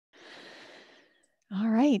All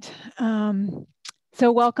right.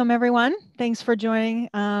 So welcome everyone. Thanks for joining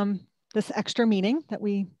this extra meeting that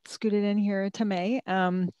we scooted in here to May.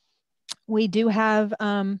 We do have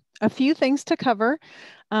a few things to cover,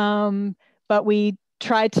 but we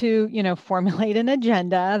tried to, formulate an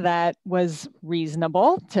agenda that was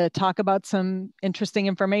reasonable to talk about some interesting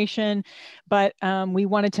information, but we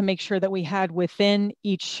wanted to make sure that we had within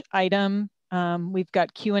each item we've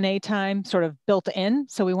got Q&A time sort of built in.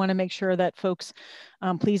 So we want to make sure that folks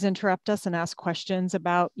please interrupt us and ask questions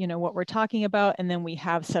about, what we're talking about. And then we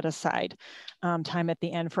have set aside time at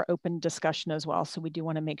the end for open discussion as well. So we do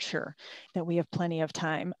want to make sure that we have plenty of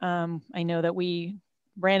time. I know that we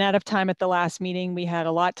ran out of time at the last meeting. We had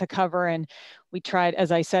a lot to cover and we tried,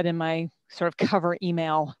 as I said in my sort of cover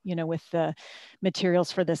email, with the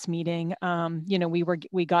materials for this meeting,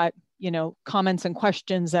 we got, comments and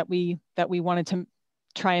questions that we wanted to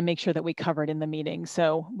try and make sure that we covered in the meeting.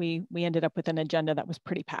 So we ended up with an agenda that was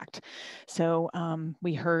pretty packed. So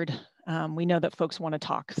we know that folks want to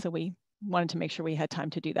talk. So we wanted to make sure we had time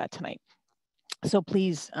to do that tonight. So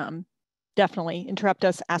please definitely interrupt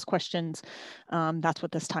us, ask questions. That's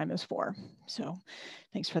what this time is for. So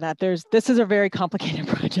thanks for that. This is a very complicated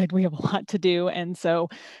project. We have a lot to do. And so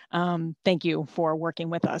thank you for working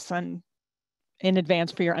with us in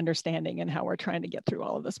advance for your understanding and how we're trying to get through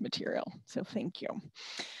all of this material. So thank you.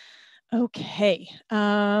 Okay.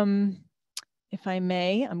 If I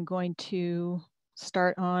may, I'm going to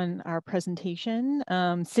start on our presentation.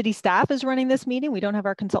 City staff is running this meeting. We don't have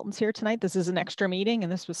our consultants here tonight. This is an extra meeting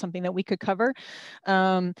and this was something that we could cover.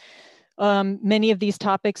 Many of these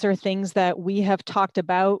topics are things that we have talked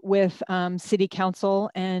about with City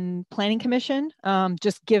Council and Planning Commission,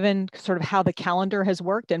 just given sort of how the calendar has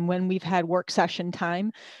worked and when we've had work session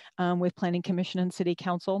time with Planning Commission and City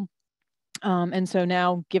Council. And so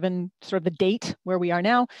now, given sort of the date where we are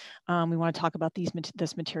now, we want to talk about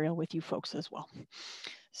this material with you folks as well.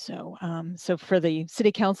 So, so for the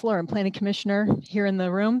City Councilor and Planning Commissioner here in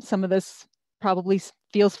the room, some of this probably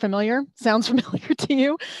feels familiar, sounds familiar to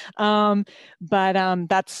you,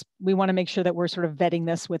 but we want to make sure that we're sort of vetting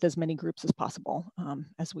this with as many groups as possible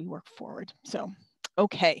as we work forward. So,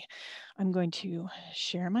 okay, I'm going to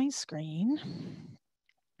share my screen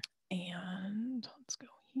and let's go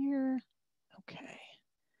here. Okay.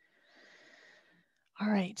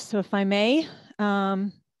 All right, so if I may,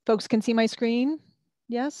 folks can see my screen,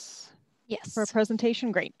 yes? Yes. For a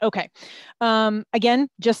presentation, great, okay. Again,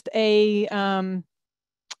 just another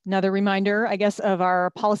reminder, I guess, of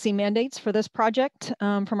our policy mandates for this project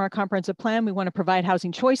from our comprehensive plan. We want to provide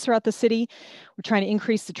housing choice throughout the city. We're trying to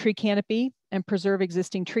increase the tree canopy and preserve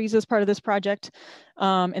existing trees as part of this project,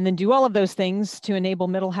 and then do all of those things to enable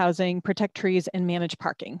middle housing, protect trees, and manage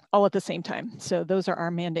parking all at the same time. So those are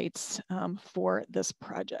our mandates for this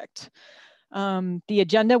project. The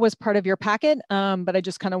agenda was part of your packet, but I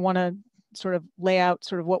just kind of want to sort of lay out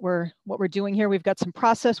sort of what we're doing here. We've got some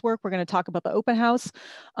process work. We're going to talk about the open house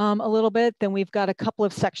a little bit. Then we've got a couple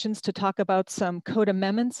of sections to talk about some code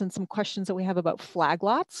amendments and some questions that we have about flag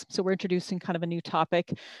lots. So we're introducing kind of a new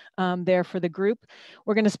topic there for the group.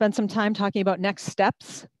 We're going to spend some time talking about next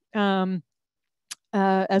steps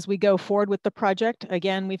as we go forward with the project.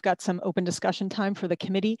 Again, we've got some open discussion time for the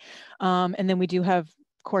committee. And then we do have,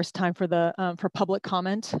 of course, time for for public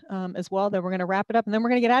comment as well. Then we're going to wrap it up and then we're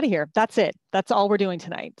going to get out of here. That's it. That's all we're doing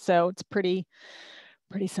tonight. So it's pretty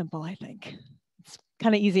simple, I think. It's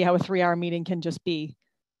kind of easy how a 3-hour meeting can just be,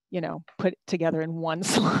 put together in one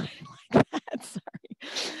slide like that. Sorry.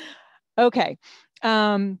 Okay.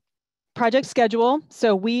 Project schedule.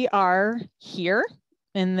 So we are here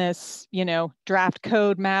in this, draft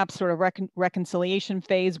code map sort of reconciliation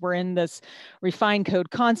phase. We're in this refined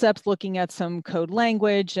code concepts, looking at some code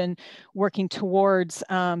language and working towards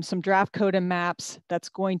some draft code and maps that's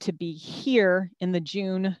going to be here in the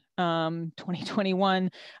June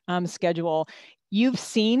 2021 schedule. You've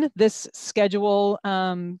seen this schedule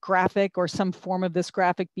graphic or some form of this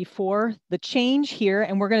graphic before. The change here,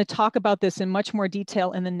 and we're going to talk about this in much more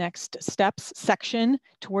detail in the next steps section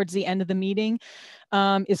towards the end of the meeting,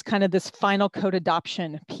 is kind of this final code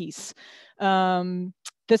adoption piece.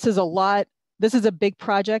 This is a lot. This is a big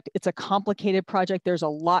project. It's a complicated project. There's a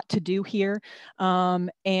lot to do here.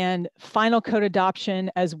 And final code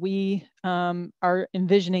adoption, as we are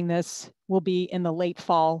envisioning this, will be in the late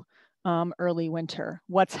fall, early winter.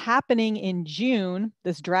 What's happening in June,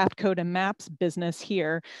 this draft code and maps business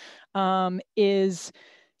here, is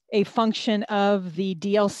a function of the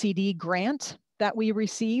DLCD grant that we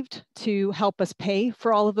received to help us pay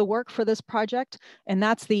for all of the work for this project. And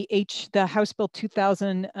that's the House Bill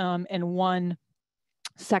 2001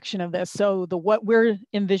 section of this. So what we're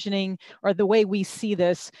envisioning, or the way we see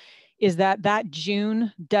this, is that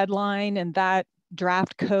June deadline and that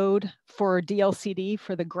draft code for DLCD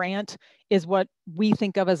for the grant is what we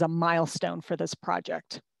think of as a milestone for this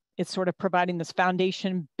project. It's sort of providing this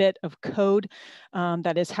foundation bit of code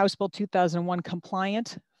that is House Bill 2001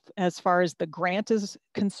 compliant as far as the grant is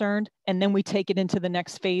concerned. And then we take it into the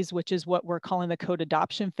next phase, which is what we're calling the code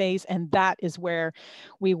adoption phase. And that is where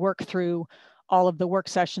we work through all of the work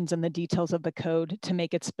sessions and the details of the code to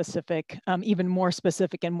make it specific, even more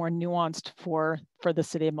specific and more nuanced for the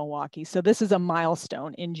city of Milwaukee. So this is a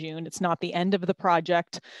milestone in June. It's not the end of the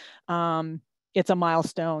project. It's a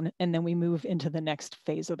milestone, and then we move into the next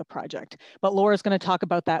phase of the project. But Laura's going to talk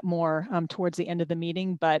about that more towards the end of the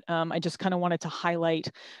meeting, but I just kind of wanted to highlight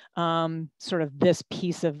sort of this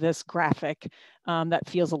piece of this graphic that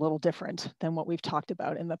feels a little different than what we've talked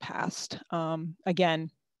about in the past. Again,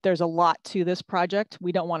 there's a lot to this project.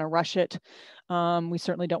 We don't want to rush it. We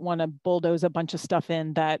certainly don't want to bulldoze a bunch of stuff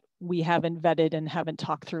in that we haven't vetted and haven't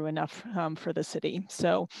talked through enough for the city.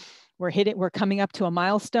 So we're coming up to a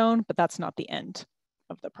milestone, but that's not the end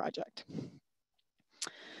of the project.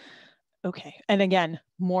 Okay, and again,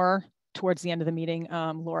 more towards the end of the meeting.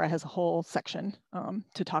 Laura has a whole section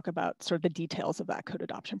to talk about sort of the details of that code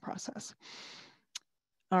adoption process.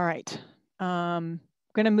 All right.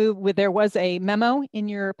 Going to move with, there was a memo in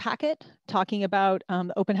your packet talking about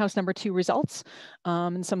the open house #2 results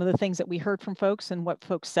and some of the things that we heard from folks and what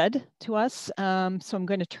folks said to us. So I'm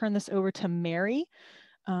going to turn this over to Mary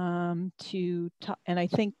to talk. And I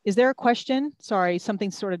think, is there a question? Sorry,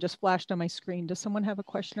 something sort of just flashed on my screen. Does someone have a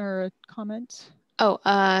question or a comment? Oh,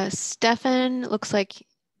 Stefan looks like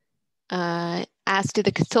asked, do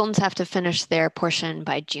the consultants have to finish their portion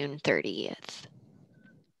by June 30th?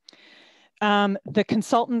 The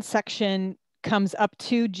consultant section comes up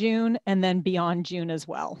to June and then beyond June as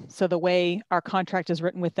well. So the way our contract is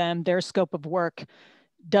written with them, their scope of work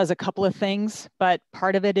does a couple of things, but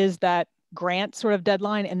part of it is that grant sort of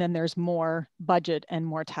deadline, and then there's more budget and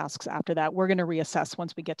more tasks after that. We're going to reassess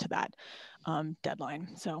once we get to that deadline.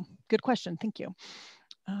 So good question. Thank you.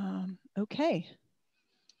 Okay.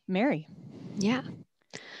 Mary. Yeah.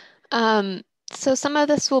 So some of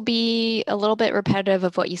this will be a little bit repetitive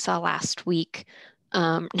of what you saw last week.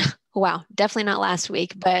 Wow, definitely not last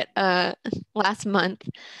week, but last month.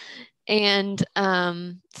 And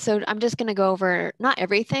so I'm just going to go over not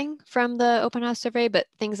everything from the open house survey, but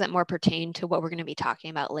things that more pertain to what we're going to be talking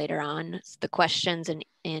about later on. It's the questions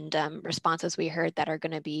and responses we heard that are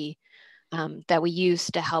going to be, that we use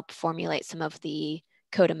to help formulate some of the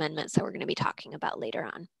code amendments that we're going to be talking about later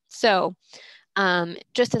on. So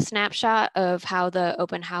just a snapshot of how the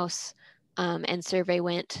open house and survey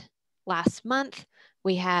went last month.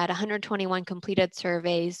 We had 121 completed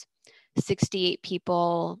surveys. 68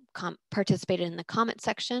 people participated in the comment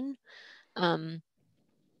section,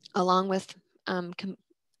 along with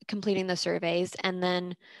completing the surveys. And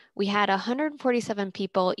then we had 147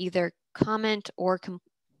 people either comment or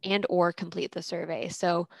complete the survey.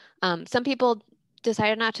 So some people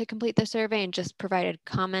decided not to complete the survey and just provided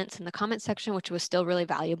comments in the comment section, which was still really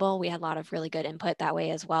valuable. We had a lot of really good input that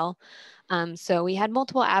way as well. So we had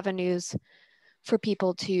multiple avenues for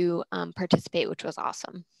people to participate, which was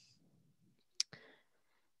awesome.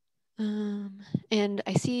 And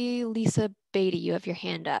I see Lisa Beatty, you have your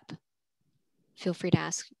hand up. Feel free to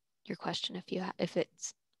ask your question if it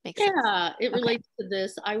makes sense. Yeah, it relates to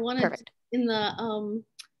this. I wanted to,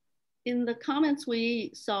 in the comments we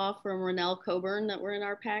saw from Renelle Coburn that were in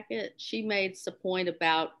our packet, she made a point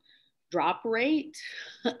about drop rate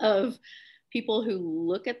of people who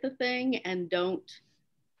look at the thing and don't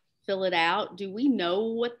fill it out. Do we know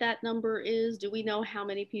what that number is? Do we know how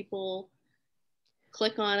many people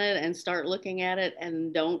click on it and start looking at it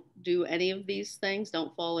and don't do any of these things,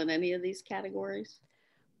 don't fall in any of these categories?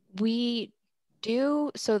 We do.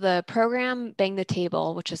 So the program Bang the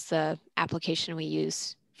Table, which is the application we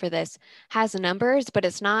use for this, has numbers, but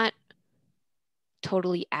it's not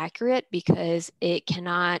totally accurate because it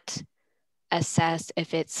cannot assess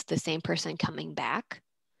if it's the same person coming back.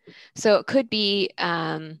 So it could be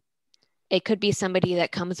somebody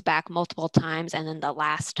that comes back multiple times, and then the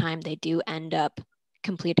last time they do end up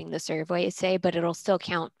completing the survey, say, but it'll still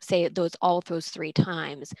count, say, all those 3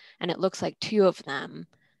 times, and it looks like 2 of them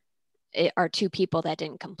are 2 people that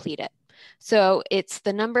didn't complete it. So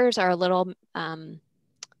the numbers are a little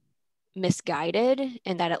misguided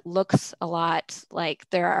in that it looks a lot like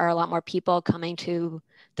there are a lot more people coming to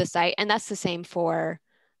the site, and that's the same for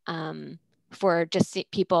just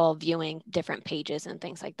people viewing different pages and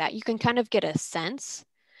things like that. You can kind of get a sense.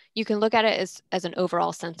 you can look at it as an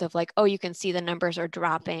overall sense of like, oh, you can see the numbers are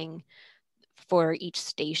dropping for each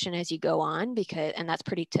station as you go on, and that's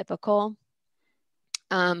pretty typical.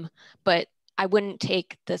 But I wouldn't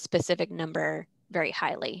take the specific number very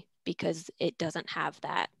highly because it doesn't have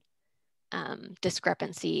that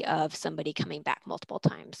discrepancy of somebody coming back multiple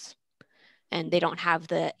times. And they don't have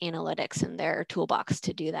the analytics in their toolbox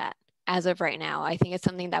to do that as of right now. I think it's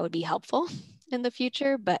something that would be helpful in the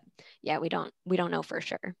future, but yeah, we don't know for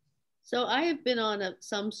sure. So I have been on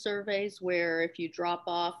some surveys where if you drop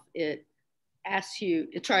off, it asks you,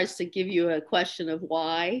 it tries to give you a question of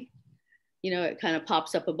why. It kind of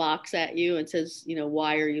pops up a box at you and says,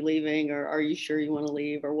 why are you leaving, or are you sure you want to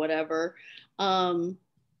leave, or whatever.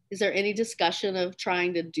 Is there any discussion of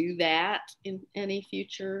trying to do that in any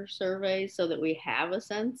future surveys so that we have a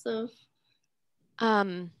sense of?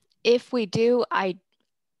 If we do, I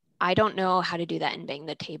don't know how to do that in Bang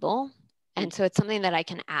the Table. And so it's something that I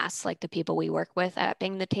can ask like the people we work with at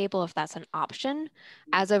Bang the Table if that's an option.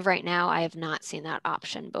 As of right now, I have not seen that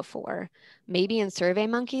option before. Maybe in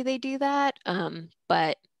SurveyMonkey they do that,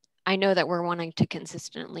 but I know that we're wanting to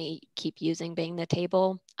consistently keep using Bang the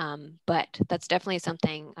Table, but that's definitely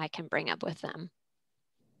something I can bring up with them.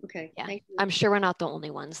 Okay, yeah. Thank you. I'm sure we're not the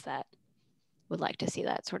only ones that would like to see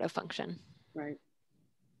that sort of function. Right.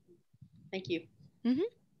 Thank you. Mm-hmm.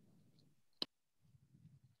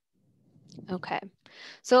 Okay,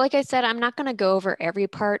 so like I said, I'm not going to go over every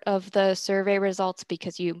part of the survey results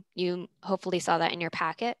because you hopefully saw that in your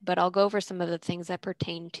packet, but I'll go over some of the things that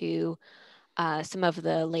pertain to some of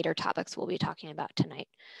the later topics we'll be talking about tonight.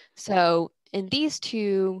 So in these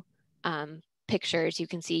two pictures, you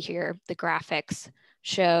can see here the graphics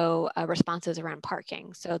show responses around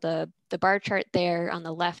parking. So the bar chart there on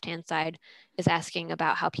the left-hand side is asking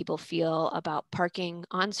about how people feel about parking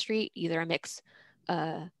on street, either a mix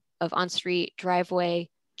of on-street, driveway,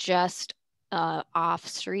 just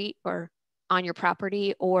off-street or on your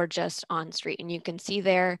property, or just on street. And you can see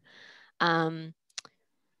there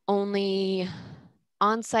only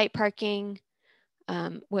on-site parking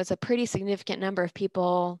was a pretty significant number of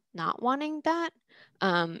people not wanting that.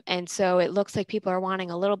 And so it looks like people are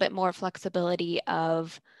wanting a little bit more flexibility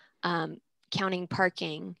of counting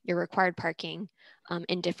parking, your required parking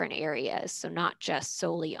in different areas. So not just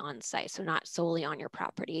solely on site, so not solely on your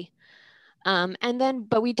property.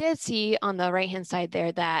 But we did see on the right-hand side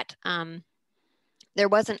there that there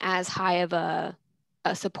wasn't as high of a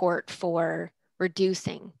support for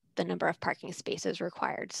reducing the number of parking spaces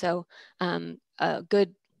required. So a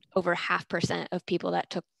good over 0.5% of people that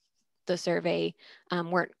took the survey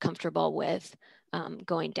weren't comfortable with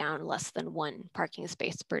going down less than 1 parking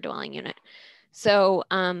space per dwelling unit. So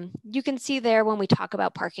you can see there when we talk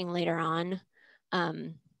about parking later on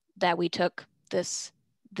that we took this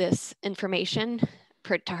information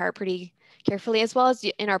to heart pretty carefully, as well as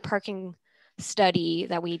in our parking study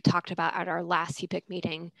that we talked about at our last CPIC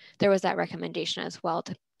meeting. There was that recommendation as well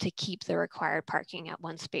to keep the required parking at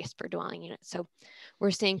 1 space per dwelling unit. So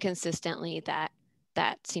we're seeing consistently that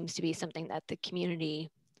seems to be something that the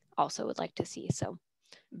community also would like to see. So,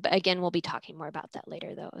 but again, we'll be talking more about that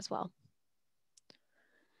later though as well.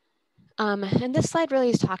 And this slide really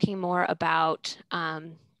is talking more about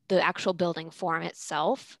the actual building form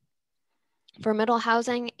itself for middle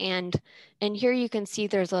housing. And here you can see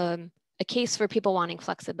there's a case for people wanting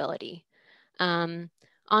flexibility. On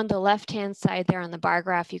the left-hand side there on the bar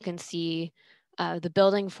graph, you can see the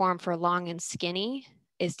building form for long and skinny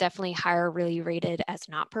is definitely higher really rated as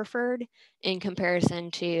not preferred in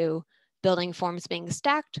comparison to building forms being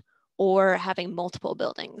stacked or having multiple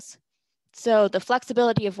buildings. So the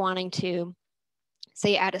flexibility of wanting to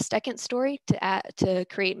say add a second story to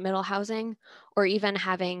create middle housing, or even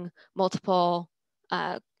having multiple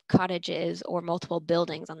cottages or multiple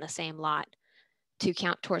buildings on the same lot to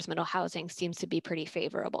count towards middle housing seems to be pretty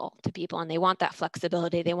favorable to people, and they want that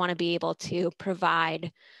flexibility. They want to be able to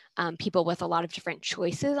provide people with a lot of different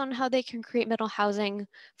choices on how they can create middle housing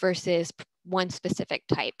versus one specific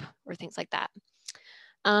type or things like that.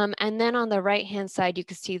 And then on the right-hand side, you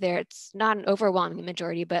can see there, it's not an overwhelming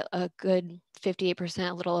majority, but a good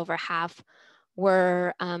 58%, a little over half,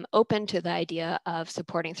 were open to the idea of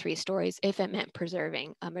supporting 3 stories if it meant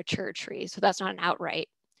preserving a mature tree. So that's not an outright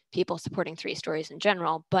people supporting 3 stories in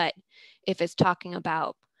general, but if it's talking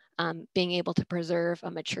about being able to preserve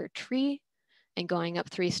a mature tree and going up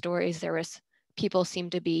 3 stories, people seem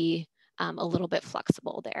to be a little bit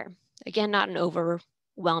flexible there. Again, not an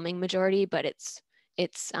overwhelming majority, but it's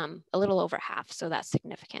a little over half, so that's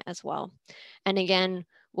significant as well. And again,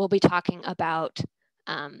 we'll be talking about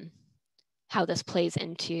how this plays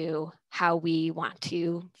into how we want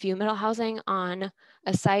to view middle housing on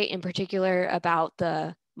a site, in particular about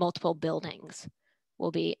the multiple buildings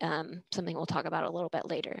will be something we'll talk about a little bit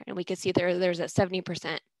later. And we can see there's a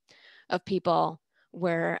 70% of people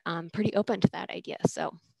were pretty open to that idea.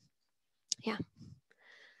 So yeah.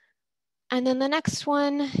 And then the next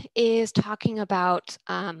one is talking about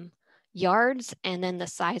yards and then the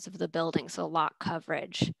size of the building, so lot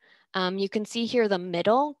coverage. You can see here the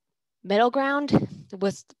middle ground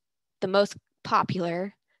was the most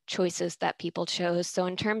popular choices that people chose. So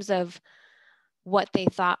in terms of what they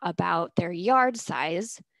thought about their yard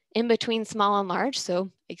size, in between small and large, so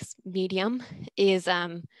medium, is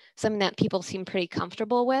something that people seem pretty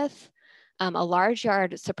comfortable with. A large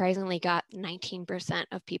yard surprisingly got 19%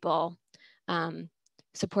 of people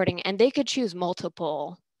supporting, and they could choose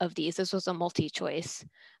multiple of these. This was a multi-choice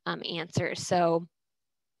answer. So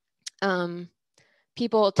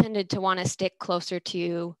people tended to want to stick closer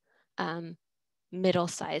to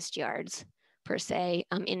middle-sized yards per se,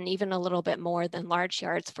 and even a little bit more than large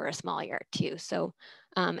yards for a small yard too. So,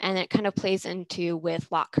 and it kind of plays into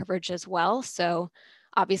with lot coverage as well. So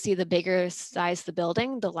obviously the bigger size the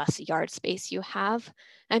building, the less yard space you have.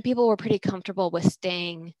 And people were pretty comfortable with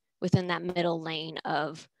staying within that middle lane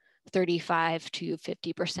of 35 to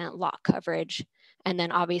 50% lot coverage. And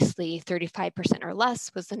then obviously 35% or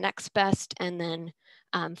less was the next best, and then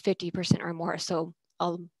 50% or more. So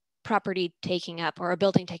a property taking up, or a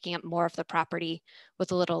building taking up more of the property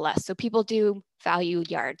with a little less. So people do value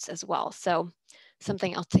yards as well. So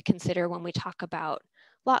something else to consider when we talk about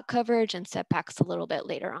lot coverage and setbacks a little bit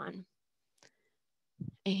later on.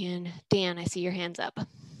 And Dan, I see your hands up.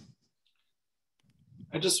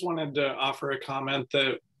 I just wanted to offer a comment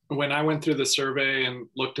that when I went through the survey and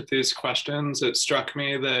looked at these questions, it struck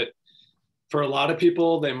me that for a lot of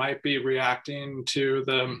people, they might be reacting to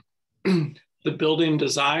the the building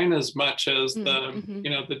design as much as the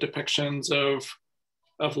the depictions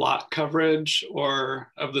of lot coverage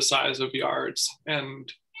or of the size of yards.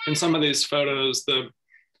 And in some of these photos, the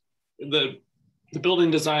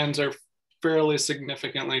building designs are fairly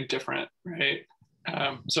significantly different, right?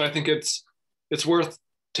 So I think it's worth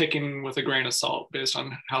taking with a grain of salt based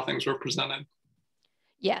on how things were presented.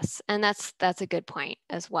 Yes, and that's a good point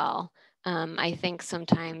as well. I think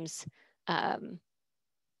sometimes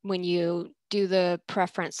when you do the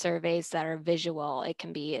preference surveys that are visual, it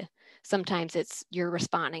can be, sometimes you're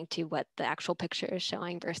responding to what the actual picture is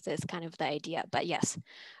showing versus kind of the idea. But yes,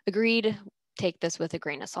 agreed, take this with a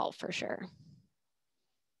grain of salt for sure.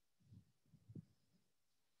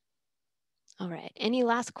 All right, any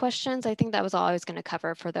last questions? I think that was all I was going to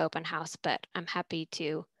cover for the open house, but I'm happy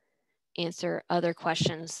to answer other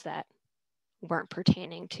questions that weren't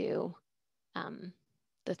pertaining to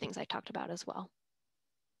the things I talked about as well.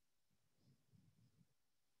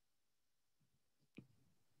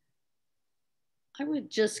 I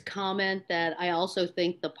would just comment that I also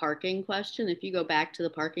think the parking question, if you go back to the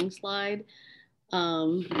parking slide,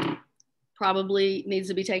 probably needs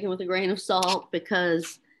to be taken with a grain of salt,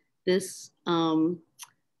 because this, the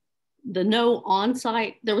no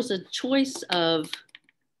on-site, there was a choice of,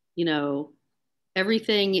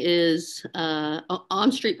 everything is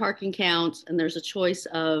on-street parking counts, and there's a choice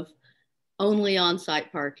of only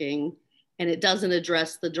on-site parking, and it doesn't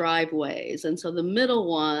address the driveways. And so the middle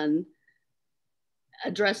one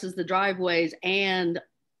addresses the driveways and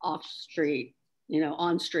off-street,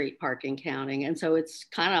 on-street parking counting. And so it's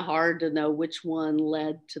kind of hard to know which one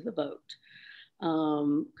led to the vote,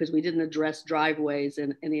 because we didn't address driveways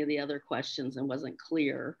in any of the other questions, and wasn't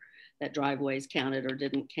clear that driveways counted or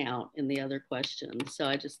didn't count in the other questions. So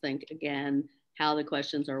I just think, again, how the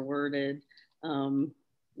questions are worded,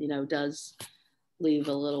 does leave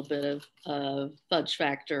a little bit of fudge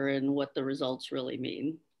factor in what the results really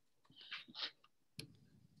mean.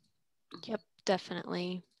 Yep,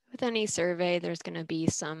 definitely. With any survey, there's going to be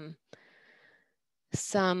some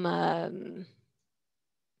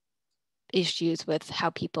issues with how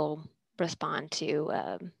people respond to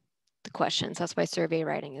the questions. That's why survey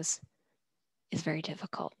writing is very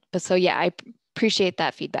difficult. But so yeah, I appreciate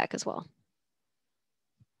that feedback as well.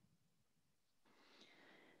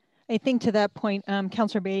 I think to that point,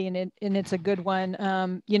 Councilor Beatty, and it's a good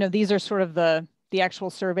one. These are sort of the actual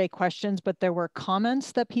survey questions, but there were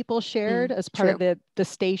comments that people shared as part of the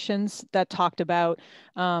stations that talked about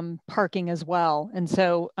parking as well. And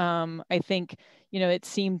so I think, it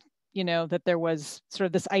seemed, that there was sort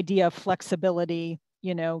of this idea of flexibility,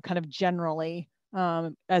 kind of generally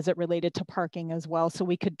as it related to parking as well. So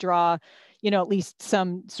we could draw, at least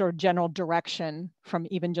some sort of general direction from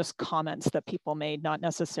even just comments that people made, not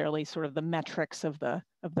necessarily sort of the metrics of the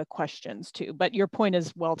questions too. But your point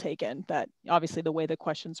is well taken, that obviously the way the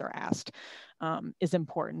questions are asked is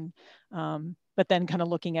important. But then kind of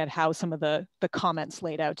looking at how some of the comments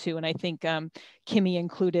laid out too. And I think Kimmy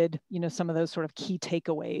included, some of those sort of key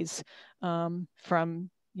takeaways from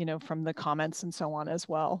the comments and so on as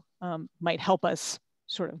well, might help us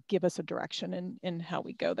sort of give us a direction in how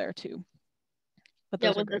we go there too. But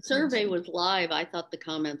yeah, when the survey was live, I thought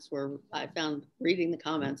I found reading the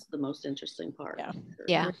comments the most interesting part. Yeah.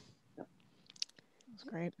 Yeah. That's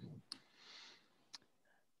great.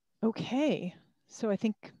 Okay, so I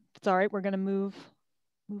think it's all right. We're going to move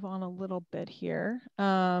on a little bit here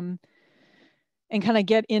and kind of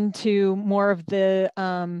get into more of the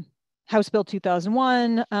House Bill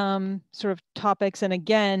 2001 sort of topics. And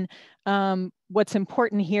again, what's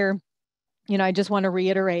important here, I just want to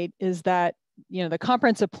reiterate is that, the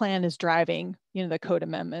comprehensive plan is driving, the code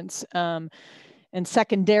amendments. And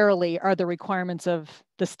secondarily are the requirements of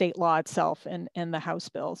the state law itself and the House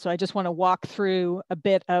bill. So I just want to walk through a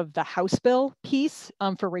bit of the House bill piece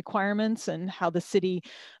for requirements and how the city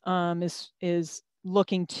is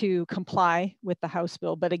looking to comply with the House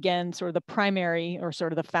bill. But again, sort of the primary or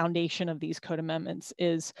sort of the foundation of these code amendments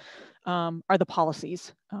are the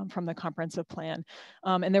policies from the comprehensive plan.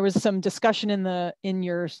 And there was some discussion in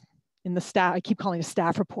the staff, I keep calling it a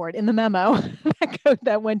staff report, in the memo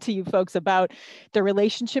that went to you folks about the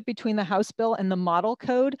relationship between the House bill and the model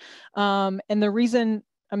code. And the reason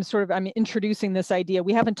I'm introducing this idea,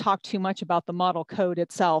 we haven't talked too much about the model code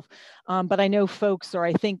itself, but I know folks, or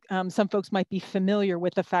I think some folks might be familiar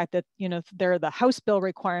with the fact that, there are the House bill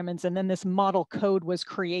requirements, and then this model code was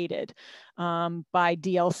created by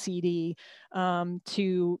DLCD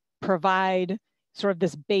to provide sort of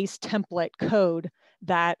this base template code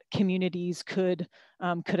that communities could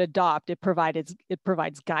adopt. It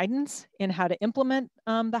provides guidance in how to implement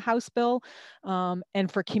the House bill,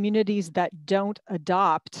 and for communities that don't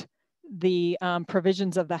adopt the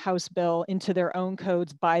provisions of the House bill into their own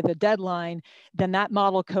codes by the deadline, then that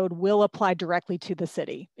model code will apply directly to the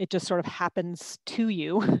city. It just sort of happens to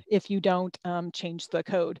you if you don't change the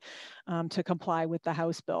code to comply with the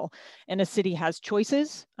House bill. And a city has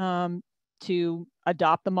choices to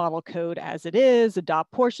adopt the model code as it is,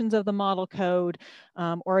 adopt portions of the model code,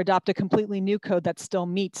 or adopt a completely new code that still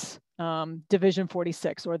meets Division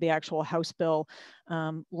 46 or the actual House bill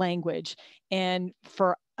language. And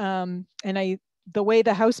the way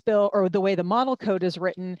the House bill or the way the model code is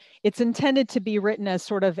written, it's intended to be written as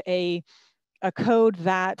sort of a code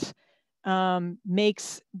that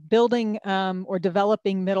makes building or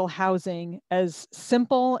developing middle housing as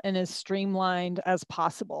simple and as streamlined as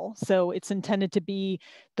possible. So it's intended to be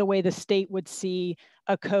the way the state would see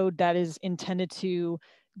a code that is intended to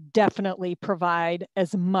definitely provide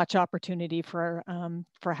as much opportunity for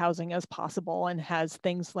housing as possible, and has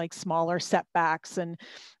things like smaller setbacks and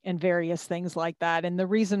various things like that. And the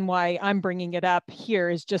reason why I'm bringing it up here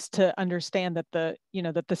is just to understand that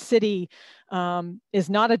the city is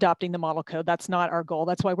not adopting the model code. That's not our goal.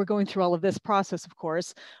 That's why we're going through all of this process. Of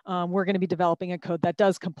course, we're going to be developing a code that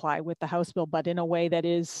does comply with the House bill, but in a way that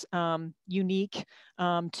is unique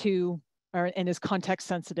and is context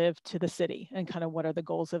sensitive to the city and kind of what are the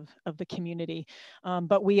goals of the community.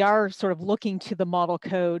 But we are sort of looking to the model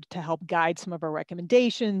code to help guide some of our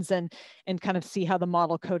recommendations and kind of see how the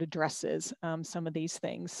model code addresses some of these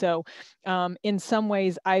things. So in some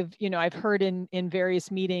ways, I've heard in various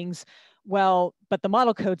meetings, well, but the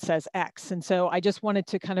model code says X. And so I just wanted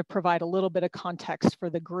to kind of provide a little bit of context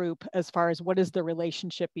for the group as far as what is the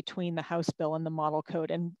relationship between the House bill and the model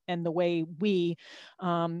code, and the way we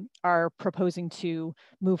are proposing to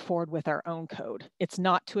move forward with our own code. It's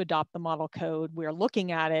not to adopt the model code. We're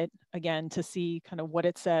looking at it again to see kind of what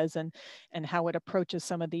it says and how it approaches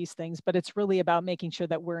some of these things, but it's really about making sure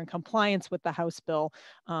that we're in compliance with the House bill,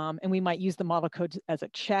 and we might use the model code as a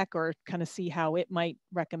check or kind of see how it might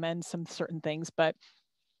recommend some certain things, but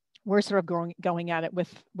we're sort of going at it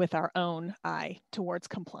with our own eye towards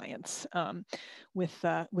compliance with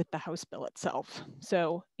the House bill itself.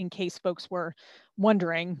 So in case folks were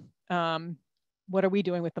wondering, what are we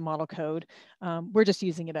doing with the model code? We're just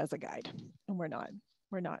using it as a guide, and we're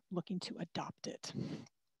not looking to adopt it.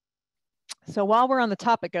 So while we're on the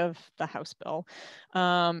topic of the House bill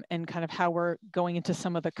and kind of how we're going into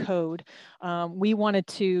some of the code, we wanted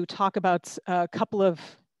to talk about a couple of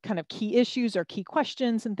kind of key issues or key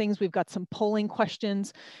questions and things. We've got some polling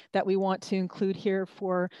questions that we want to include here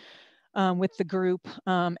for with the group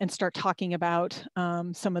and start talking about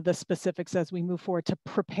some of the specifics as we move forward to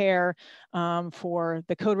prepare for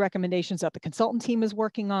the code recommendations that the consultant team is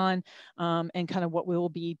working on, and kind of what we will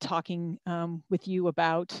be talking with you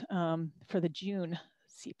about for the June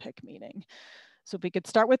CPIC meeting. So if we could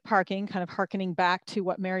start with parking, kind of hearkening back to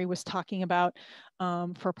what Mary was talking about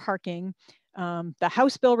for parking. The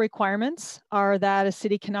House bill requirements are that a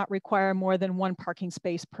city cannot require more than one parking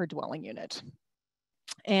space per dwelling unit.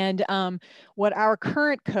 And what our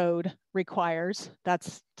current code requires,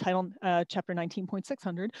 that's title chapter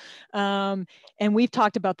 19.600, and we've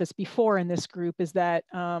talked about this before in this group, is that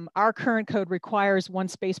our current code requires one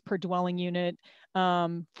space per dwelling unit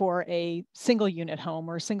for a single unit home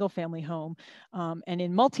or a single family home. And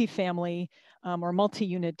in multifamily or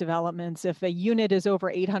multi-unit developments, if a unit is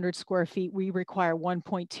over 800 square feet, we require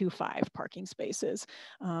 1.25 parking spaces.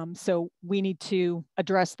 So we need to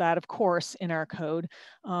address that, of course, in our code.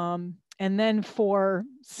 And then for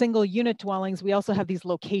single unit dwellings, we also have these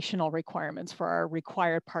locational requirements for our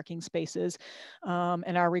required parking spaces.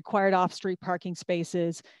 And our required off-street parking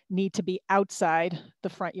spaces need to be outside the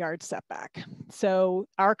front yard setback. So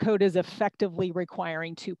our code is effectively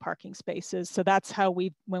requiring 2 parking spaces. So that's how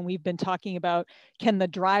when we've been talking about, can the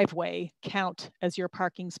driveway count as your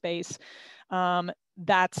parking space?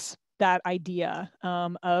 That's that idea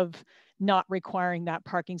of not requiring that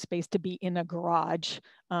parking space to be in a garage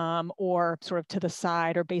or sort of to the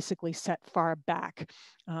side or basically set far back.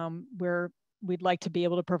 We'd like to be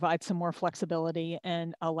able to provide some more flexibility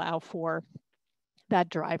and allow for that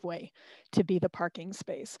driveway to be the parking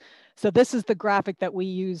space. So this is the graphic that we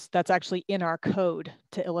use that's actually in our code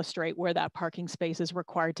to illustrate where that parking space is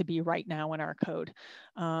required to be right now in our code.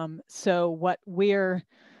 So what we're,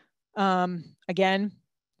 again,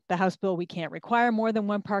 the House bill, we can't require more than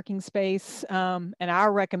 1 parking space. And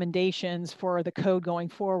our recommendations for the code going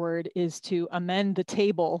forward is to amend the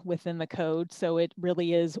table within the code. So it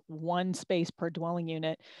really is 1 space per dwelling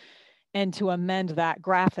unit, and to amend that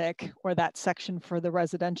graphic or that section for the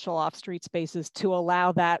residential off-street spaces to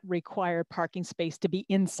allow that required parking space to be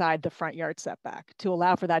inside the front yard setback, to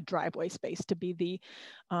allow for that driveway space to be the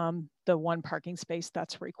 1 parking space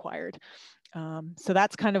that's required. So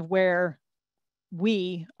that's kind of where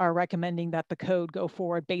we are recommending that the code go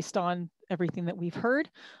forward based on everything that we've heard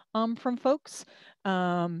from folks.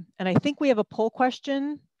 And I think we have a poll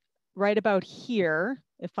question right about here,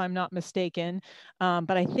 if I'm not mistaken.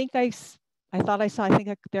 But I think I thought I saw, I think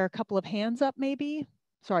there are a couple of hands up maybe.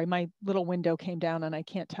 Sorry, my little window came down and I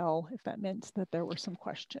can't tell if that meant that there were some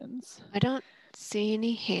questions. I don't see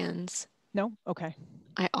any hands. No? Okay.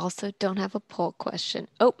 I also don't have a poll question.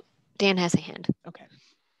 Oh, Dan has a hand. Okay.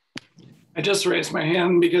 I just raised my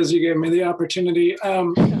hand because you gave me the opportunity.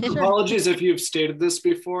 Sure. Apologies if you've stated this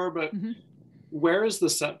before, but where is the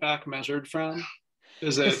setback measured from?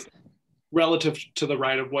 Is it relative to the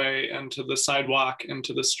right-of-way and to the sidewalk and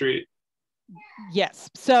to the street? Yes.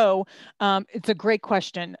 So it's a great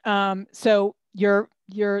question. So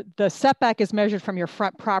the setback is measured from your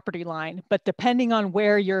front property line, but depending on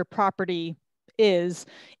where your property is,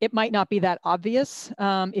 it might not be that obvious.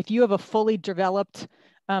 If you have a fully developed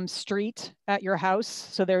street at your house,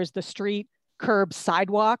 so there's the street, curb,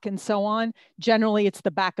 sidewalk, and so on, generally it's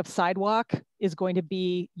the back of sidewalk is going to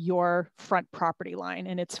be your front property line,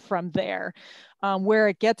 and it's from there. Where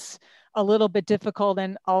it gets a little bit difficult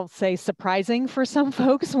and I'll say surprising for some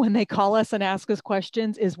folks when they call us and ask us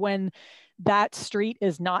questions is when that street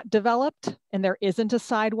is not developed and there isn't a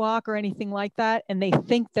sidewalk or anything like that, and they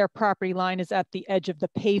think their property line is at the edge of the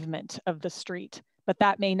pavement of the street, but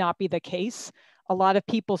that may not be the case. A lot of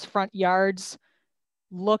people's front yards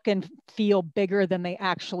look and feel bigger than they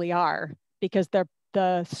actually are because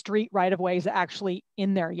the street right of way is actually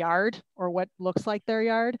in their yard or what looks like their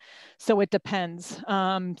yard. So it depends.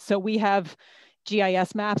 So we have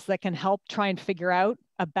GIS maps that can help try and figure out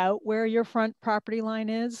about where your front property line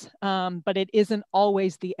is, but it isn't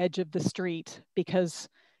always the edge of the street because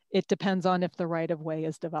it depends on if the right of way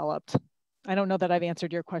is developed. I don't know that I've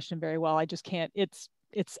answered your question very well. I just can't, it's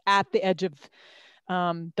at the edge of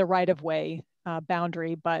the right of way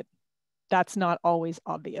boundary, but that's not always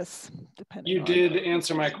obvious. Depending You on did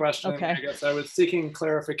answer my question. Okay. I guess I was seeking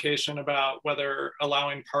clarification about whether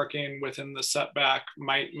allowing parking within the setback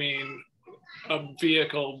might mean a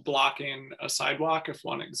vehicle blocking a sidewalk if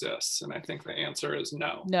one exists. And I think the answer is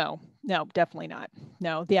no. No, definitely not.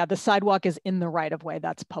 No, yeah, the sidewalk is in the right of way.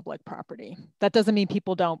 That's public property. That doesn't mean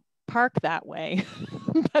people don't park that way,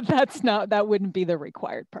 but that wouldn't be the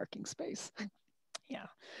required parking space. Yeah.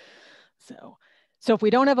 So if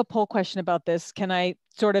we don't have a poll question about this, can I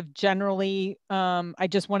sort of generally, I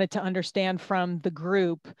just wanted to understand from the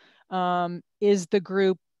group, Is the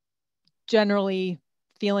group generally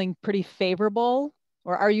feeling pretty favorable,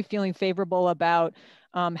 or are you feeling favorable about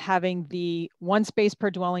having the one space per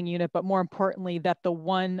dwelling unit, but more importantly, that the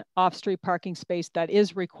one off-street parking space that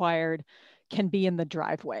is required can be in the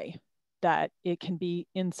driveway, that it can be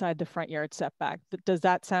inside the front yard setback? Does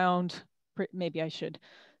that sound, maybe I should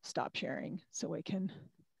stop sharing so we can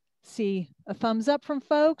see a thumbs up from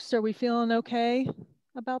folks. Are we feeling okay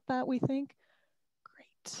about that, we think?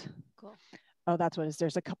 Great. Cool. Oh, that's what it is.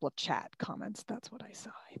 There's a couple of chat comments. That's what I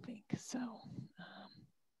saw, I think. So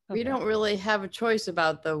okay. We don't really have a choice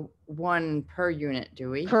about the one per unit,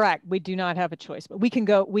 do we? Correct. We do not have a choice, but we can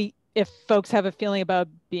go, if folks have a feeling about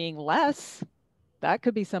being less, that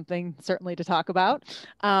could be something certainly to talk about.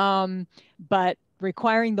 But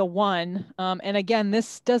requiring the one, and again,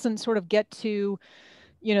 this doesn't sort of get to,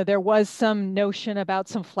 there was some notion about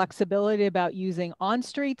some flexibility about using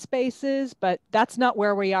on-street spaces, but that's not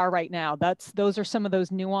where we are right now. Those are some of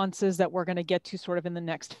those nuances that we're going to get to sort of in the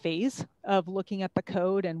next phase of looking at the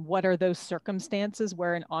code, and what are those circumstances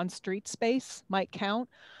where an on-street space might count.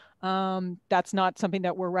 That's not something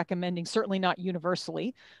that we're recommending, certainly not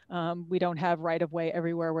universally. We don't have right-of-way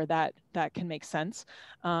everywhere where that can make sense,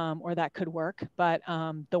 or that could work. But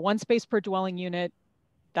the one space per dwelling unit,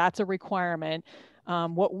 that's a requirement.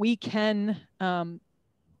 What we can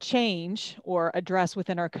change or address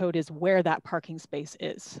within our code is where that parking space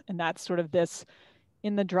is. And that's sort of this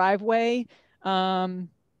in the driveway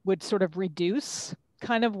would sort of reduce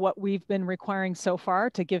kind of what we've been requiring so far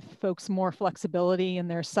to give folks more flexibility in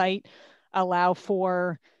their site, allow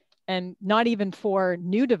for, and not even for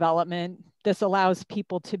new development, this allows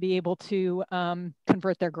people to be able to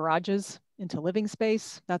convert their garages into living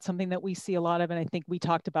space. That's something that we see a lot of, and I think we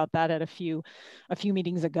talked about that at a few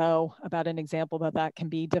meetings ago, about an example that can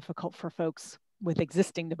be difficult for folks with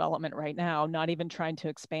existing development right now, not even trying to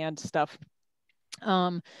expand stuff.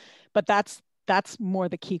 But that's more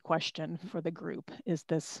the key question for the group, is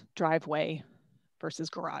this driveway versus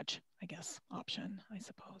garage, I guess, option, I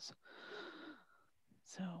suppose.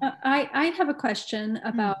 So I have a question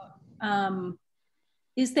about,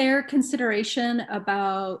 is there consideration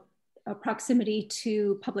about a proximity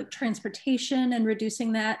to public transportation and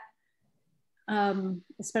reducing that,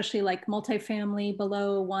 especially like multifamily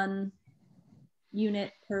below one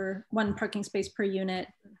parking space per unit,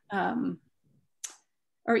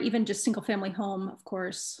 or even just single family home, of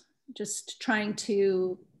course, just trying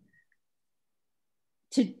to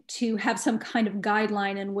have some kind of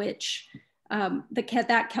guideline in which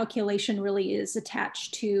that calculation really is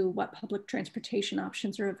attached to what public transportation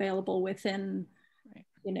options are available within,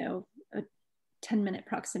 a 10-minute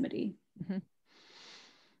proximity. Mm-hmm.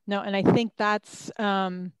 No, and I think that's,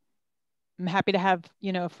 I'm happy to have,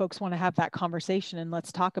 if folks want to have that conversation and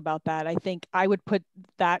let's talk about that. I think I would put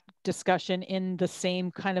that discussion in the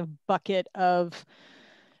same kind of bucket of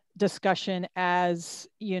discussion as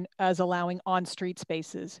allowing on-street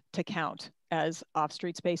spaces to count as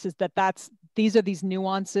off-street spaces. These are these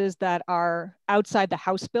nuances that are outside the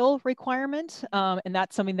House bill requirement, and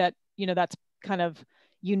that's something that that's kind of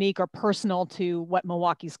unique or personal to what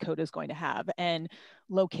Milwaukee's code is going to have, and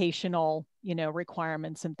locational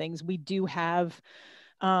requirements and things. We do have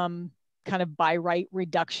kind of by right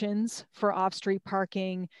reductions for off-street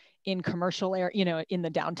parking in commercial area, in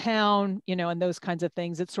the downtown, and those kinds of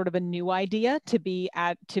things. It's sort of a new idea to be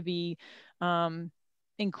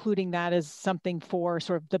including that as something for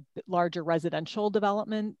sort of the larger residential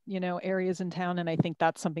development, areas in town. And I think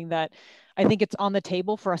that's something that I think it's on the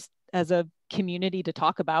table for us as a community to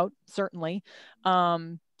talk about, certainly.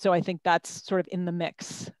 So I think that's sort of in the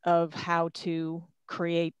mix of how to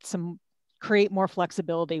create more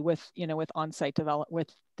flexibility with on-site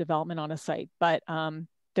development on a site. But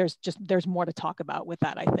there's more to talk about with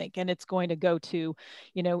that, I think. And it's going to go to,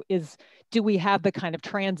 do we have the kind of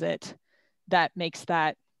transit that makes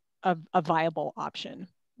that a viable option?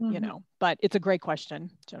 Mm-hmm. But it's a great question,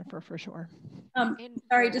 Jennifer, for sure.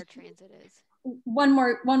 Sorry, just transit is. One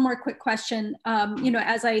more quick question.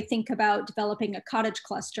 As I think about developing a cottage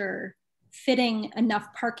cluster, fitting enough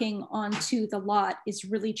parking onto the lot is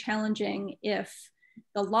really challenging if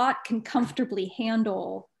the lot can comfortably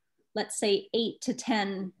handle, let's say, 8 to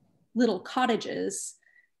 10 little cottages,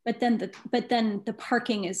 but then the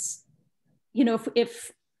parking is,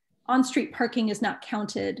 if on-street parking is not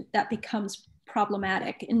counted, that becomes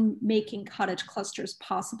problematic in making cottage clusters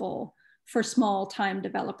possible for small time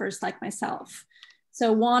developers like myself.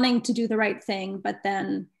 So wanting to do the right thing, but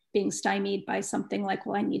then being stymied by something like,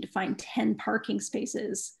 well, I need to find 10 parking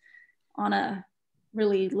spaces on a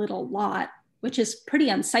really little lot, which is pretty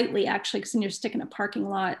unsightly actually, because then you're sticking a parking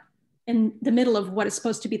lot in the middle of what is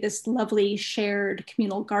supposed to be this lovely shared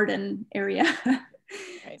communal garden area.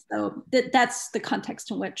 Right. So that's the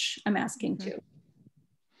context in which I'm asking too.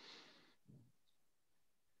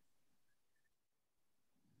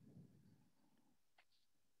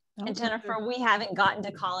 And Jennifer, we haven't gotten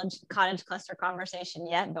to cottage cluster conversation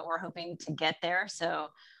yet, but we're hoping to get there. So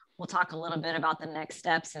we'll talk a little bit about the next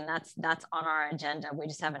steps, and that's on our agenda. We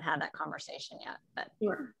just haven't had that conversation yet, but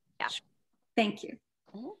sure. Yeah. Thank you.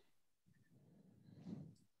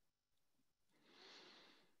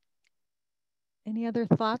 Any other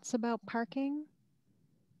thoughts about parking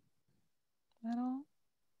at all?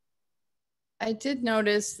 I did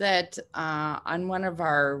notice that on one of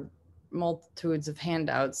our multitudes of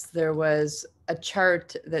handouts, there was a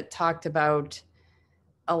chart that talked about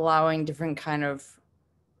allowing different kind of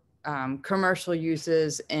commercial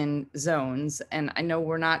uses in zones. And I know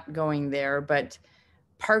we're not going there, but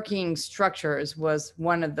parking structures was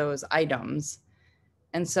one of those items.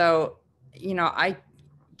 And so, you know, I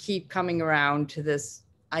keep coming around to this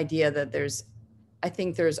idea that I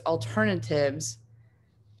think there's alternatives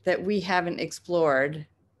that we haven't explored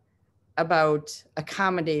about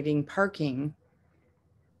accommodating parking,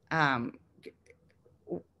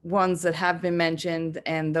 ones that have been mentioned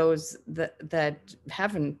and those that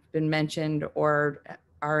haven't been mentioned or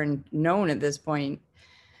aren't known at this point.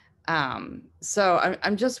 So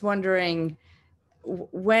I'm just wondering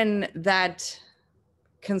when that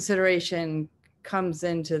consideration comes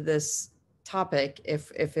into this topic,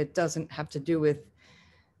 if it doesn't have to do with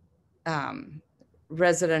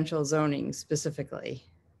residential zoning specifically.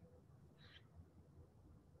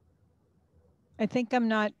 I think I'm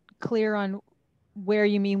not clear on where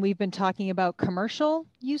you mean we've been talking about commercial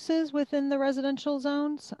uses within the residential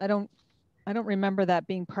zones. I don't remember that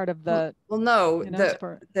being part of the. Well, no,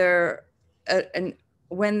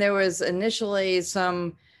 when there was initially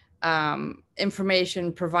some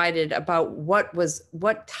information provided about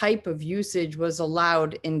what type of usage was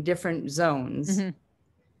allowed in different zones.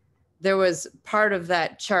 There was part of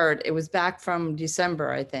that chart, it was back from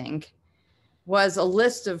December, I think, was a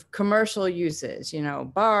list of commercial uses, you know,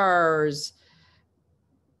 bars,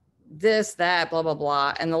 this, that, blah, blah,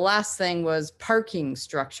 blah. And the last thing was parking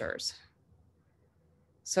structures.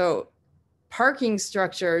 So parking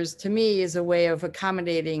structures to me is a way of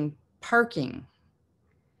accommodating parking.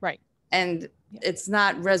 Right. And it's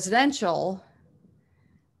not residential,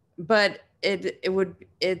 but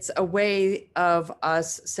it's a way of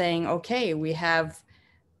us saying, okay, we have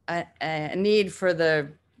a need for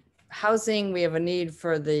the housing, we have a need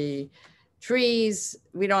for the trees,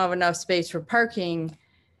 we don't have enough space for parking.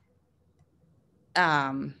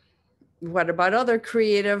 What about other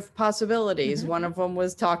creative possibilities? One of them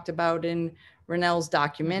was talked about in Renell's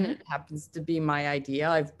document. It happens to be my idea.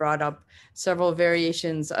 I've brought up several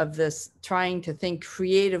variations of this, trying to think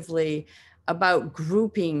creatively about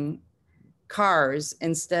grouping cars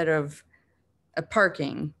instead of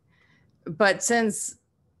parking. But since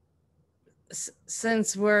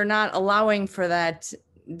we're not allowing for that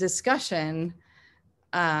discussion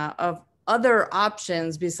of other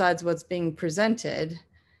options besides what's being presented,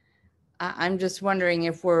 I'm just wondering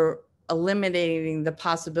if we're eliminating the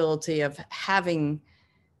possibility of having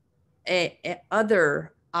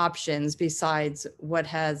other options besides what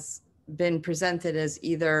has been presented as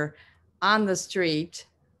either on the street,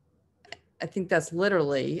 I think that's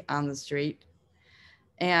literally on the street,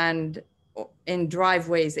 and in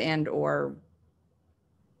driveways and or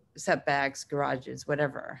setbacks, garages,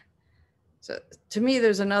 whatever. So to me,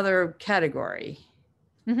 there's another category.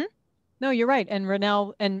 No, you're right. And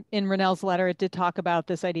in Renell's letter, it did talk about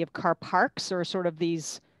this idea of car parks or sort of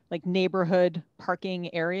these like neighborhood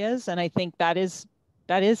parking areas. And I think that is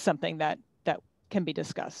something that can be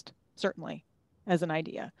discussed, certainly, as an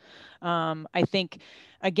idea. I think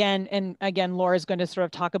again, Laura's going to sort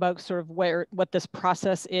of talk about sort of what this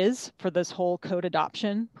process is for this whole code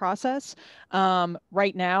adoption process.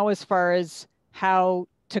 Right now, as far as how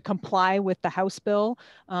to comply with the House bill,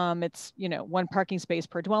 it's, you know, 1 parking space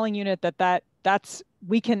per dwelling unit. That's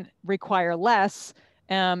we can require less,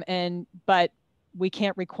 but we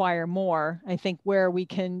can't require more. I think where we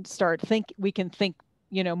can think,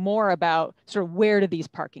 you know, more about sort of where do these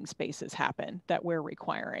parking spaces happen that we're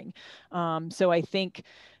requiring. So I think,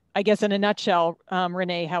 I guess in a nutshell,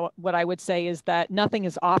 Renee, what I would say is that nothing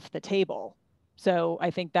is off the table. So I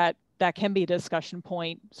think that can be a discussion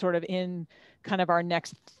point sort of in kind of our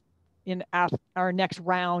next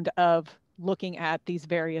round of looking at these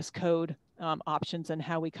various code options and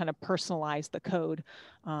how we kind of personalize the code,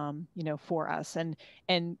 you know, for us.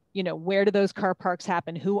 And, you know, where do those car parks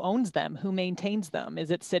happen? Who owns them? Who maintains them?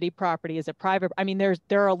 Is it city property? Is it private? I mean, there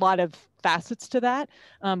are a lot of facets to that,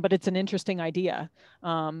 but it's an interesting idea.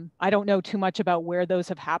 I don't know too much about where those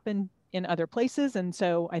have happened in other places. And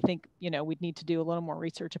so I think, you know, we'd need to do a little more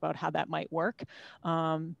research about how that might work.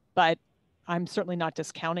 But I'm certainly not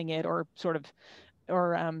discounting it or sort of,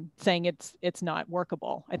 or saying it's not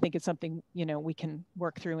workable. I think it's something, you know, we can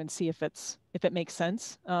work through and see if it makes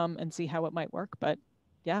sense, and see how it might work. But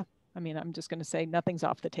yeah, I mean, I'm just going to say nothing's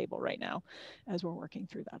off the table right now as we're working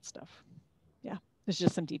through that stuff. Yeah, there's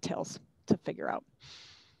just some details to figure out.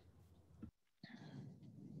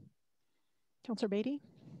 Councilor Beatty?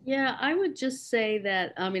 Yeah, I would just say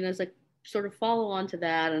that, I mean, as a sort of follow on to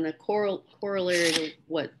that and a corollary to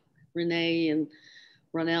what Renee and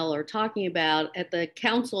Ronell are talking about, at the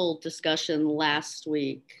council discussion last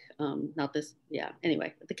week, not this, yeah,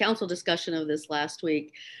 anyway, the council discussion of this last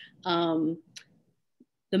week, the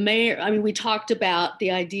mayor, I mean, we talked about the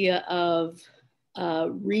idea of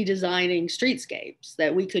redesigning streetscapes,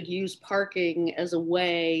 that we could use parking as a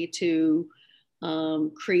way to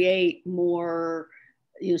create more,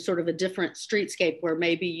 you know, sort of a different streetscape where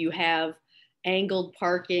maybe you have angled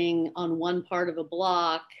parking on one part of a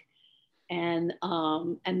block and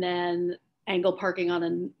then angle parking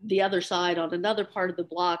on the other side on another part of the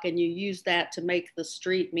block, and you use that to make the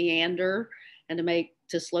street meander and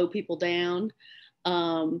to slow people down.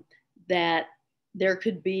 That there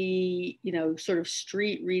could be, you know, sort of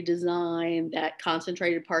street redesign that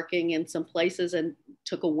concentrated parking in some places and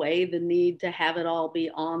took away the need to have it all be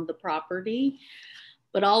on the property.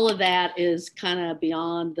 But all of that is kind of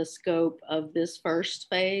beyond the scope of this first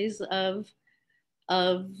phase of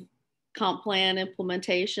comp plan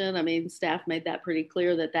implementation. I mean, staff made that pretty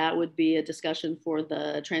clear that that would be a discussion for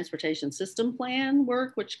the transportation system plan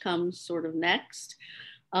work, which comes sort of next.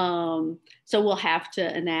 So we'll have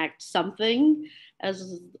to enact something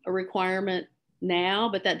as a requirement now,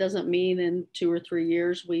 but that doesn't mean in 2 or 3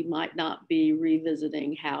 years we might not be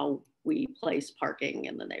revisiting how we place parking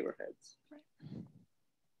in the neighborhoods.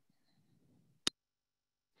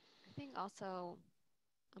 I think also,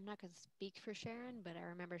 I'm not going to speak for Sharon, but I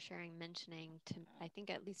remember Sharon mentioning to, I think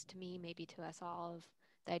at least to me, maybe to us all, of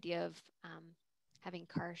the idea of having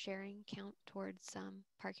car sharing count towards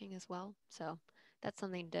parking as well. So that's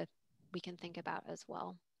something we can think about as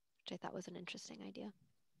well, which I thought was an interesting idea.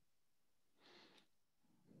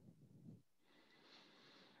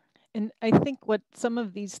 And I think what some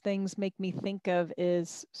of these things make me think of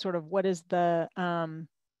is sort of what is the,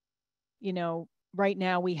 you know, right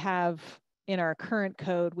now we have in our current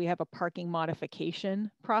code, we have a parking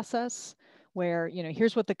modification process where, you know,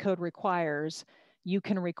 here's what the code requires. You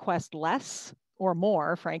can request less or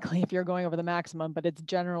more, frankly, if you're going over the maximum, but it's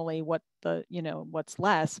generally what the, you know, what's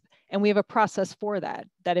less. And we have a process for that,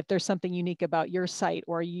 that if there's something unique about your site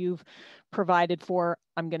or you've provided for,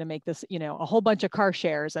 I'm going to make this, you know, a whole bunch of car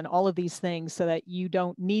shares and all of these things so that you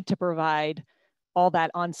don't need to provide all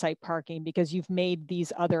that on-site parking because you've made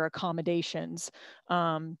these other accommodations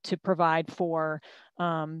to provide for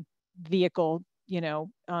vehicle, you know,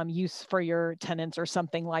 use for your tenants or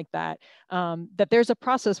something like that, that there's a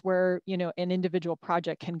process where, you know, an individual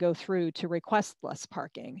project can go through to request less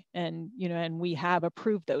parking. And, you know, and we have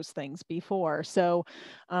approved those things before. So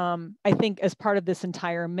I think as part of this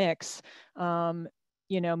entire mix,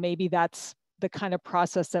 you know, maybe that's the kind of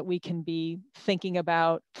process that we can be thinking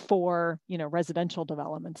about for, you know, residential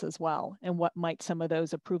developments as well, and what might some of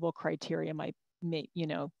those approval criteria might, you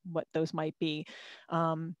know, what those might be.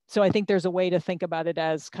 So I think there's a way to think about it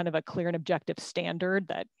as kind of a clear and objective standard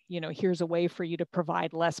that, you know, here's a way for you to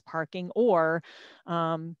provide less parking, or,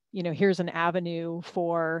 you know, here's an avenue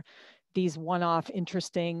for these one-off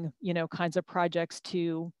interesting, you know, kinds of projects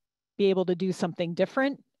to be able to do something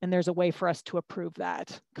different. And there's a way for us to approve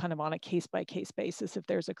that kind of on a case-by-case basis if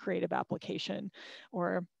there's a creative application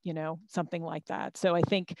or, you know, something like that. So I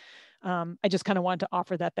think I just kind of wanted to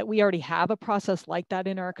offer that we already have a process like that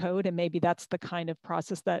in our code, and maybe that's the kind of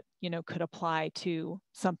process that, you know, could apply to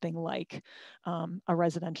something like a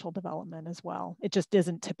residential development as well. It just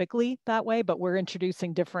isn't typically that way, but we're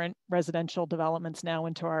introducing different residential developments now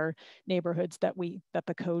into our neighborhoods that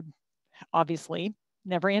the code obviously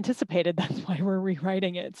never anticipated. That's why we're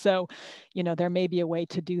rewriting it. So, you know, there may be a way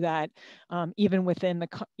to do that even within the,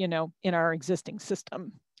 you know, in our existing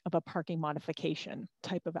system of a parking modification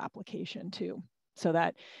type of application too, so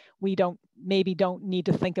that we maybe don't need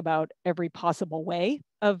to think about every possible way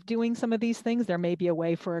of doing some of these things. There may be a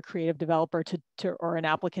way for a creative developer to or an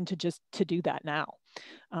applicant to do that now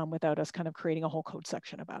without us kind of creating a whole code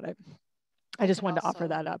section about it. I just wanted to offer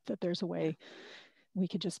that up, that there's a way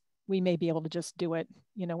we may be able to just do it,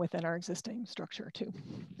 within our existing structure too.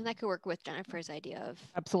 And that could work with Jennifer's idea of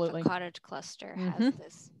absolutely if a cottage cluster has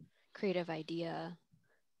this creative idea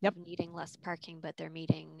of needing less parking, but they're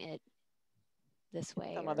meeting it this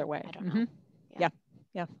way. Some other way. I don't know.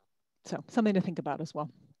 Yeah. So something to think about as well.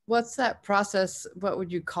 What's that process? What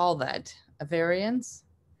would you call that? A variance?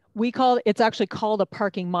 It's actually called a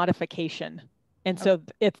parking modification. And so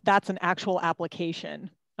that's an actual application.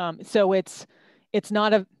 So it's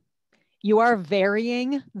not you are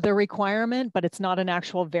varying the requirement, but it's not an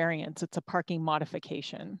actual variance. It's a parking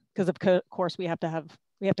modification, because of course we have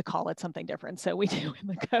to call it something different. So we do in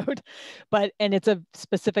the code, and it's a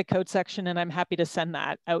specific code section, and I'm happy to send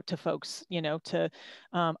that out to folks, to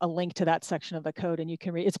a link to that section of the code, and you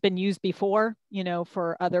can read. It's been used before,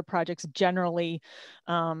 for other projects generally.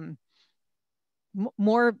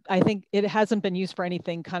 More, I think it hasn't been used for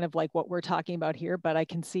anything kind of like what we're talking about here, but I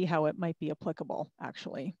can see how it might be applicable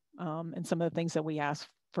actually. And some of the things that we ask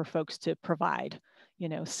for folks to provide,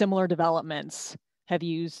 similar developments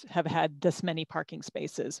have had this many parking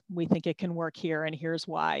spaces. We think it can work here, and here's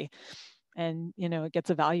why. And it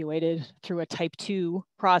gets evaluated through a type 2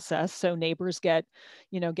 process, so neighbors get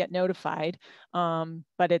notified,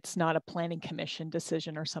 but it's not a planning commission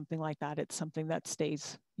decision or something like that. It's something that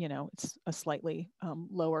stays, it's a slightly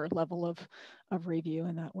lower level of review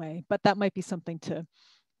in that way. But that might be something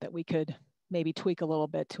that we could maybe tweak a little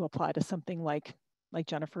bit to apply to something like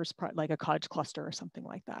Jennifer's, like a cottage cluster or something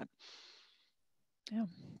like that. Yeah.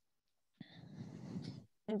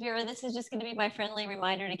 And Vera, this is just going to be my friendly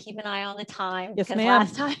reminder to keep an eye on the time. Yes, because ma'am.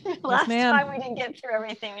 last time we didn't get through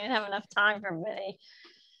everything. We didn't have enough time for everybody.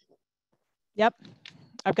 Yep.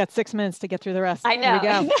 I've got 6 minutes to get through the rest. I know.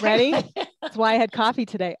 Here we go. Ready? That's why I had coffee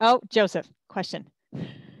today. Oh, Joseph, question.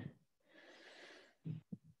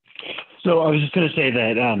 So I was just going to say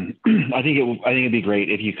that I think it'd be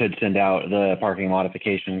great if you could send out the parking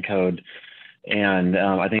modification code. And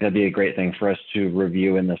I think that'd be a great thing for us to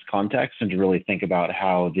review in this context, and to really think about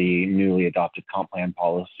how the newly adopted comp plan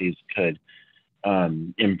policies could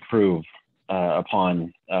improve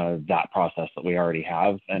upon that process that we already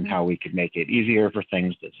have, and how we could make it easier for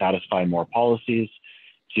things that satisfy more policies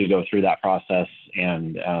to go through that process,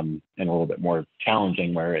 and a little bit more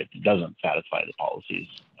challenging where it doesn't satisfy the policies,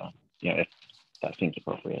 if that seems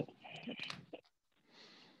appropriate.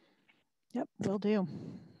 Yep, will do.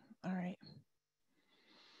 All right.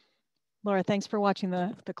 Laura, thanks for watching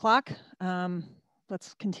the clock.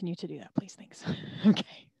 Let's continue to do that, please. Thanks.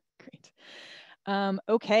 Okay, great.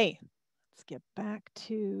 Okay, let's get back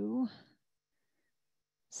to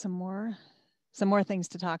some more things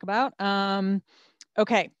to talk about.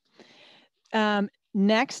 Okay.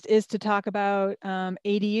 Next is to talk about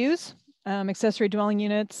ADUs, accessory dwelling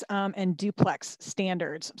units, and duplex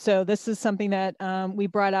standards. So this is something that we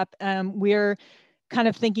brought up. We're kind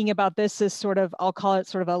of thinking about this as sort of, I'll call it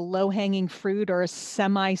sort of a low-hanging fruit or a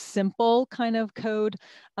semi-simple kind of code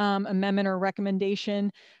amendment or recommendation.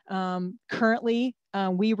 Currently,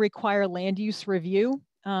 we require land use review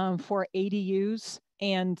for ADUs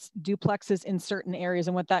and duplexes in certain areas.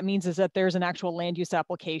 And what that means is that there's an actual land use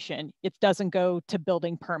application. It doesn't go to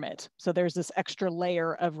building permit. So there's this extra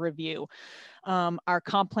layer of review. Our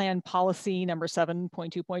comp plan policy number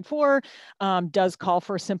 7.2.4 does call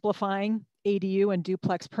for simplifying ADU and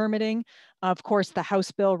duplex permitting. Of course, the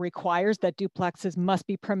House bill requires that duplexes must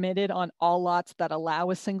be permitted on all lots that allow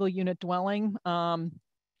a single unit dwelling.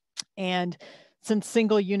 And since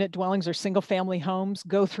single unit dwellings or single family homes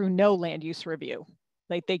go through no land use review,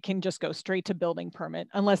 like they can just go straight to building permit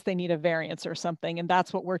unless they need a variance or something. And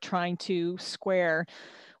that's what we're trying to square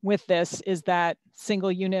with this, is that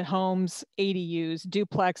single unit homes, ADUs,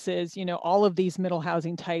 duplexes, all of these middle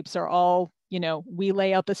housing types are all, we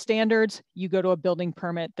lay out the standards, you go to a building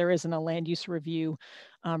permit, there isn't a land use review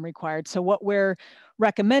required. So what we're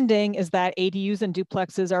recommending is that ADUs and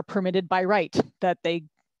duplexes are permitted by right, that they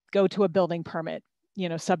go to a building permit,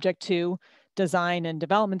 subject to design and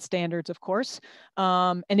development standards, of course.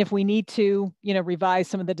 And if we need to, revise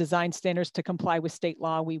some of the design standards to comply with state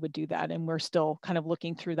law, we would do that. And we're still kind of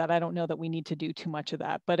looking through that. I don't know that we need to do too much of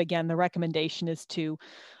that. But again, the recommendation is to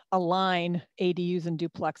align ADUs and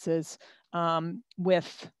duplexes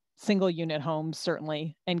with single unit homes,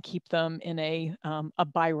 certainly, and keep them in a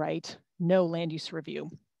by right, no land use review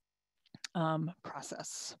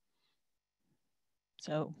process.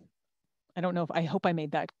 So I don't know if, I hope I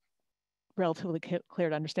made that relatively clear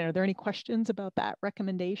to understand. Are there any questions about that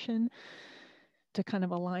recommendation to kind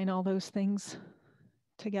of align all those things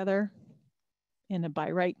together in a by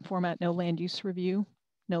right format, no land use review,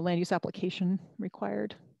 no land use application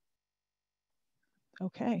required?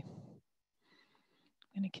 Okay.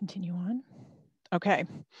 I'm going to continue on. Okay.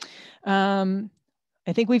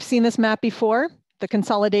 I think we've seen this map before, the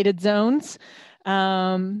consolidated zones.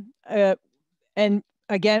 And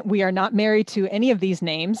again, we are not married to any of these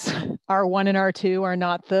names. R1 and R2 are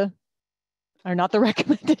not the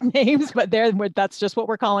recommended names, but that's just what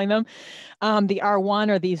we're calling them. The R1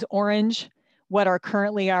 are these orange, what are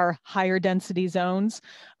currently our higher density zones.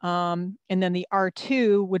 And then the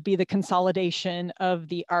R2 would be the consolidation of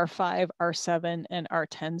the R5, R7, and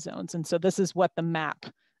R10 zones. And so this is what the map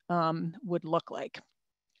would look like.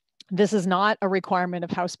 This is not a requirement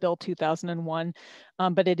of House Bill 2001,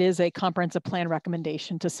 but it is a comprehensive plan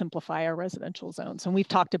recommendation to simplify our residential zones. And we've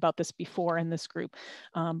talked about this before in this group,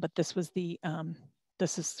 but this was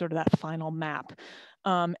this is sort of that final map.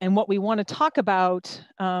 And what we want to talk about,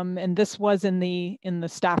 and this was in the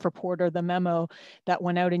staff report or the memo that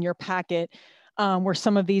went out in your packet, were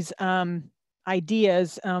some of these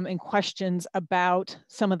ideas and questions about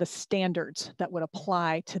some of the standards that would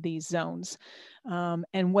apply to these zones.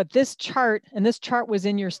 And what this chart was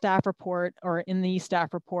in your staff report or in the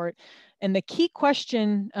staff report. And the key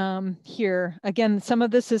question here, again, some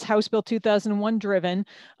of this is House Bill 2001 driven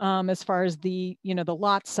as far as the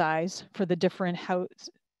lot size for the different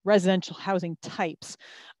residential housing types.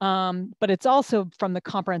 But it's also from the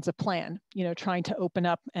comprehensive plan, trying to open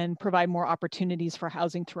up and provide more opportunities for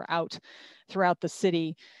housing throughout the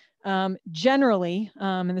city. Generally,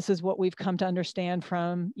 and this is what we've come to understand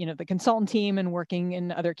from, the consultant team and working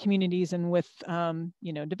in other communities and with,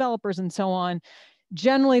 developers and so on.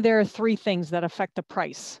 Generally, there are three things that affect the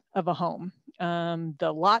price of a home: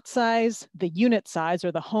 the lot size, the unit size,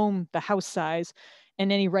 or the house size, and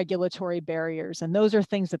any regulatory barriers. And those are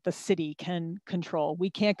things that the city can control. We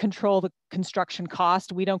can't control the construction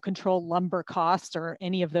cost. We don't control lumber costs or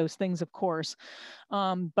any of those things, of course.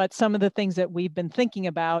 But some of the things that we've been thinking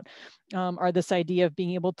about are this idea of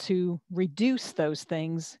being able to reduce those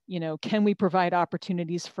things. Can we provide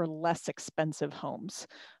opportunities for less expensive homes?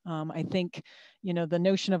 I think, the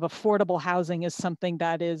notion of affordable housing is something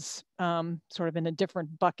that is sort of in a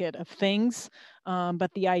different bucket of things.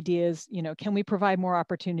 But the idea is, can we provide more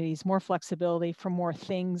opportunities, more flexibility for more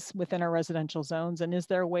things within our residential zones? And is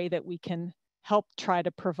there a way that we can help try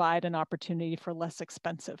to provide an opportunity for less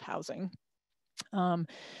expensive housing? And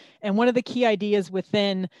one of the key ideas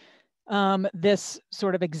within this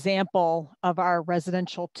sort of example of our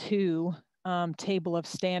residential 2 table of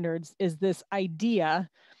standards is this idea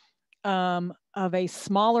of a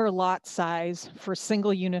smaller lot size for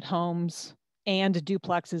single unit homes and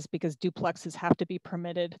duplexes, because duplexes have to be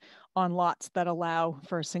permitted on lots that allow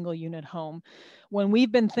for a single unit home. When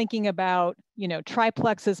we've been thinking about,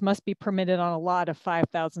 triplexes must be permitted on a lot of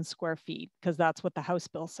 5,000 square feet, because that's what the House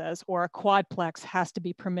bill says, or a quadplex has to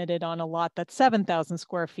be permitted on a lot that's 7,000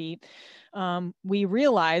 square feet. We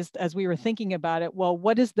realized as we were thinking about it, well,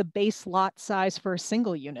 what is the base lot size for a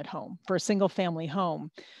single unit home, for a single family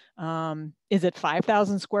home? Is it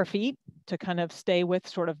 5,000 square feet to kind of stay with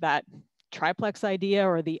sort of that triplex idea,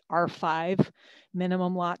 or the R5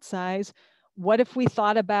 minimum lot size? What if we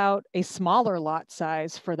thought about a smaller lot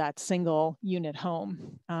size for that single unit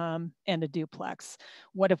home and a duplex?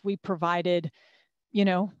 What if we provided,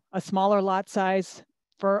 a smaller lot size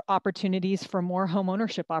for opportunities for more home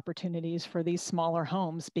ownership opportunities for these smaller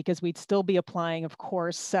homes? Because we'd still be applying, of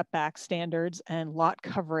course, setback standards and lot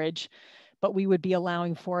coverage, but we would be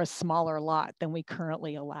allowing for a smaller lot than we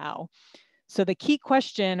currently allow. So the key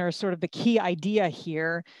question, or sort of the key idea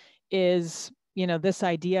here, is, this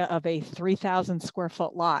idea of a 3,000 square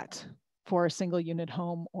foot lot for a single unit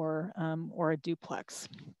home or a duplex.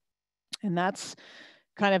 And that's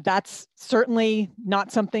certainly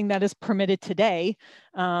not something that is permitted today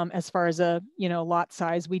as far as a lot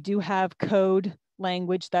size. We do have code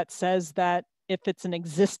language that says that if it's an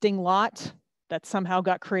existing lot that somehow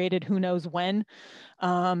got created, who knows when,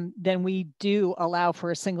 then we do allow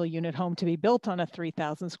for a single unit home to be built on a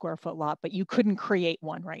 3,000 square foot lot, but you couldn't create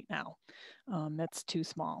one right now. That's too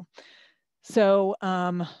small. So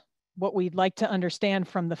what we'd like to understand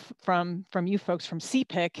from you folks from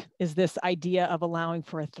CPIC is this idea of allowing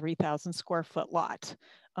for a 3,000 square foot lot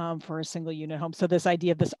for a single unit home. So this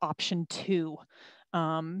idea of this option 2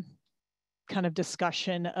 kind of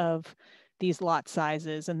discussion of these lot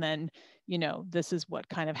sizes, and then this is what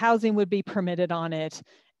kind of housing would be permitted on it.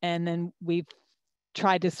 And then we've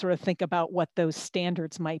tried to sort of think about what those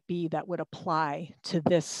standards might be that would apply to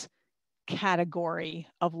this category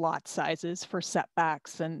of lot sizes for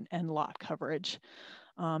setbacks and lot coverage.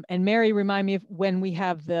 And Mary, remind me of when we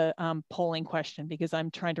have the polling question, because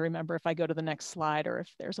I'm trying to remember if I go to the next slide or if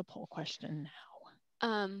there's a poll question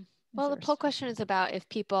now. Well, the poll question is about if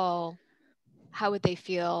people, how would they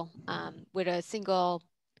feel? Would a single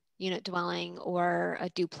unit dwelling or a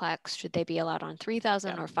duplex, should they be allowed on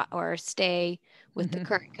 3,000 or stay with the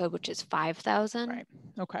current code, which is 5,000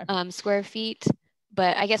 square feet?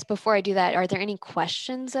 But I guess before I do that, are there any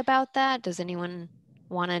questions about that? Does anyone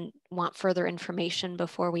want further information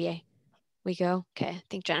before we go? Okay, I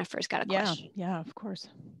think Jennifer's got a question. Yeah, of course.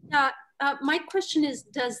 Yeah, my question is,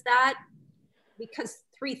 does that, because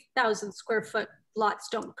 3,000 square foot lots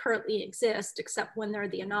don't currently exist except when they're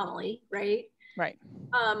the anomaly, right? Right.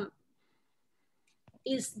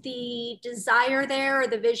 Is the desire there, or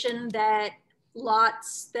the vision, that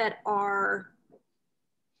lots that are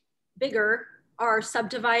bigger are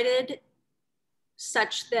subdivided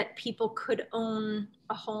such that people could own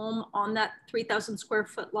a home on that 3,000 square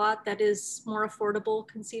foot lot that is more affordable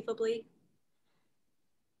conceivably?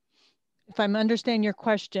 If I'm understanding your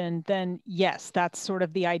question, then yes, that's sort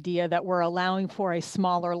of the idea, that we're allowing for a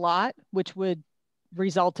smaller lot, which would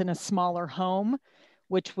result in a smaller home,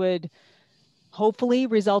 which would hopefully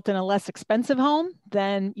result in a less expensive home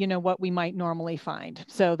than, you know, what we might normally find.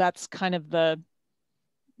 So that's kind of the,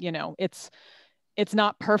 you know, it's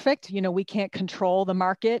not perfect. You know, we can't control the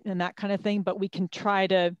market and that kind of thing, but we can try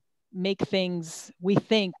to make things, we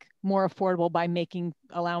think, more affordable by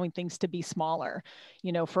allowing things to be smaller,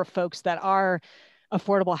 you know, for folks that are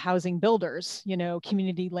affordable housing builders, you know,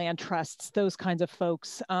 community land trusts, those kinds of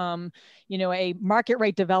folks. You know, a market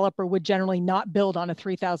rate developer would generally not build on a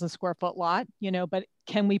 3,000 square foot lot, you know, but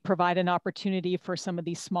can we provide an opportunity for some of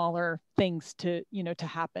these smaller things to, you know, to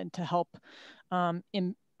happen, to help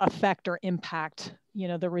affect or impact, you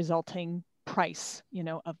know, the resulting price, you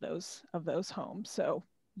know, of those homes. So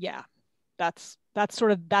yeah, that's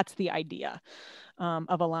the idea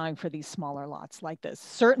of allowing for these smaller lots like this.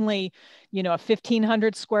 Certainly, you know, a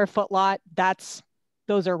 1,500 square foot lot,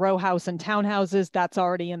 those are row house and townhouses, that's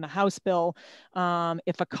already in the House bill.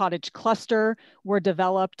 If a cottage cluster were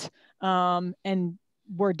developed and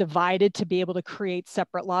were divided to be able to create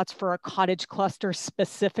separate lots for a cottage cluster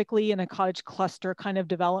specifically in a cottage cluster kind of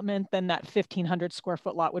development, then that 1,500 square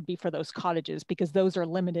foot lot would be for those cottages, because those are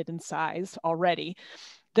limited in size already.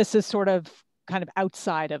 This is sort of kind of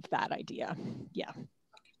outside of that idea. Yeah.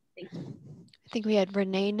 Thank you. I think we had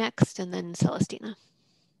Renee next and then Celestina.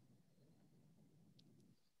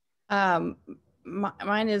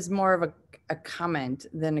 Mine is more of a comment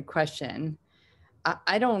than a question.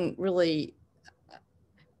 I don't really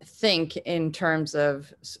think in terms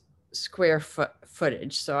of square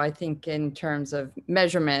footage. So I think in terms of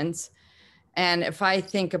measurements. And if I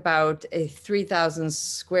think about a 3,000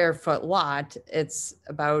 square foot lot, it's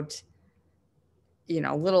about, you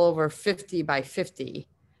know, a little over 50 by 50.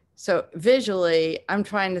 So visually, I'm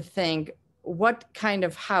trying to think what kind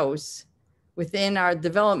of house within our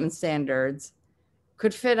development standards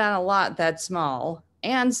could fit on a lot that small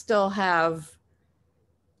and still have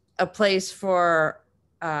a place for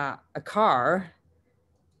a car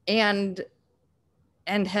and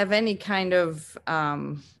have any kind of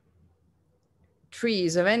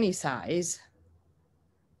trees of any size.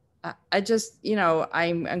 I just, you know,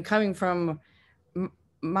 I'm coming from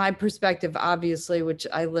my perspective, obviously, which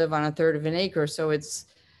I live on 1/3 of an acre. So it's,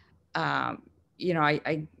 you know,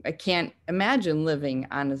 I can't imagine living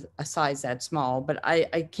on a size that small, but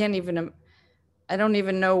I don't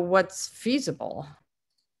even know what's feasible.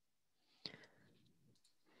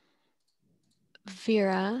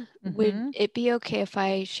 Vera, would it be okay if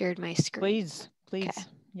I shared my screen? Please. Okay.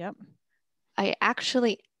 Yep. I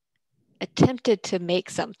actually attempted to make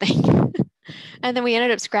something and then we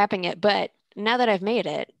ended up scrapping it. But now that I've made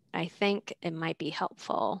it, I think it might be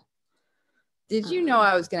helpful. Did you know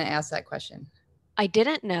I was going to ask that question? I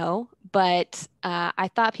didn't know, but I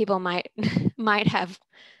thought people might have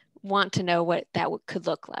want to know what that could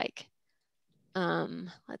look like.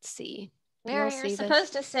 Let's see. Mary, you're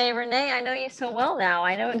supposed to say, Renee, I know you so well now.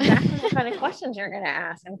 I know exactly what kind of questions you're going to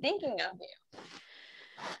ask. I'm thinking of you.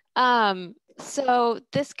 So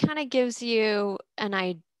this kind of gives you an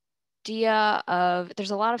idea of, there's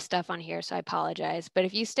a lot of stuff on here, so I apologize. But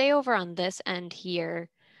if you stay over on this end here,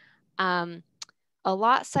 a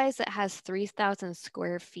lot size that has 3,000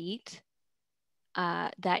 square feet,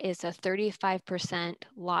 that is a 35%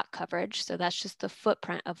 lot coverage. So that's just the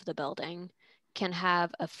footprint of the building, can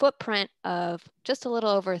have a footprint of just a little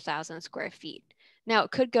over 1,000 square feet. Now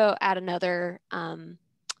it could go add another,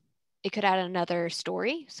 it could add another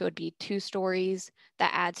story. So it'd be 2 stories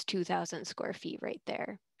that adds 2,000 square feet right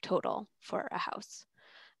there total for a house.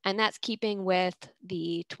 And that's keeping with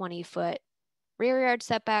the 20-foot rear yard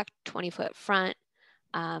setback, 20-foot front,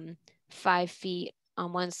 5 feet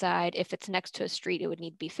on one side. If it's next to a street, it would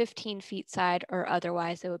need to be 15 feet side, or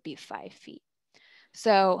otherwise it would be 5 feet.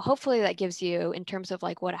 So hopefully that gives you, in terms of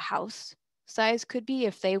like what a house size could be,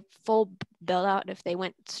 if they full build out, if they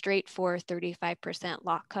went straight for 35%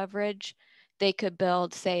 lot coverage, they could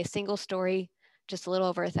build, say, a single story, just a little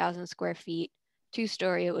over 1,000 square feet.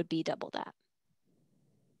 2-story, it would be double that.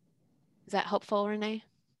 Is that helpful, Renee?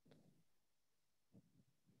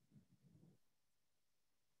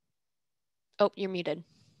 Oh, you're muted.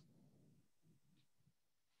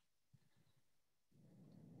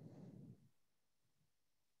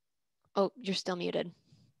 Oh, you're still muted.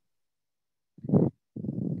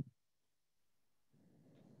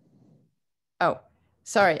 Oh,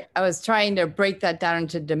 sorry. I was trying to break that down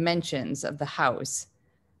into dimensions of the house.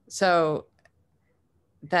 So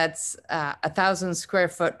that's 1,000 square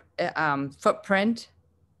foot footprint.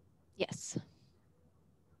 Yes.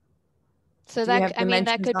 So that, I mean,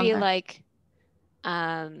 that could be like,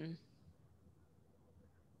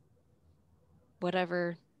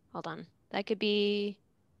 whatever, hold on. That could be,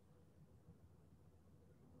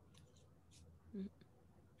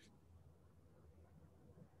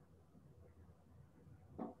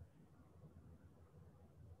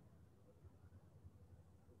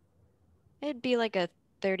 it'd be like a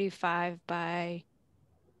 35 by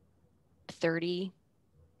 30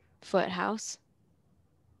 foot house,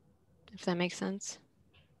 if that makes sense.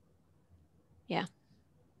 Yeah.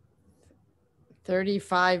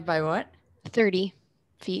 35 by what? 30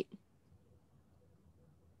 feet.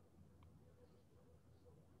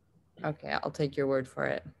 Okay, I'll take your word for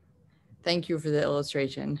it. Thank you for the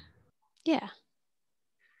illustration. Yeah.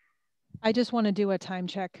 I just want to do a time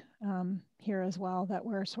check here as well, that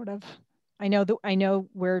we're sort of, I know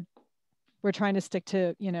we're trying to stick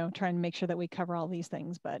to, trying to make sure that we cover all these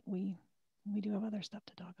things, but we do have other stuff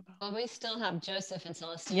to talk about. Well, we still have Joseph and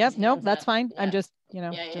Celestine. Yep, nope, that's fine. Yeah. I'm just,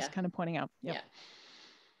 just kind of pointing out. Yep. Yeah.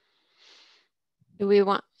 Do we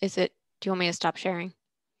want, do you want me to stop sharing?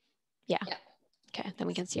 Yeah. Yeah. Okay, then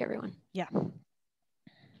we can see everyone. Yeah.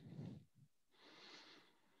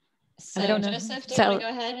 So I don't know. Joseph, do you want to go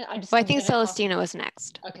ahead? I think Celestina was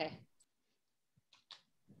next. Okay.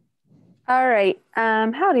 All right.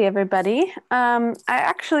 Howdy, everybody.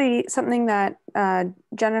 Actually, something that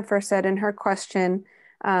Jennifer said in her question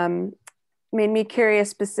made me curious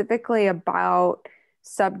specifically about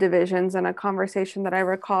subdivisions, and a conversation that I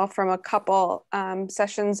recall from a couple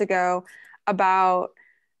sessions ago about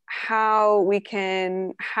how we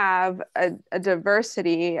can have a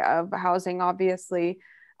diversity of housing, obviously,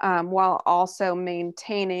 while also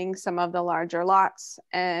maintaining some of the larger lots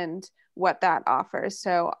and what that offers.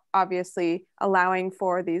 So obviously allowing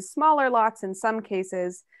for these smaller lots in some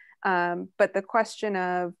cases, but the question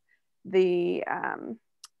of the,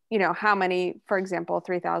 how many, for example,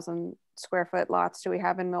 3,000 square foot lots do we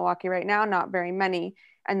have in Milwaukee right now? Not very many.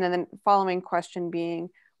 And then the following question being,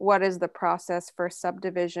 what is the process for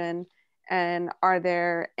subdivision? And are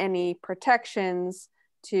there any protections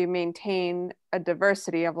to maintain a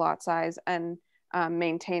diversity of lot size and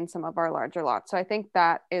maintain some of our larger lots? So I think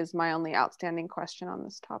that is my only outstanding question on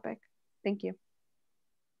this topic. Thank you.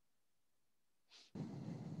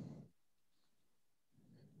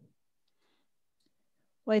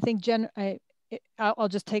 Well, I think I'll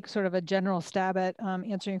just take sort of a general stab at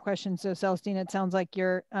answering your question. So Celestine, it sounds like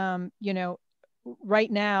you're, right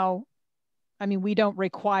now, I mean, we don't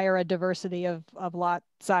require a diversity of lot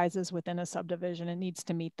sizes within a subdivision. It needs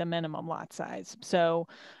to meet the minimum lot size. So,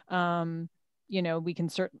 we can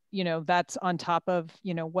that's on top of,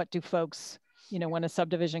 what do folks, when a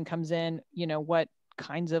subdivision comes in, what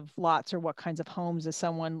kinds of lots or what kinds of homes is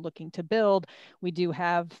someone looking to build. We do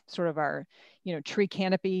have sort of our, tree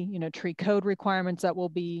canopy, tree code requirements that will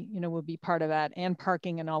be part of that, and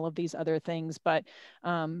parking and all of these other things. But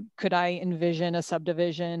could I envision a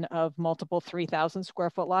subdivision of multiple 3,000 square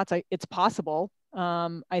foot lots? It's possible.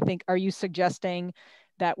 I think, are you suggesting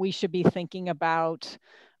that we should be thinking about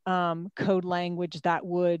code language that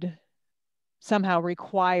would somehow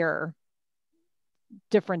require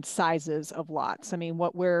different sizes of lots? I mean,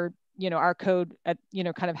 what we're, our code at,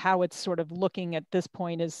 kind of how it's sort of looking at this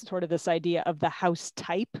point is sort of this idea of the house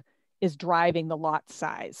type is driving the lot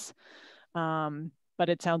size. But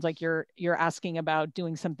it sounds like you're asking about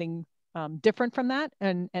doing something different from that,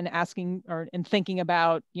 and asking and thinking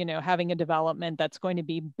about, having a development that's going to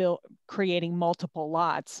be built, creating multiple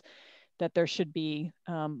lots, that there should be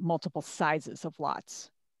multiple sizes of lots,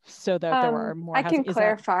 so that there are more. I can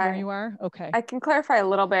clarify. Where you are? Okay. I can clarify a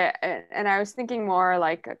little bit, and I was thinking more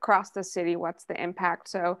like across the city, what's the impact?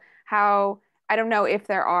 So I don't know if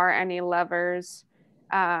there are any levers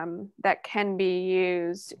that can be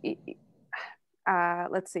used.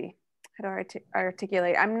 let's see, how do I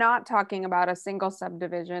articulate? I'm not talking about a single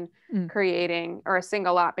subdivision creating, or a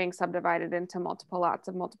single lot being subdivided into multiple lots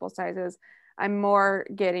of multiple sizes. I'm more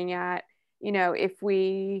getting at, you know, if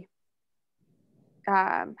we,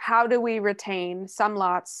 how do we retain some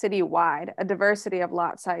lots citywide, a diversity of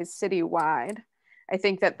lot size citywide? I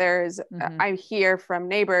think that there's, I hear from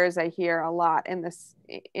neighbors, I hear a lot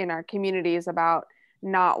in our communities about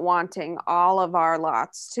not wanting all of our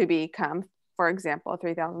lots to become, for example,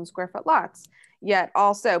 3,000 square foot lots, yet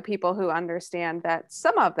also people who understand that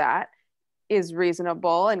some of that is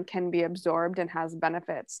reasonable and can be absorbed and has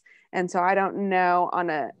benefits. And so I don't know on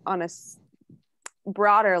a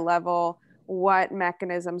broader level what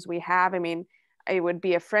mechanisms we have. I mean, it would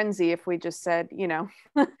be a frenzy if we just said, you know,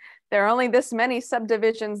 there are only this many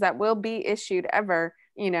subdivisions that will be issued ever,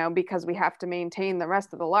 you know, because we have to maintain the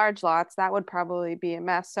rest of the large lots. That would probably be a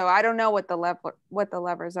mess. So I don't know what the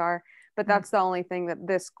levers are, but that's the only thing that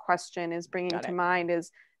this question is bringing to mind,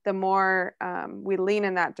 is the more we lean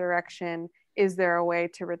in that direction, is there a way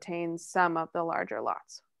to retain some of the larger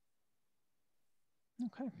lots?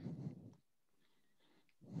 Okay.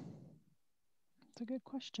 That's a good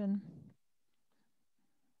question.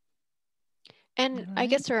 And I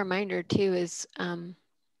guess a reminder too is,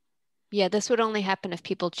 yeah, this would only happen if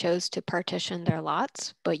people chose to partition their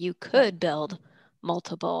lots, but you could build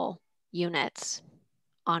multiple units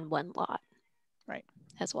on one lot, right,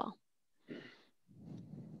 as well.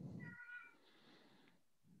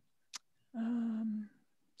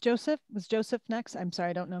 Joseph, was Joseph next? I'm sorry,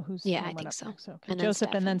 I don't know who's I think so. Next. Okay. Joseph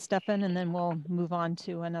and then Stefan, and then we'll move on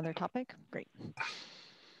to another topic. Great.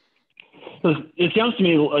 So it sounds to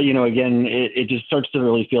me, you know, again, it just starts to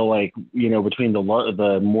really feel like, you know, between the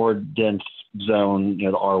more dense zone, you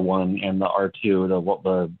know, the R1 and the R2,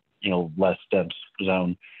 the you know, less dense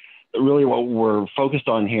zone, really what we're focused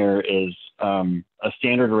on here is a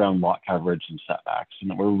standard around lot coverage and setbacks, and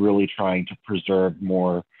that we're really trying to preserve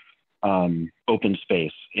more open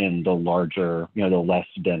space in the larger, you know, the less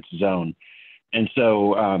dense zone. And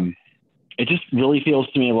so it just really feels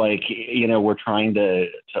to me like, you know, we're trying to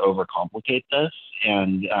overcomplicate this.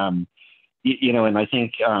 And, you know, and I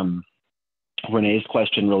think Renee's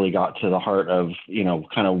question really got to the heart of, you know,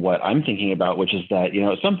 kind of what I'm thinking about, which is that, you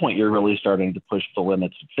know, at some point you're really starting to push the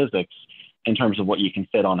limits of physics in terms of what you can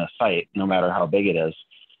fit on a site, no matter how big it is.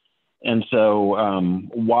 And so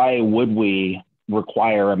why would we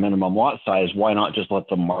require a minimum lot size? Why not just let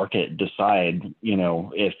the market decide, you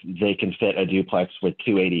know, if they can fit a duplex with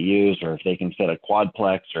 2 ADUs, or if they can fit a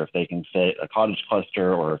quadplex, or if they can fit a cottage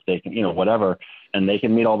cluster, or if they can, you know, whatever, and they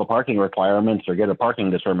can meet all the parking requirements or get a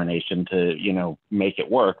parking determination to, you know, make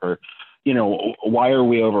it work? Or, you know, why are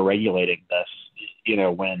we over-regulating this, you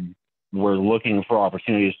know, when we're looking for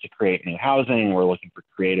opportunities to create new housing, we're looking for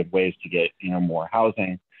creative ways to get, you know, more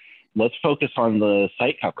housing? Let's focus on the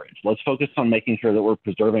site coverage. Let's focus on making sure that we're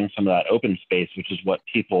preserving some of that open space, which is what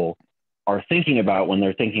people are thinking about when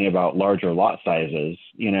they're thinking about larger lot sizes,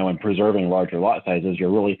 you know, and preserving larger lot sizes. You're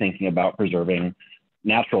really thinking about preserving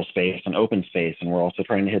natural space and open space. And we're also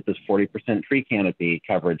trying to hit this 40% tree canopy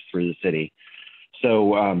coverage through the city.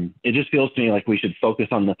 So it just feels to me like we should focus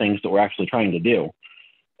on the things that we're actually trying to do.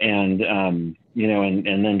 And, you know,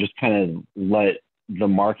 and then just kind of let the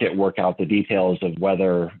market work out the details of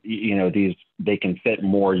whether, you know, they can fit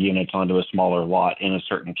more units onto a smaller lot in a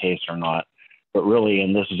certain case or not. But really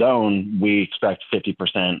in this zone, we expect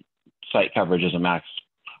 50% site coverage as a max,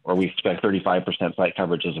 or we expect 35% site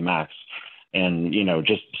coverage as a max. And, you know,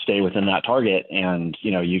 just stay within that target, and,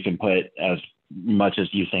 you know, you can put as much as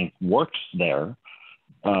you think works there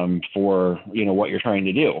for, you know, what you're trying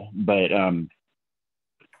to do. But,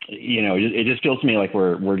 you know, it just feels to me like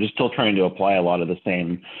we're just still trying to apply a lot of the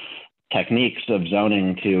same techniques of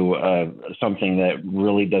zoning to something that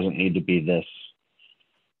really doesn't need to be this.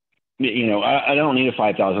 You know, I don't need a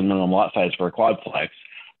 5,000 minimum lot size for a quadplex.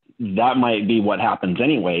 That might be what happens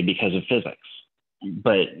anyway because of physics.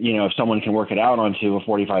 But, you know, if someone can work it out onto a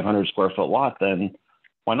 4,500 square foot lot, then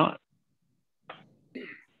why not?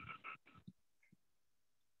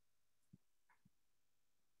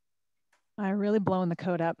 I'm really blowing the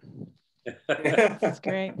code up. That's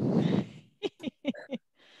great.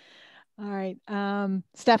 All right,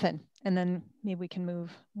 Stefan, and then maybe we can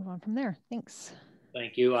move on from there. Thanks.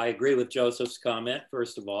 Thank you. I agree with Joseph's comment,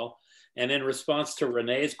 first of all. And in response to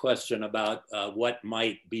Renee's question about what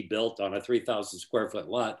might be built on a 3,000 square foot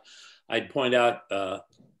lot, I'd point out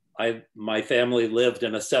my family lived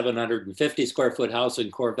in a 750 square foot house in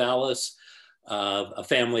Corvallis. A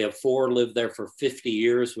family of 4 lived there for 50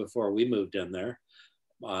 years before we moved in there.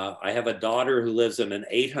 I have a daughter who lives in an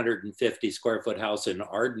 850 square foot house in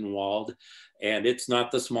Ardenwald, and it's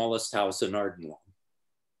not the smallest house in Ardenwald.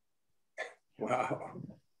 Wow.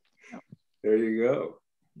 There you go.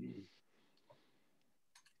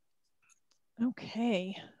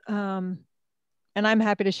 Okay. And I'm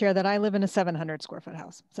happy to share that I live in a 700 square foot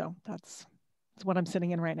house. So that's what I'm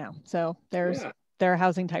sitting in right now. So there are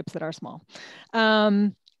housing types that are small.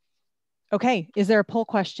 Okay. Is there a poll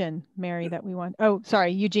question, Mary, that we want? Oh,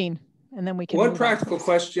 sorry, Eugene. And then we can. One practical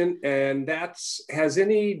question, and that's, has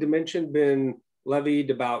any dimension been levied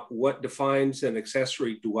about what defines an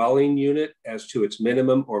accessory dwelling unit as to its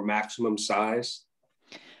minimum or maximum size?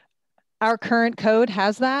 Our current code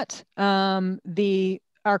has that.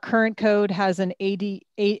 Our current code has an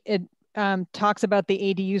it talks about the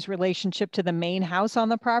ADU's relationship to the main house on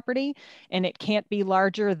the property, and it can't be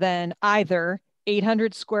larger than either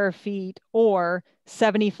 800 square feet or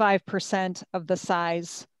 75% of the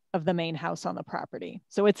size of the main house on the property.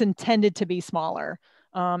 So it's intended to be smaller.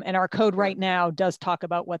 And our code right now does talk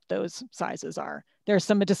about what those sizes are. There's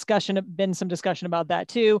been some discussion about that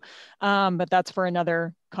too, but that's for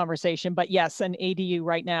another conversation. But yes, an ADU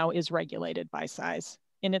right now is regulated by size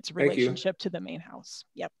in its relationship to the main house.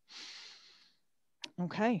 Yep.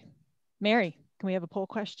 Okay. Mary, can we have a poll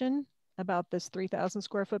question about this 3,000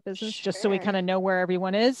 square foot business? Sure. Just so we kind of know where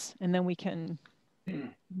everyone is, and then we can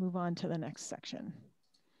move on to the next section.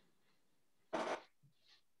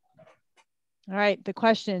 All right, the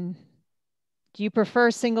question, do you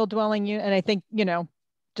prefer single dwelling unit? And I think, you know,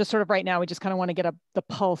 just sort of right now, we just kind of want to get the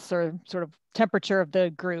pulse or sort of temperature of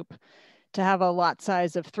the group, to have a lot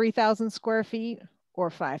size of 3,000 square feet or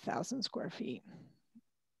 5,000 square feet.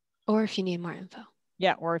 Or if you need more info.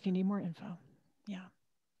 Yeah, or if you need more info, yeah.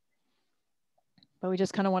 But we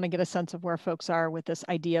just kind of want to get a sense of where folks are with this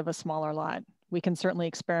idea of a smaller lot. We can certainly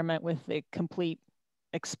experiment with the complete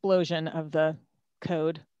explosion of the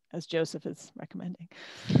code, as Joseph is recommending,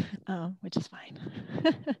 which is fine.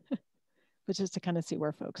 But just to kind of see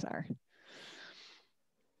where folks are.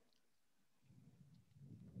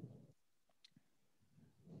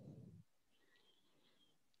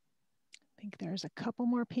 I think there's a couple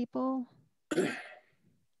more people.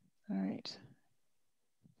 All right.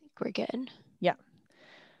 I think we're good. Yeah.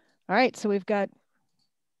 All right, so we've got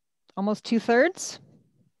almost 2/3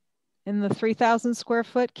 in the 3,000 square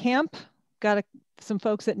foot camp. Got some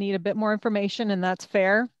folks that need a bit more information, and that's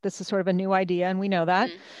fair. This is sort of a new idea, and we know that.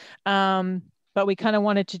 But we kind of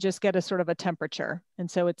wanted to just get a sort of a temperature. And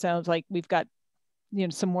so it sounds like we've got, you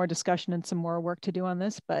know, some more discussion and some more work to do on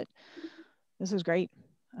this, but this is great.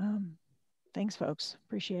 Thanks, folks.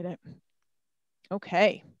 Appreciate it.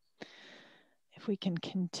 Okay. If we can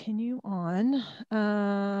continue on,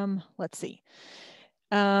 let's see.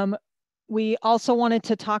 We also wanted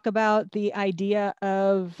to talk about the idea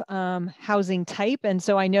of housing type. And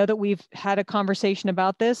so I know that we've had a conversation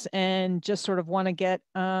about this, and just sort of want to get,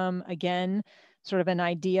 again, sort of an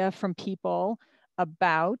idea from people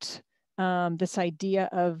about this idea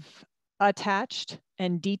of attached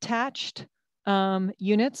and detached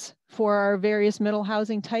units for our various middle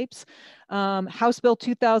housing types. House Bill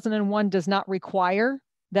 2001 does not require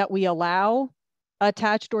that we allow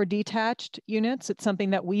attached or detached units. It's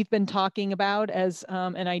something that we've been talking about as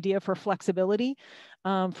an idea for flexibility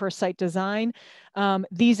for site design.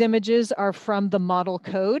 These images are from the model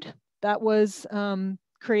code that was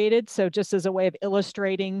created. So just as a way of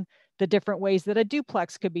illustrating the different ways that a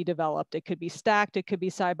duplex could be developed. It could be stacked, it could be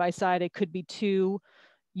side by side, it could be two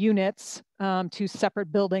units, two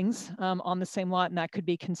separate buildings on the same lot, and that could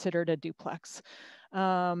be considered a duplex.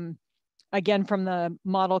 Again, from the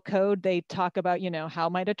model code, they talk about, you know, how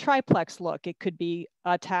might a triplex look? It could be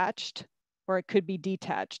attached or it could be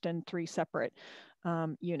detached in three separate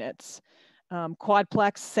units.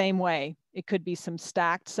 Quadplex, same way. It could be some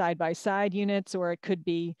stacked side-by-side units, or it could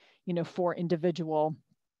be, you know, 4 individual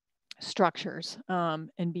structures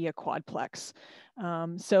and be a quadplex.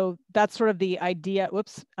 So that's sort of the idea,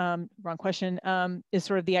 whoops, wrong question, is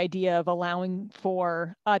sort of the idea of allowing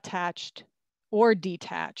for attached or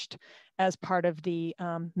detached as part of the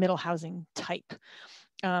middle housing type.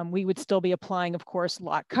 We would still be applying, of course,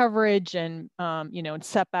 lot coverage and, you know, and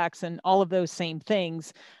setbacks and all of those same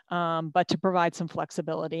things, but to provide some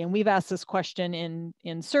flexibility. And we've asked this question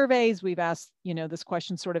in surveys. We've asked, you know, this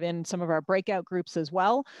question sort of in some of our breakout groups as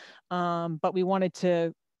well. But we wanted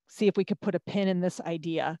to see if we could put a pin in this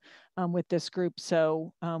idea with this group,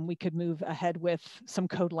 so we could move ahead with some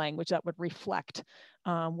code language that would reflect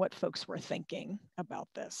what folks were thinking about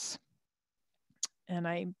this.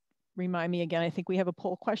 And remind me again, I think we have a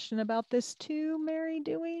poll question about this too, Mary,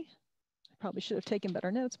 do we? I probably should have taken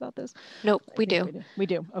better notes about this. Nope, we do. We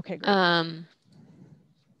do. Okay, great.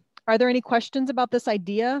 Are there any questions about this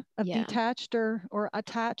idea of detached or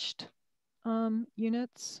attached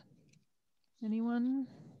units? Anyone?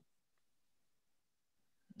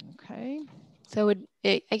 Okay. So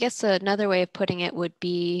I guess another way of putting it would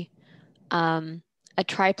be a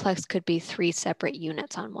triplex could be 3 separate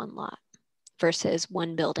units on one lot versus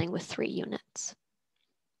one building with 3 units.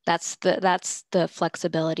 That's the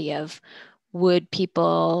flexibility of, would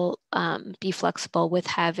people be flexible with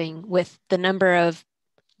the number of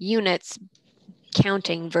units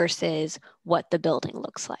counting versus what the building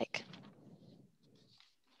looks like.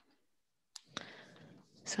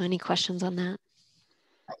 So any questions on that?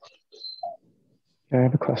 I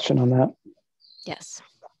have a question on that. Yes.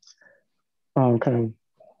 Kind of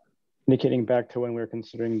indicating back to when we were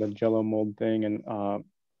considering the Jello mold thing, and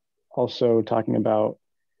also talking about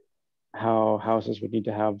how houses would need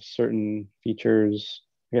to have certain features,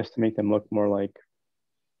 I guess, to make them look more like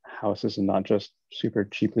houses and not just super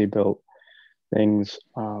cheaply built things.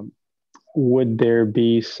 Would there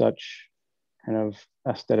be such kind of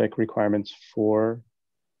aesthetic requirements for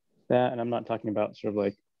that? And I'm not talking about sort of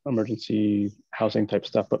like emergency housing type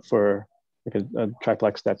stuff, but for like a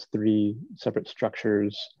triplex that's 3 separate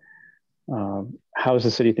structures. How is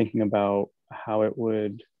the city thinking about how it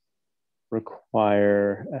would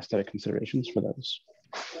require aesthetic considerations for those?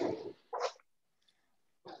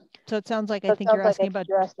 So it sounds like I think you're asking about.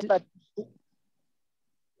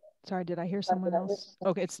 Sorry, did I hear someone else?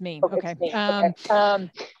 Okay, it's me. Okay.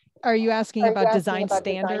 Are you asking about design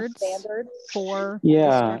standards for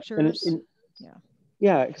the structures?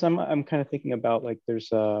 Yeah, because I'm kind of thinking about, like,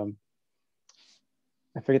 there's I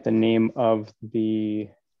forget the name of the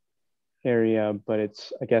area, but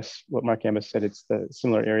it's, I guess what Mark Amos said, it's the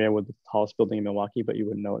similar area with the tallest building in Milwaukee, but you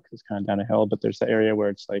wouldn't know it because it's kind of down a hill. But there's the area where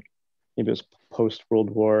it's like maybe it was post-World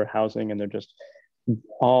War housing, and they're just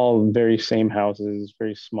all very same houses,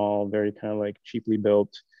 very small, very kind of like cheaply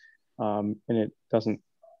built, and it doesn't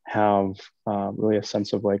have really a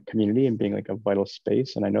sense of like community and being like a vital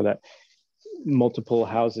space. And I know that multiple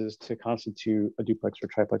houses to constitute a duplex or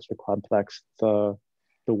triplex or quadplex,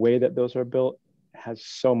 the way that those are built has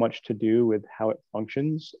so much to do with how it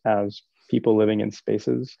functions as people living in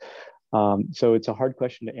spaces. So it's a hard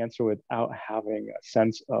question to answer without having a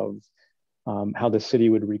sense of how the city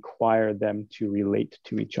would require them to relate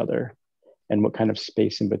to each other and what kind of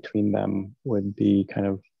space in between them would be kind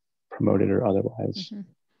of promoted or otherwise.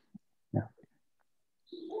 Yeah.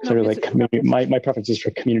 So like my preference is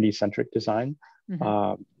for community-centric design,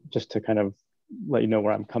 just to kind of let you know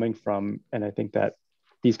where I'm coming from. And I think that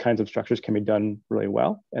these kinds of structures can be done really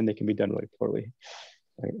well, and they can be done really poorly.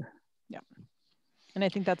 Right? Yeah. And I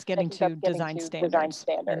think that's getting to design standards.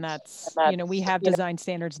 And that's, you know, we have design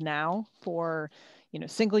standards now for, you know,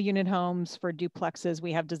 single unit homes, for duplexes.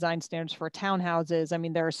 We have design standards for townhouses. I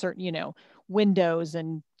mean, there are certain, you know, windows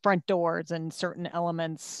and front doors and certain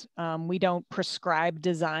elements. We don't prescribe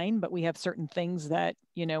design, but we have certain things that,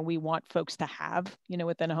 you know, we want folks to have, you know,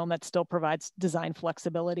 within a home that still provides design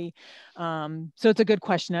flexibility. So it's a good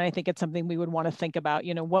question. And I think it's something we would want to think about,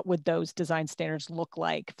 you know, what would those design standards look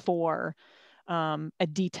like for a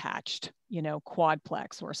detached, you know,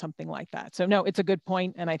 quadplex or something like that. So no, it's a good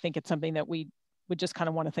point. And I think it's something that we would just kind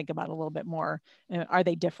of want to think about a little bit more. Are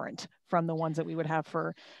they different from the ones that we would have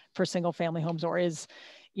for single family homes? Or is,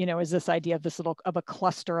 you know, is this idea of this little, of a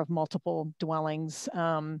cluster of multiple dwellings,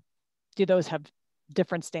 do those have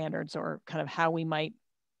different standards, or kind of how we might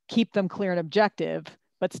keep them clear and objective,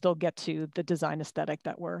 but still get to the design aesthetic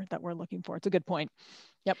that we're looking for? It's a good point.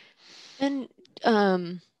 Yep. And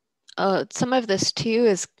some of this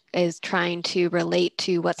too is trying to relate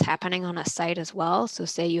to what's happening on a site as well. So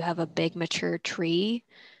say you have a big mature tree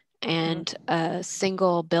and a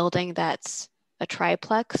single building that's a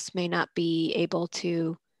triplex may not be able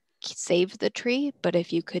to save the tree, but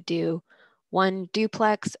if you could do one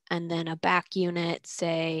duplex and then a back unit,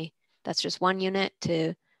 say that's just one unit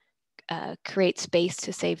to create space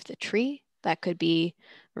to save the tree, that could be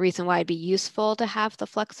a reason why it'd be useful to have the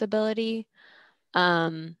flexibility.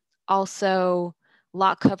 Also,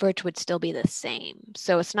 lot coverage would still be the same.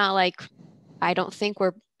 So it's not like, I don't think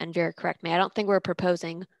we're, and Vera, correct me, I don't think we're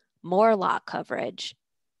proposing more lot coverage,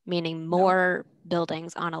 meaning more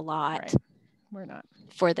buildings on a lot. Right. We're not.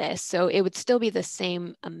 For this. So it would still be the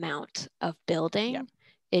same amount of building. Yep.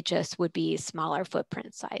 It just would be smaller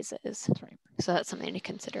footprint sizes. That's right. So that's something to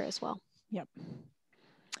consider as well. Yep.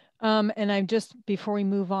 And I'm just, before we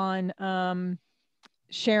move on,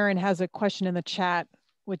 Sharon has a question in the chat,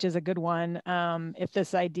 which is a good one. If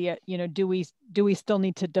this idea, you know, do we still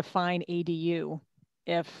need to define ADU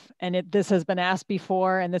this has been asked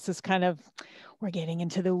before, and this is kind of, we're getting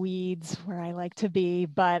into the weeds where I like to be,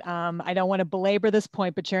 but I don't want to belabor this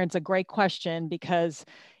point, but Sharon, it's a great question, because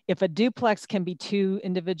if a duplex can be 2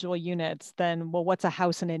 individual units, then, well, what's a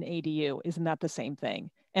house and an ADU? Isn't that the same thing?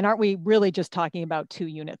 And aren't we really just talking about 2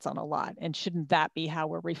 units on a lot? And shouldn't that be how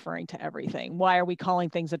we're referring to everything? Why are we calling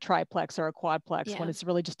things a triplex or a quadplex when it's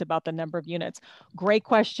really just about the number of units? Great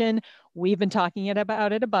question. We've been talking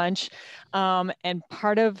about it a bunch. And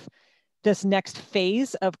part of this next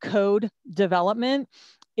phase of code development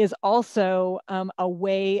is also a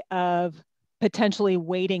way of potentially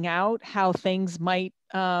waiting out how things might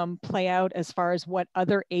play out as far as what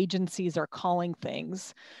other agencies are calling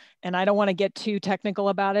things. And I don't want to get too technical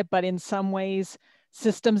about it, but in some ways,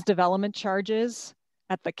 systems development charges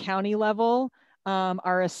at the county level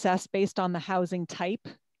are assessed based on the housing type.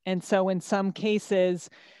 And so in some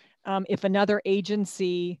cases, if another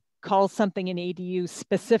agency calls something an ADU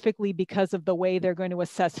specifically because of the way they're going to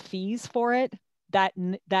assess fees for it, that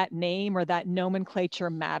name or that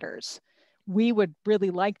nomenclature matters. We would really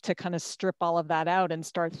like to kind of strip all of that out and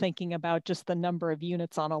start thinking about just the number of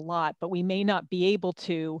units on a lot, but we may not be able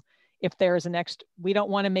to if there's an extra. We don't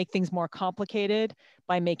want to make things more complicated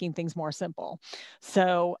by making things more simple.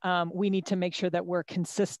 So we need to make sure that we're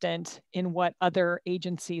consistent in what other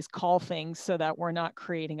agencies call things so that we're not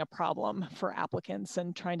creating a problem for applicants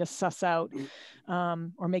and trying to suss out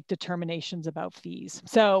or make determinations about fees.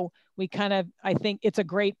 So we kind of, I think it's a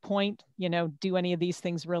great point, you know, do any of these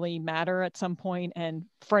things really matter at some point? And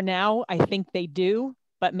for now, I think they do.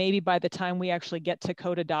 But maybe by the time we actually get to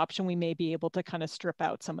code adoption, we may be able to kind of strip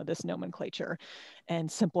out some of this nomenclature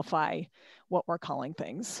and simplify what we're calling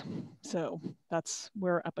things. So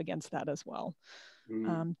we're up against that as well.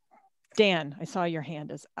 Dan, I saw your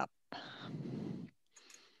hand is up.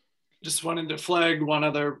 Just wanted to flag one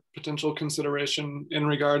other potential consideration in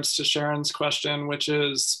regards to Sharon's question, which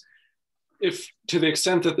is, if to the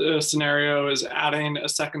extent that the scenario is adding a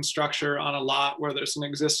second structure on a lot where there's an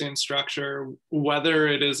existing structure, whether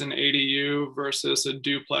it is an ADU versus a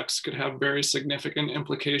duplex could have very significant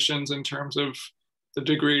implications in terms of the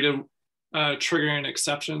degree to triggering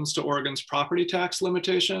exceptions to Oregon's property tax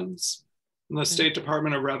limitations. And the State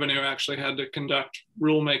Department of Revenue actually had to conduct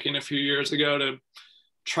rulemaking a few years ago to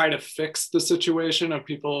try to fix the situation of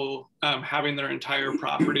people having their entire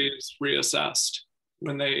properties reassessed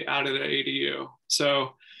when they added an ADU.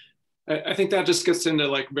 So I think that just gets into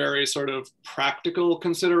like very sort of practical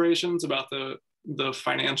considerations about the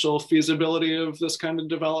financial feasibility of this kind of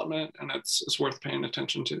development, and it's worth paying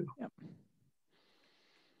attention to. Yep.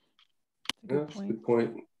 Good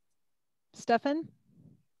point. Stefan?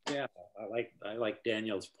 Yeah, I like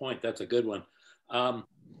Daniel's point. That's a good one. Back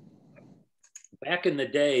in the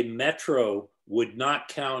day, Metro would not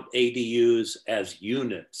count ADUs as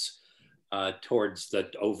units towards the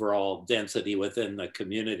overall density within the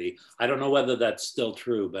community. I don't know whether that's still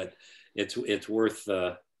true, but it's worth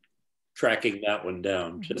tracking that one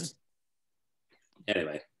down. Just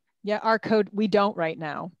anyway. Yeah, our code, we don't right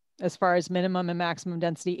now. As far as minimum and maximum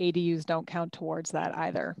density, ADUs don't count towards that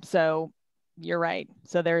either. So you're right.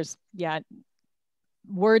 So there's,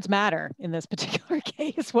 words matter in this particular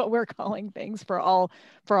case, what we're calling things for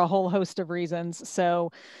a whole host of reasons.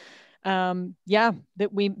 So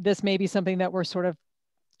this may be something that we're sort of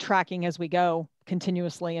tracking as we go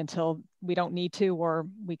continuously until we don't need to, or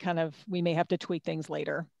we may have to tweak things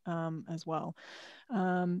later as well.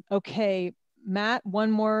 Okay, Matt,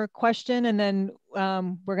 one more question and then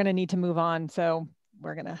we're gonna need to move on. So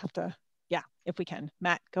we're gonna have to, if we can.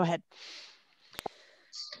 Matt, go ahead.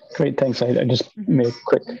 Great, thanks. I just made a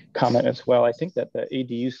quick comment as well. I think that the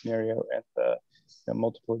ADU scenario and the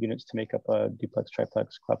multiple units to make up a duplex,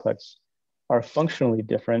 triplex, quadplex are functionally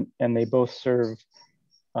different, and they both serve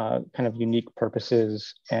kind of unique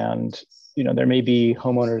purposes. And there may be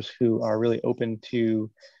homeowners who are really open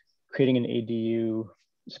to creating an ADU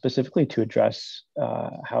specifically to address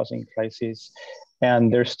housing crises,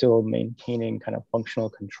 and they're still maintaining kind of functional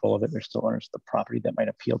control of it. They're still owners of the property that might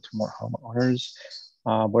appeal to more homeowners.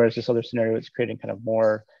 Whereas this other scenario is creating kind of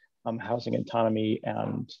more housing autonomy,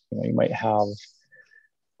 and you might have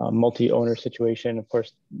a multi-owner situation, of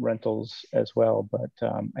course, rentals as well. But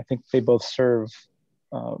I think they both serve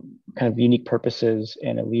kind of unique purposes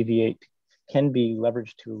and can be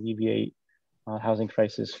leveraged to alleviate housing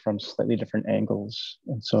crisis from slightly different angles.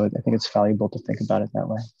 And so I think it's valuable to think about it that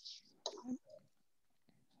way. Good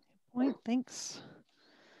point, thanks.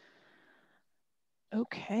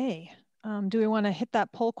 Okay. Do we want to hit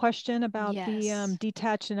that poll question about the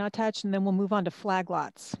detached and attached, and then we'll move on to flag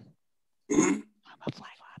lots? How about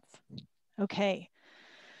flag lots? Okay.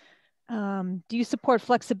 Do you support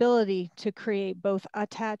flexibility to create both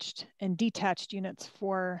attached and detached units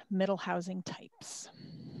for middle housing types?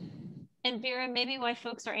 And Vera, maybe while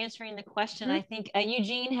folks are answering the question, I think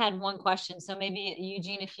Eugene had one question. So maybe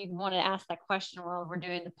Eugene, if you want to ask that question while we're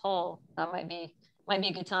doing the poll, that might be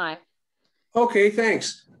a good time. Okay,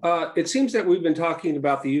 thanks. It seems that we've been talking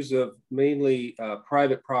about the use of mainly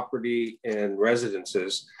private property and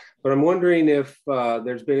residences, but I'm wondering if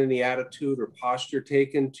there's been any attitude or posture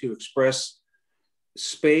taken to express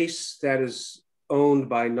space that is owned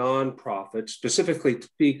by nonprofits, specifically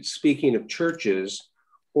speaking of churches,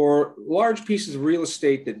 or large pieces of real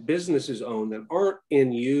estate that businesses own that aren't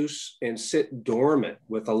in use and sit dormant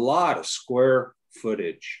with a lot of square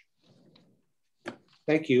footage.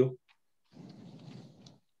 Thank you.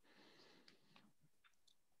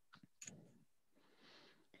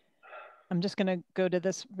 I'm just going to go to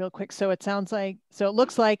this real quick. So it sounds like, so it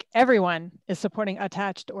looks like everyone is supporting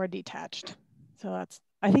attached or detached. So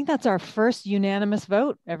I think that's our first unanimous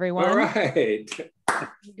vote, everyone. All right.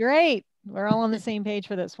 Great. We're all on the same page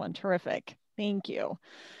for this one. Terrific. Thank you.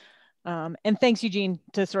 And thanks, Eugene,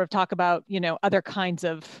 to sort of talk about, other kinds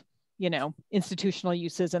of, institutional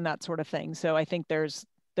uses and that sort of thing. So I think there's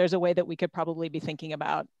a way that we could probably be thinking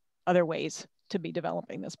about other ways to be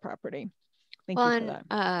developing this property. Thank you for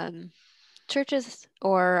that. Churches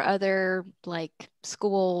or other like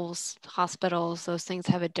schools, hospitals, those things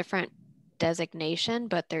have a different designation,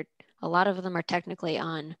 but a lot of them are technically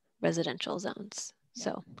on residential zones.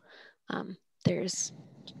 So there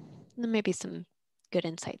may be some good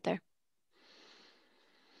insight there.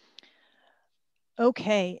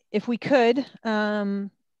 Okay, if we could,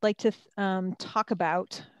 like to talk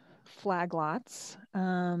about flag lots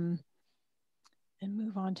and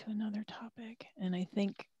move on to another topic. And I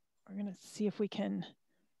think we're going to see if we can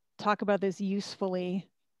talk about this usefully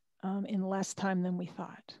in less time than we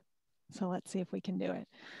thought. So let's see if we can do it.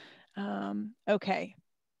 Okay,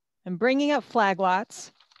 I'm bringing up flag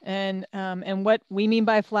lots, and what we mean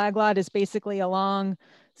by flag lot is basically a long,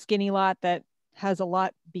 skinny lot that has a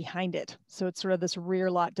lot behind it. So it's sort of this rear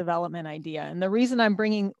lot development idea. And the reason I'm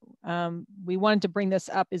we wanted to bring this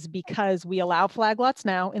up is because we allow flag lots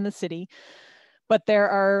now in the city, but there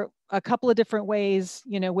are a couple of different ways,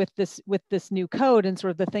 with this new code and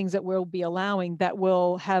sort of the things that we'll be allowing that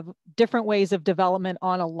will have different ways of development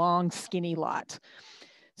on a long, skinny lot.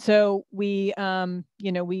 So we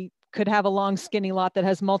could have a long, skinny lot that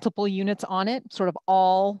has multiple units on it, sort of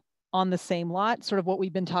all on the same lot, sort of what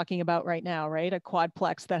we've been talking about right now, right? A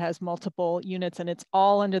quadplex that has multiple units and it's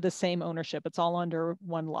all under the same ownership. It's all under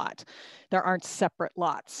one lot. There aren't separate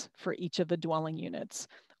lots for each of the dwelling units.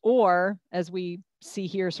 Or, as we see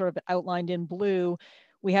here sort of outlined in blue,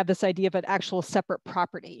 we have this idea of an actual separate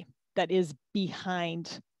property that is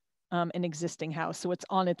behind an existing house. So it's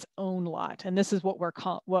on its own lot. And this is what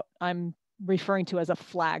I'm referring to as a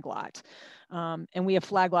flag lot. And we have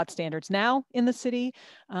flag lot standards now in the city.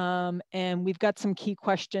 And we've got some key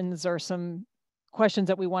questions or some questions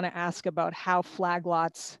that we want to ask about how flag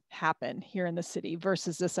lots happen here in the city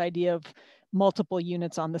versus this idea of multiple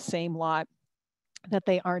units on the same lot, that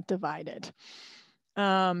they aren't divided.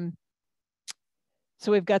 So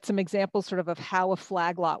we've got some examples sort of how a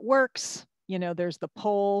flag lot works. There's the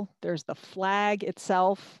pole, there's the flag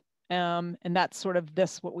itself, and that's sort of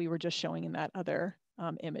what we were just showing in that other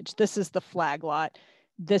image. This is the flag lot.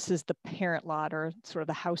 This is the parent lot, or sort of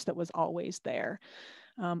the house that was always there.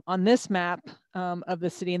 On this map of the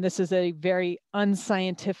city, and this is a very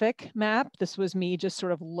unscientific map. This was me just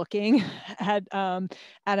sort of looking at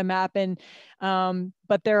a map, and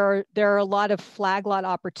but there are a lot of flag lot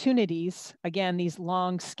opportunities. Again, these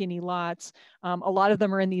long, skinny lots. A lot of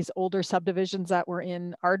them are in these older subdivisions that were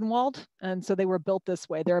in Ardenwald, and so they were built this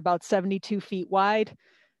way. They're about 72 feet wide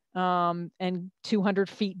and 200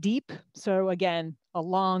 feet deep. So again, a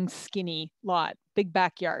long, skinny lot, big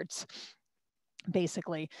backyards,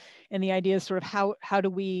 basically. And the idea is sort of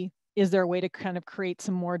is there a way to kind of create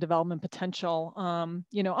some more development potential, on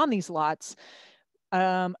these lots?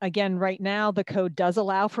 Again, right now, the code does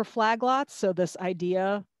allow for flag lots. So this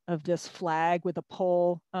idea of this flag with a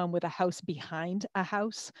pole with a house behind a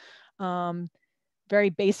house. Very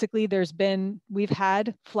basically, we've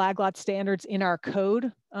had flag lot standards in our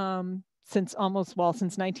code since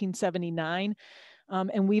 1979.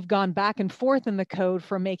 And we've gone back and forth in the code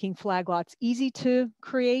for making flag lots easy to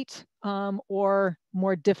create or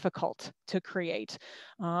more difficult to create.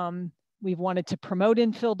 We've wanted to promote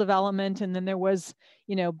infill development. And then there was,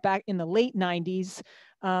 back in the late 90s,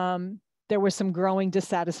 there was some growing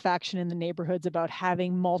dissatisfaction in the neighborhoods about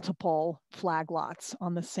having multiple flag lots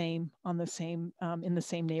in the same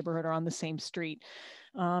neighborhood or on the same street.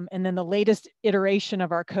 And then the latest iteration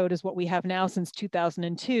of our code is what we have now since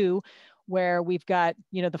 2002, where we've got,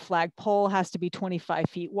 the flag pole has to be 25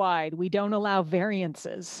 feet wide. We don't allow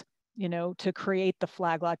variances, to create the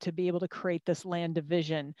flag lot, to be able to create this land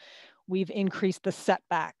division. We've increased the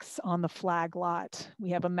setbacks on the flag lot.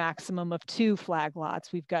 We have a maximum of 2 flag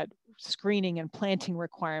lots. We've got screening and planting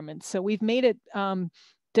requirements. So we've made it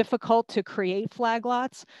difficult to create flag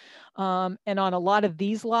lots. And on a lot of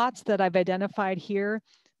these lots that I've identified here,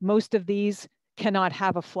 most of these cannot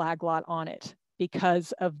have a flag lot on it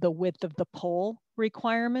because of the width of the pole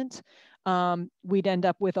requirement. We'd end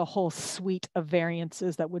up with a whole suite of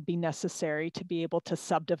variances that would be necessary to be able to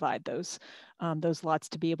subdivide those lots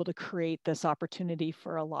to be able to create this opportunity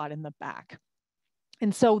for a lot in the back.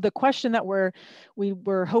 And so the question that we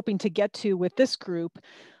were hoping to get to with this group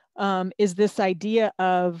is this idea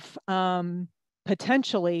of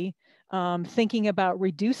potentially thinking about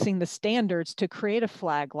reducing the standards to create a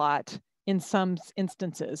flag lot in some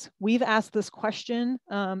instances. We've asked this question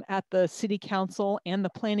at the City Council and the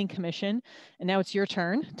Planning Commission, and now it's your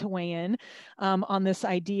turn to weigh in on this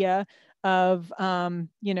idea of,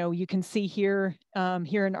 you can see here,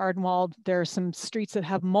 here in Ardenwald, there are some streets that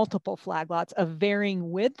have multiple flag lots of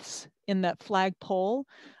varying widths in that flag pole.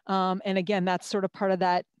 And again, that's sort of part of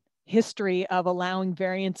that history of allowing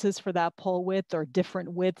variances for that pole width or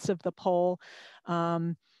different widths of the pole.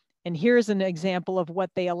 And here's an example of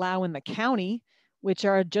what they allow in the county, which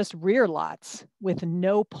are just rear lots with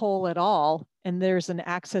no pole at all. And there's an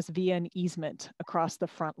access via an easement across the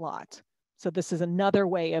front lot. So this is another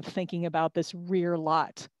way of thinking about this rear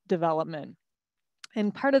lot development.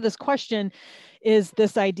 And part of this question is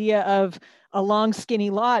this idea of a long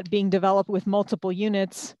skinny lot being developed with multiple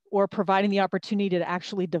units or providing the opportunity to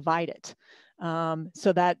actually divide it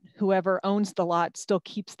so that whoever owns the lot still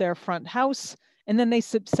keeps their front house, and then they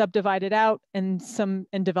subdivide it out and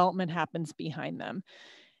development happens behind them.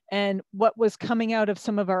 And what was coming out of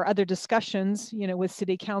some of our other discussions, with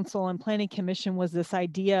City Council and Planning Commission was this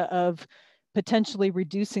idea of potentially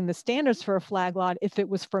reducing the standards for a flag lot if it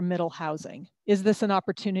was for middle housing. Is this an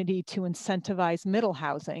opportunity to incentivize middle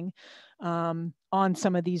housing on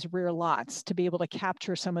some of these rear lots to be able to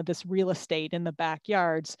capture some of this real estate in the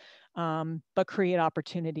backyards, but create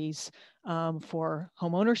opportunities for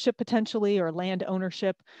home ownership potentially or land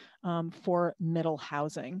ownership for middle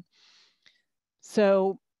housing?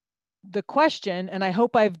 So the question, and I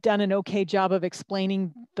hope I've done an okay job of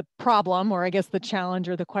explaining the problem, or I guess the challenge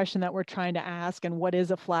or the question that we're trying to ask, and what is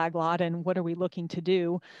a flag lot and what are we looking to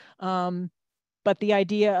do? But the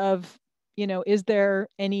idea of, is there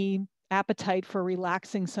any appetite for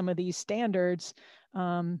relaxing some of these standards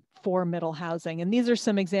for middle housing? And these are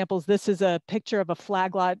some examples. This is a picture of a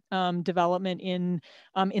flag lot development in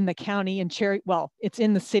the county in well, it's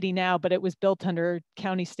in the city now, but it was built under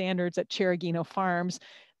county standards at Cheragino Farms.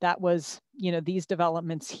 That was, these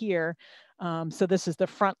developments here. So this is the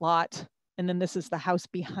front lot, and then this is the house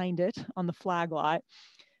behind it on the flag lot.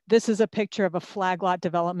 This is a picture of a flag lot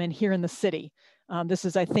development here in the city. This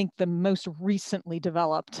is, I think, the most recently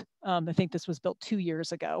developed. I think this was built 2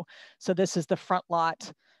 years ago. So this is the front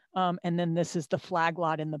lot, and then this is the flag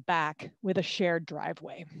lot in the back with a shared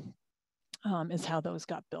driveway, is how those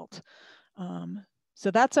got built. So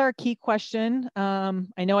that's our key question.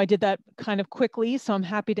 I know I did that kind of quickly, so I'm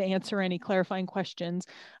happy to answer any clarifying questions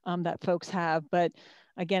that folks have. But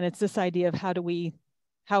again, it's this idea of how do we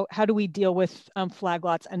deal with flag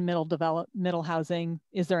lots and middle housing?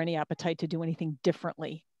 Is there any appetite to do anything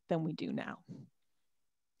differently than we do now?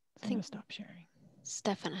 I think I'll stop sharing.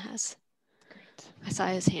 Stefan has. Great. I saw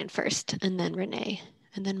his hand first, and then Renee,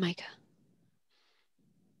 and then Micah.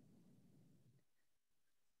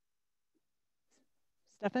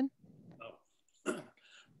 Stefan?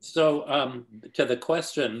 So to the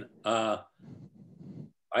question, I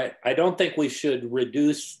don't think we should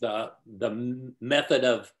reduce the method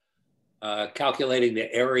of calculating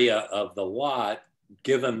the area of the lot,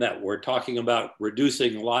 given that we're talking about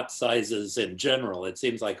reducing lot sizes in general. It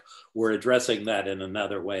seems like we're addressing that in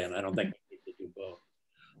another way, and I don't think we need to do both.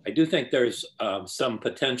 I do think there's some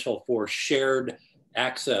potential for shared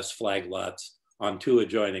access flag lots on 2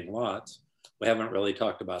 adjoining lots. We haven't really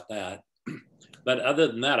talked about that. But other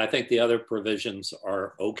than that, I think the other provisions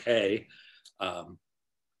are okay.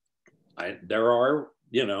 There are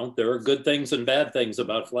good things and bad things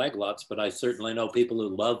about flag lots, but I certainly know people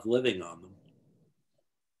who love living on them.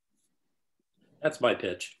 That's my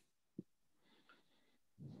pitch.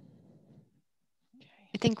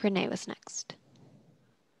 I think Renee was next.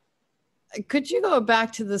 Could you go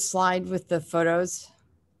back to the slide with the photos?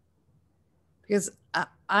 Because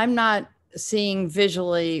I'm not seeing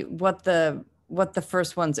visually what the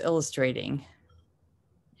first one's illustrating.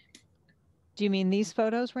 Do you mean these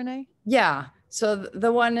photos, Renee? Yeah. So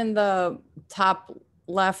the one in the top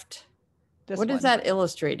left, what is that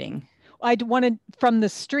illustrating? I wanted from the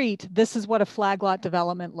street, this is what a flag lot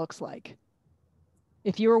development looks like.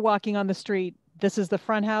 If you were walking on the street, this is the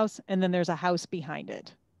front house, and then there's a house behind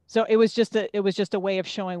it. So it was just a way of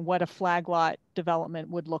showing what a flag lot development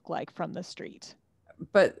would look like from the street.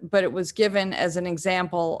 But it was given as an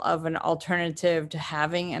example of an alternative to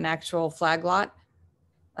having an actual flag lot,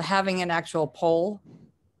 having an actual pole.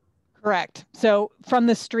 Correct. So from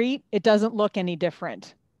the street, it doesn't look any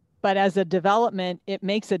different. But as a development, it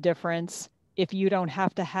makes a difference if you don't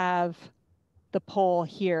have to have the pole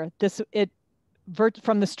here.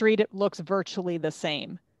 From the street, it looks virtually the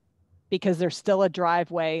same because there's still a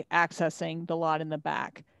driveway accessing the lot in the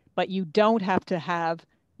back. But you don't have to have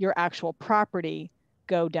your actual property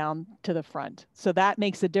go down to the front. So that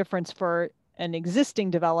makes a difference for an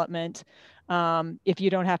existing development if you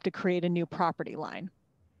don't have to create a new property line.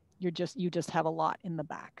 You just have a lot in the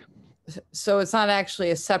back. So it's not actually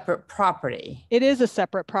a separate property. It is a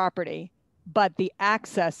separate property, but the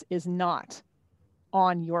access is not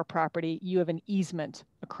on your property. You have an easement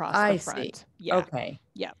across the front. I see. Yeah. Okay.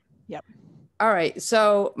 Yep. Yep. All right.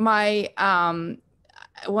 So my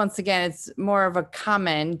once again, it's more of a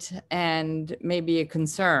comment and maybe a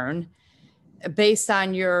concern. Based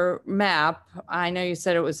on your map, I know you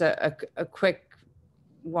said it was a quick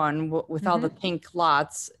one with all the pink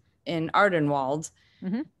lots in Ardenwald.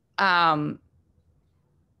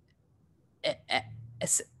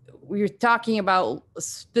 We're talking about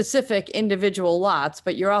specific individual lots,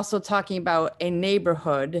 but you're also talking about a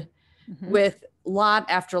neighborhood with lot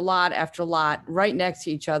after lot after lot right next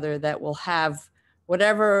to each other that will have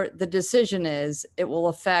whatever the decision is, it will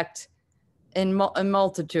affect in a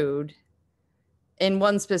multitude in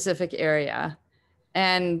one specific area.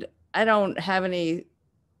 And I don't have any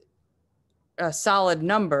solid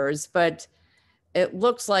numbers, but it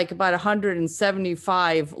looks like about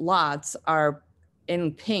 175 lots are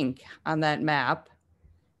in pink on that map.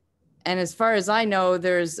 And as far as I know,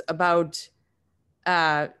 there's about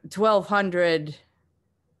 1,200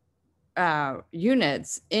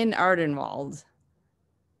 units in Ardenwald.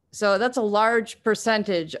 So that's a large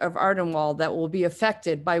percentage of Ardenwald that will be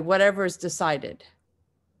affected by whatever is decided.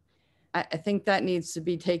 I think that needs to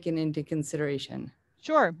be taken into consideration.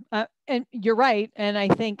 Sure. And you're right. And I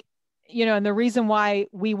think, and the reason why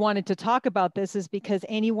we wanted to talk about this is because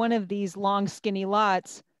any one of these long, skinny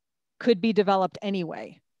lots could be developed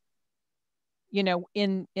anyway,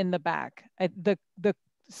 in the back. The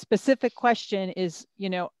specific question is,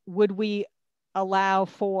 would we allow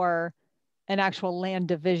for an actual land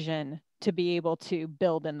division to be able to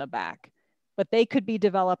build in the back? But they could be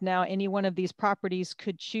developed now. Any one of these properties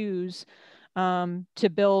could choose to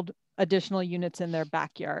build additional units in their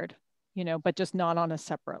backyard, but just not on a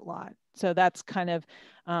separate lot. So that's kind of,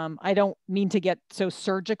 I don't mean to get so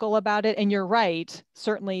surgical about it. And you're right,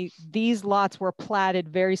 certainly these lots were platted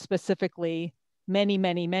very specifically many,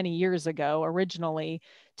 many, many years ago, originally,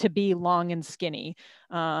 to be long and skinny.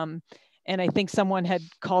 And I think someone had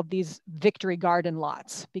called these victory garden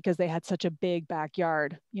lots because they had such a big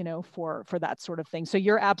backyard, for that sort of thing. So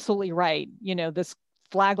you're absolutely right. This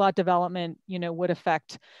flag lot development, would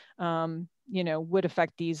affect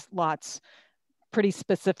these lots pretty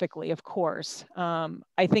specifically, of course.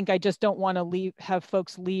 I think I just don't want to have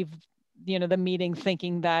folks leave, the meeting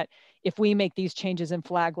thinking that if we make these changes in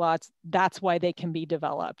flag lots, that's why they can be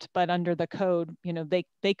developed. But under the code,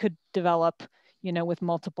 they could develop, with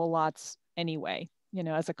multiple lots anyway,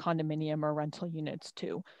 as a condominium or rental units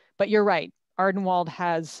too. But you're right, Ardenwald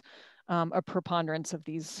has a preponderance of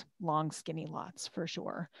these long, skinny lots for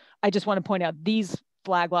sure. I just want to point out these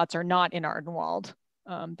flag lots are not in Ardenwald.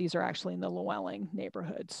 These are actually in the Llewellyn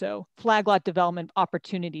neighborhood. So flag lot development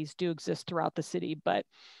opportunities do exist throughout the city, but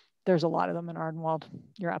there's a lot of them in Ardenwald.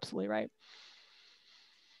 You're absolutely right.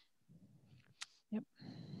 Yep.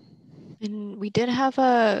 And we did have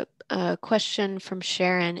a question from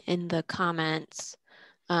Sharon in the comments.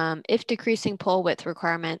 If decreasing pole width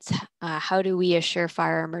requirements, how do we assure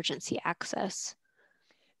fire emergency access?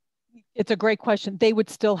 It's a great question. They would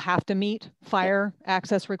still have to meet fire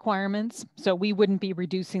access requirements. So we wouldn't be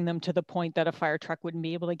reducing them to the point that a fire truck wouldn't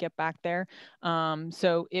be able to get back there.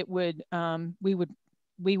 So it would, we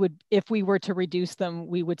would, if we were to reduce them,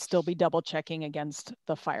 we would still be double checking against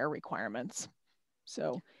the fire requirements.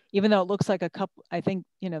 So even though it looks like a couple, I think,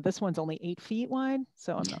 this one's only 8 feet wide.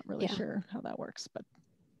 So I'm not really sure how that works, but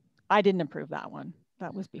I didn't approve that one.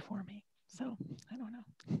 That was before me. So I don't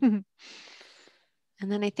know.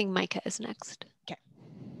 And then I think Micah is next. Okay.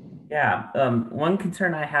 Yeah, one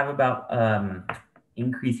concern I have about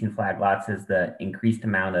increasing flag lots is the increased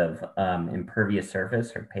amount of impervious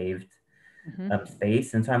surface or paved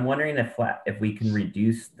space. And so I'm wondering if we can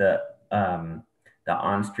reduce the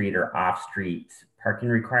on-street or off-street parking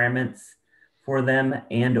requirements for them,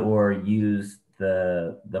 and or use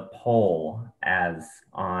the pole as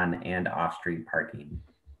on and off-street parking.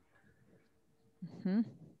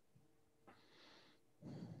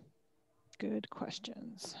 Good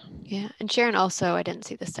questions. Yeah, and Sharon also, I didn't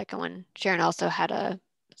see the second one. Sharon also had a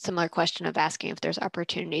similar question of asking if there's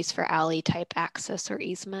opportunities for alley type access or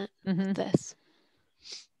easement with this.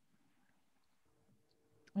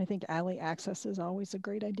 I think alley access is always a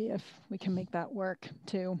great idea if we can make that work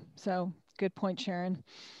too. So good point, Sharon.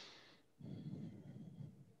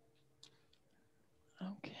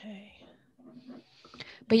 Okay.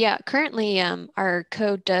 But yeah, currently our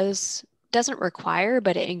code doesn't require,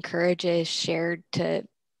 but it encourages shared to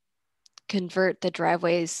convert the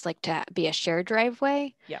driveways like to be a shared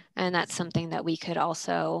driveway. Yeah. And that's something that we could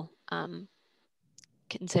also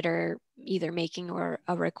consider either making or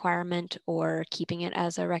a requirement or keeping it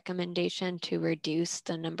as a recommendation to reduce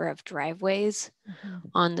the number of driveways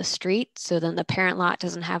on the street. So then the parent lot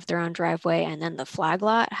doesn't have their own driveway and then the flag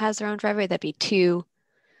lot has their own driveway. That'd be two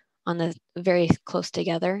on the very close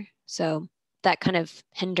together. So that kind of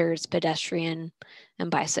hinders pedestrian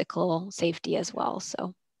and bicycle safety as well.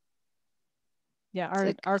 So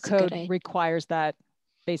yeah, our code requires that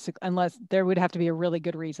basic, unless there would have to be a really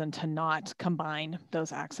good reason to not combine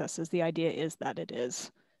those accesses. The idea is that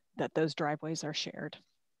those driveways are shared.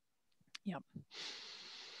 Yep.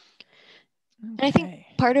 And I think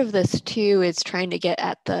part of this too is trying to get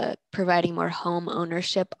at the providing more home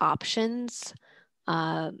ownership options.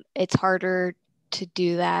 It's harder to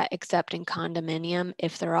do that except in condominium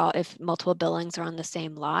if multiple buildings are on the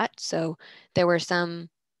same lot. So there were some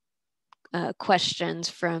questions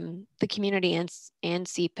from the community and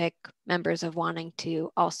CPIC members of wanting to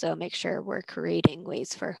also make sure we're creating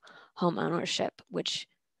ways for home ownership, which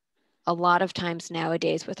a lot of times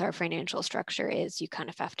nowadays with our financial structure is you kind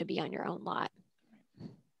of have to be on your own lot.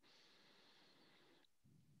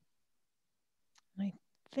 I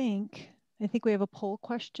think we have a poll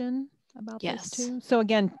question about yes. this too. So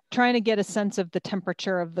again, trying to get a sense of the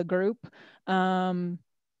temperature of the group,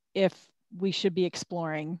 if we should be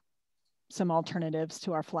exploring some alternatives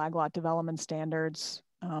to our flag lot development standards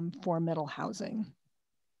for middle housing.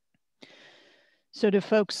 So do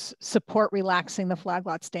folks support relaxing the flag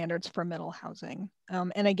lot standards for middle housing?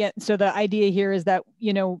 And again, so the idea here is that,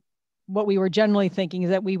 you know, what we were generally thinking is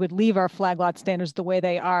that we would leave our flag lot standards the way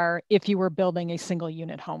they are if you were building a single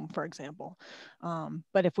unit home, for example.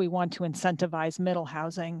 But if we want to incentivize middle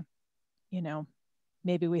housing, you know,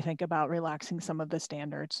 maybe we think about relaxing some of the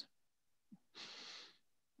standards.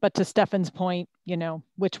 But to Stefan's point, you know,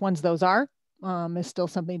 which ones those are is still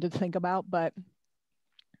something to think about, but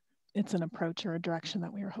it's an approach or a direction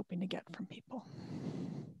that we were hoping to get from people.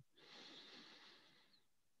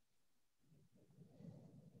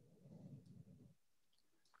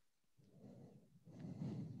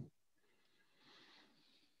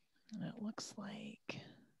 And it looks like,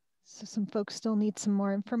 so some folks still need some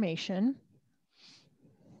more information.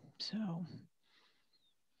 So,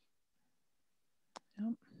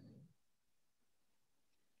 yep.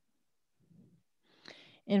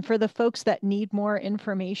 And for the folks that need more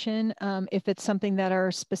information, if it's something that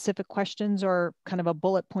are specific questions or kind of a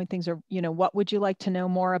bullet point things, or, you know, what would you like to know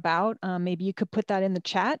more about? Maybe you could put that in the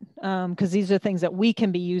chat, because these are things that we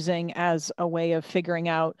can be using as a way of figuring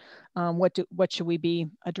out what should we be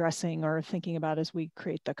addressing or thinking about as we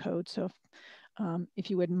create the code. So if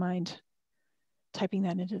you wouldn't mind typing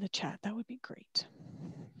that into the chat, that would be great.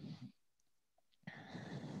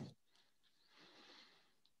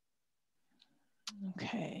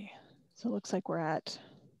 Okay, so it looks like we're at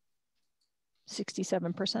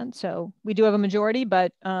 67%. So we do have a majority,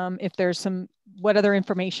 but if there's some, what other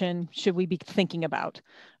information should we be thinking about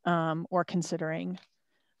or considering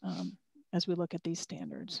as we look at these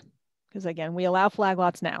standards? Because again, we allow flag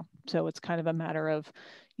lots now. So it's kind of a matter of,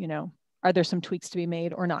 you know, are there some tweaks to be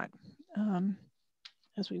made or not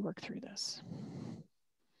as we work through this?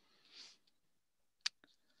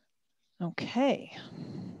 Okay.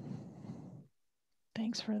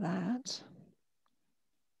 Thanks for that.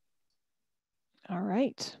 All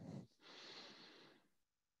right.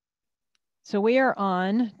 So we are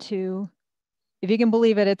on to, if you can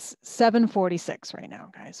believe it, it's 7:46 right now,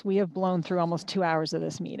 guys. We have blown through almost 2 hours of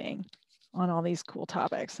this meeting on all these cool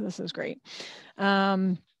topics. This is great.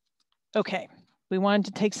 Okay, we wanted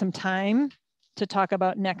to take some time to talk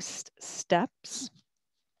about next steps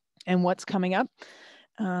and what's coming up.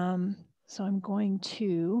 So I'm going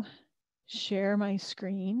to share my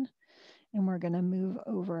screen and we're going to move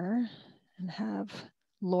over and have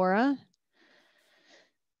Laura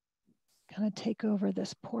kind of take over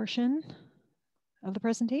this portion of the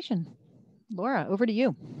presentation. Laura, over to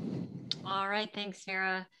you. All right, thanks,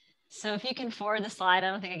 Vera. So if you can forward the slide,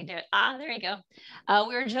 I don't think I can do it. Ah, there you go.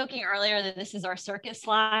 We were joking earlier that this is our circus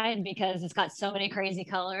slide because it's got so many crazy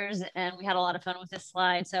colors and we had a lot of fun with this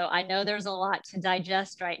slide. So I know there's a lot to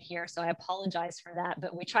digest right here, so I apologize for that,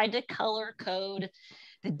 but we tried to color code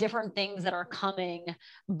the different things that are coming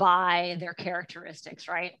by their characteristics,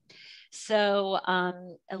 right? So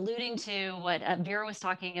alluding to what Vera was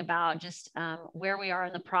talking about, just where we are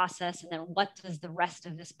in the process and then what does the rest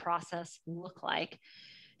of this process look like?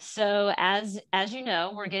 So as you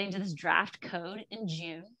know, we're getting to this draft code in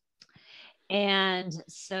June. And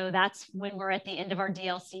so that's when we're at the end of our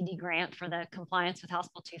DLCD grant for the compliance with House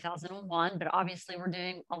Bill 2001. But obviously we're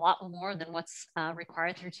doing a lot more than what's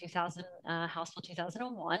required through House Bill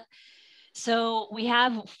 2001. So we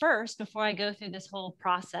have first, before I go through this whole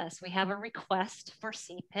process, we have a request for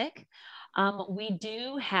CPIC. We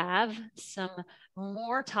do have some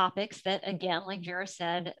more topics that, again, like Vera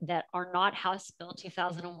said, that are not House Bill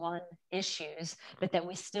 2001 issues, but that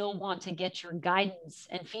we still want to get your guidance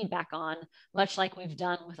and feedback on, much like we've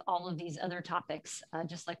done with all of these other topics,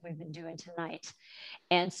 just like we've been doing tonight.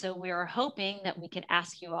 And so we are hoping that we can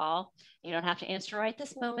ask you all, you don't have to answer right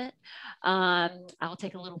this moment. I'll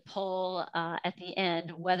take a little poll at the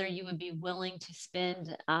end, whether you would be willing to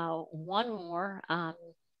spend one more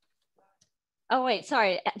oh wait,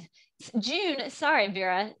 sorry, June. Sorry,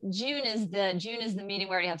 Vera. June is the meeting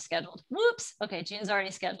we already have scheduled. Whoops. Okay, June's already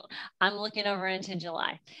scheduled. I'm looking over into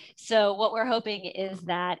July. So what we're hoping is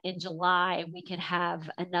that in July we can have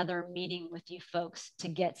another meeting with you folks to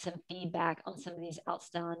get some feedback on some of these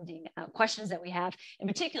outstanding questions that we have. In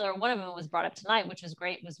particular, one of them was brought up tonight, which was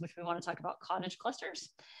great, which we want to talk about cottage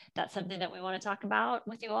clusters. That's something that we want to talk about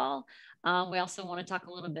with you all. We also want to talk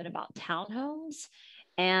a little bit about townhomes.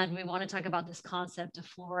 And we want to talk about this concept of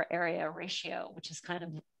floor area ratio, which is kind of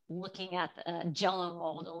looking at the Jello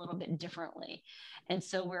mold a little bit differently. And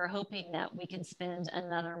so we're hoping that we can spend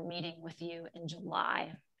another meeting with you in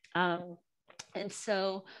July. And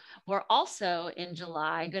so we're also in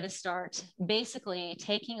July going to start basically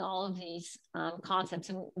taking all of these concepts.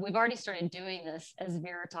 And we've already started doing this, as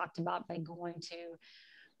Vera talked about, by going to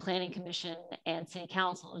Planning Commission and City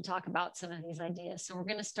Council to talk about some of these ideas. So we're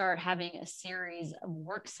going to start having a series of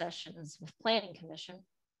work sessions with Planning Commission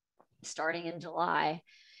starting in July.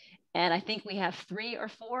 And I think we have 3 or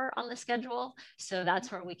 4 on the schedule. So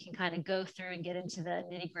that's where we can kind of go through and get into the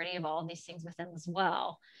nitty gritty of all of these things with them as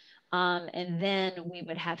well. And then we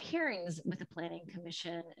would have hearings with the Planning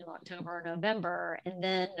Commission in October or November. And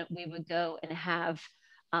then we would go and have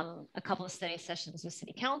a couple of study sessions with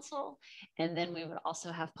City Council, and then we would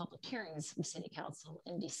also have public hearings with City Council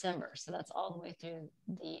in December. So that's all the way through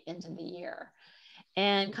the end of the year.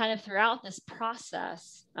 And kind of throughout this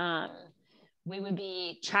process, we would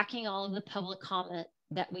be tracking all of the public comment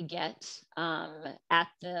that we get at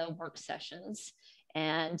the work sessions,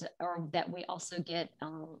 or that we also get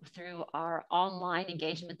through our online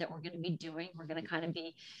engagement that we're going to be doing. We're going to kind of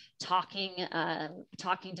be talking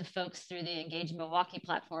to folks through the Engage Milwaukee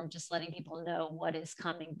platform, just letting people know what is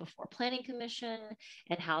coming before Planning Commission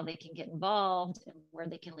and how they can get involved and where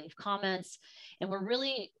they can leave comments. And we're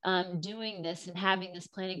really doing this and having this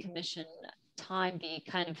Planning Commission time be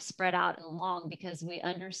kind of spread out and long, because we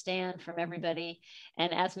understand from everybody,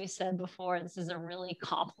 and as we said before, this is a really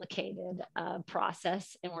complicated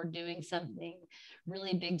process, and we're doing something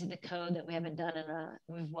really big to the code that we haven't done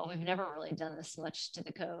we've never really done this much to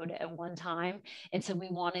the code at one time. And so we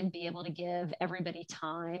want to be able to give everybody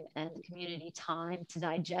time and the community time to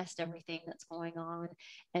digest everything that's going on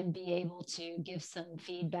and be able to give some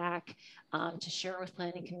feedback to share with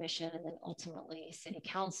Planning Commission and then ultimately City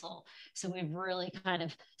Council. So we've really kind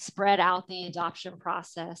of spread out the adoption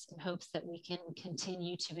process in hopes that we can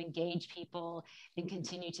continue to engage people and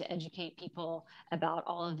continue to educate people about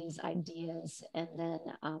all of these ideas, and then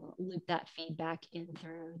loop that feedback in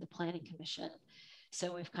through the Planning Commission.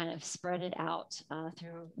 So we've kind of spread it out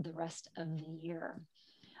through the rest of the year.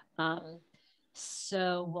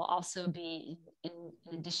 So we'll also be, in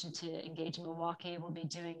addition to Engage Milwaukee, we'll be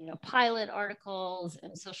doing, pilot articles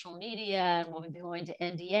and social media, and we'll be going to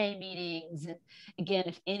NDA meetings. And again,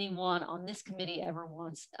 if anyone on this committee ever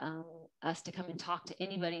wants us to come and talk to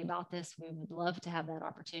anybody about this, we would love to have that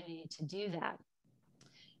opportunity to do that.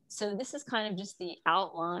 So this is kind of just the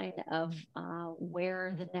outline of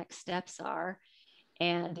where the next steps are.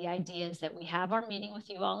 And the idea is that we have our meeting with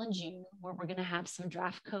you all in June, where we're going to have some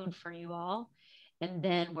draft code for you all. And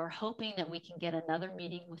then we're hoping that we can get another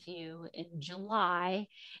meeting with you in July.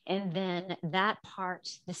 And then that part,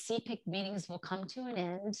 the CPIC meetings will come to an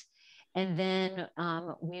end. And then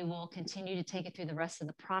we will continue to take it through the rest of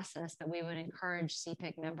the process. But we would encourage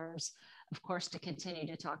CPIC members, of course, to continue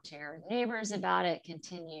to talk to your neighbors about it,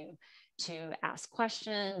 continue to ask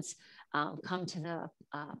questions, come to the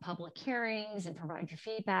public hearings and provide your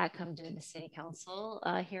feedback, come to the city council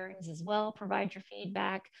hearings as well, provide your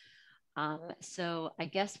feedback. So I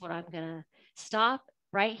guess what I'm gonna stop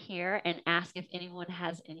right here and ask if anyone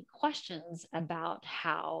has any questions about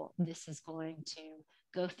how this is going to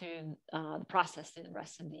go through the process through the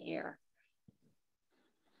rest of the year.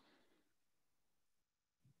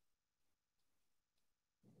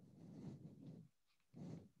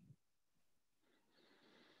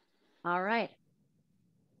 All right.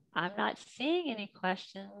 I'm not seeing any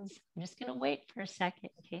questions. I'm just going to wait for a second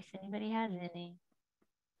in case anybody has any.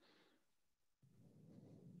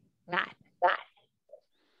 Matt.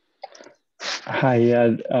 Hi,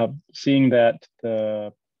 yeah, seeing that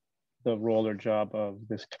the role or job of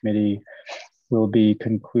this committee will be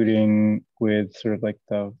concluding with sort of like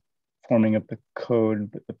the forming of the code,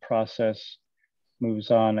 but the process moves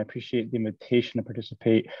on. I appreciate the invitation to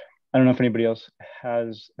participate. I don't know if anybody else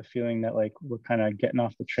has a feeling that like we're kind of getting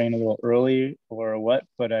off the train a little early or what,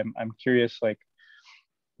 but I'm curious like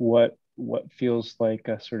what feels like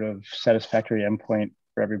a sort of satisfactory endpoint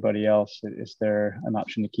for everybody else. Is there an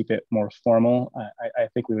option to keep it more formal? I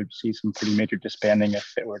think we would see some pretty major disbanding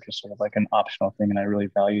if it were just sort of like an optional thing, and I really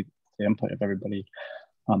value the input of everybody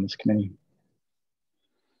on this committee.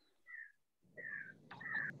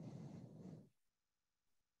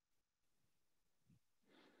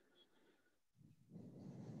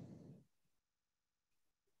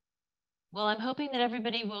 Well, I'm hoping that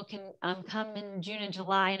everybody will come in June and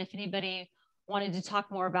July. And if anybody wanted to talk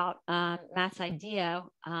more about Matt's idea,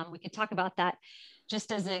 we could talk about that.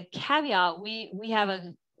 Just as a caveat, we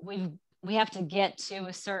have to get to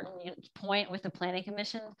a certain point with the Planning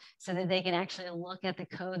Commission so that they can actually look at the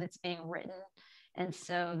code that's being written. And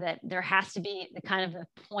so that there has to be the kind of the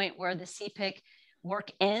point where the CPIC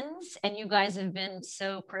work ends, and you guys have been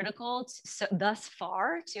so critical thus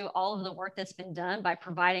far to all of the work that's been done by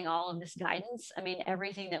providing all of this guidance. I mean,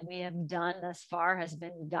 everything that we have done thus far has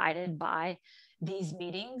been guided by these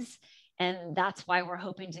meetings, and that's why we're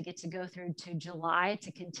hoping to get to go through to July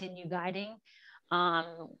to continue guiding.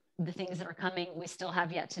 The things that are coming, we still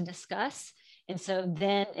have yet to discuss. And so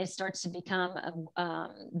then it starts to become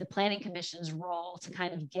the Planning Commission's role to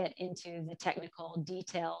kind of get into the technical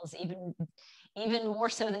details, even more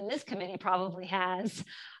so than this committee probably has,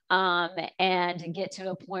 and get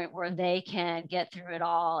to a point where they can get through it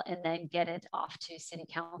all and then get it off to City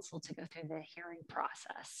Council to go through the hearing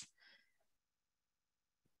process.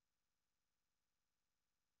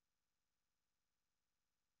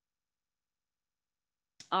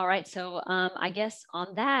 All right, so I guess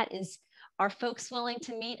on that is, are folks willing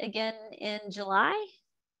to meet again in July?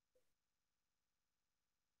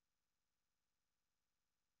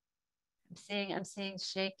 I'm seeing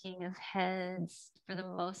shaking of heads for the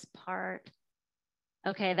most part.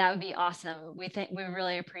 Okay, that would be awesome. We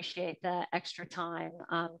really appreciate the extra time.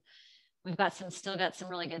 We've got still got some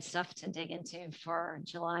really good stuff to dig into for our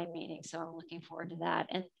July meeting, so I'm looking forward to that.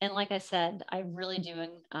 And like I said, I really do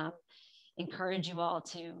encourage you all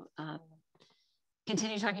to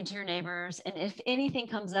continue talking to your neighbors. And if anything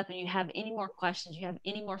comes up and you have any more questions, you have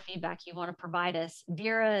any more feedback you want to provide us,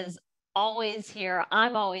 Vera is always here.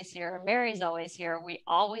 I'm always here. Mary's always here. We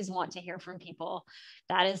always want to hear from people.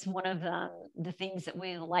 That is one of the things that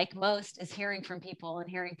we like most, is hearing from people and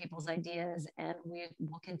hearing people's ideas. And we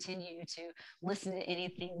will continue to listen to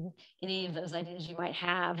any of those ideas you might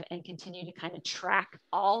have, and continue to kind of track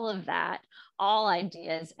all of that, all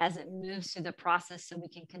ideas as it moves through the process, so we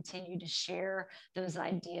can continue to share those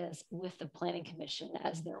ideas with the Planning Commission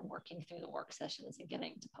as they're working through the work sessions and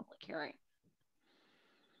getting to public hearing.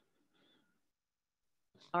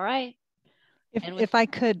 All right. If I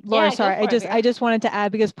could, Laura, yeah, sorry, I just wanted to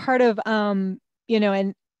add, because part of, you know,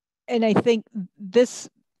 and I think this,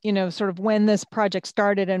 you know, sort of when this project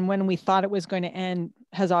started and when we thought it was going to end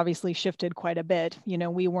has obviously shifted quite a bit. You know,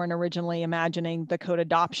 we weren't originally imagining the code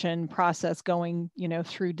adoption process going, you know,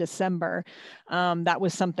 through December. That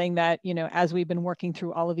was something that, you know, as we've been working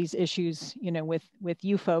through all of these issues, you know, with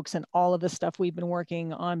you folks and all of the stuff we've been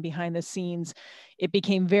working on behind the scenes, it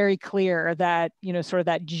became very clear that, you know, sort of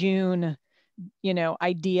that June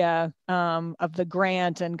idea of the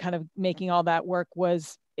grant and kind of making all that work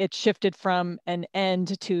was it shifted from an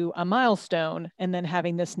end to a milestone and then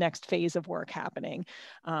having this next phase of work happening.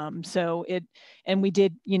 And we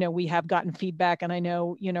did, we have gotten feedback, and I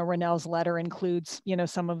know, Renelle's letter includes,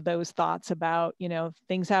 some of those thoughts about,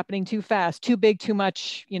 things happening too fast, too big, too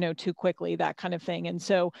much, too quickly, that kind of thing. And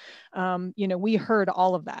so, we heard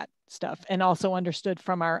all of that stuff and also understood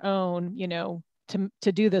from our own,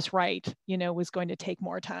 to do this right, was going to take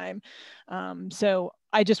more time. So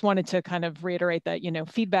I just wanted to kind of reiterate that,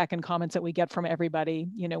 feedback and comments that we get from everybody,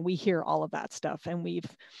 we hear all of that stuff, and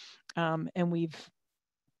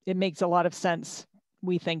it makes a lot of sense,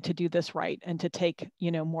 we think, to do this right and to take,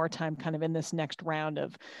 more time kind of in this next round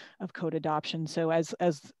of code adoption. So as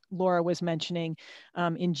Laura was mentioning,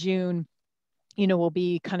 in June, will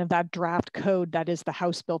be kind of that draft code that is the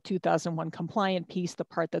House Bill 2001 compliant piece, the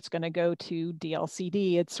part that's going to go to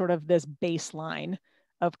DLCD. It's sort of this baseline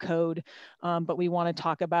of code, but we want to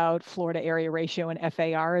talk about Florida area ratio and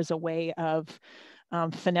FAR as a way of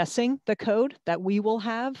finessing the code that we will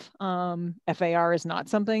have. FAR is not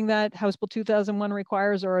something that House Bill 2001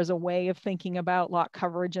 requires, or as a way of thinking about lot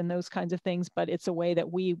coverage and those kinds of things, but it's a way that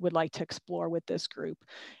we would like to explore with this group.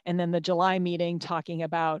 And then the July meeting talking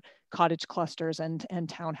about cottage clusters and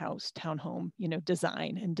townhome,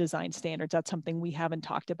 design and design standards. That's something we haven't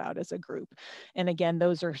talked about as a group. And again,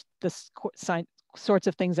 those are the sorts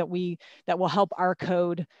of things that will help our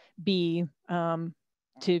code be,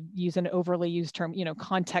 to use an overly used term,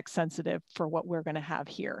 context sensitive for what we're going to have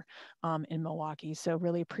here in Milwaukee. So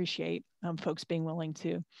really appreciate folks being willing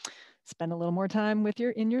to spend a little more time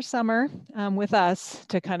in your summer with us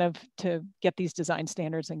to get these design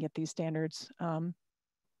standards and get these standards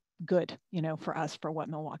good, for us, for what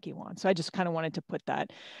Milwaukee wants. So I just kind of wanted to put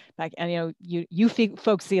that back. And, you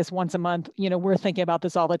folks see us once a month, we're thinking about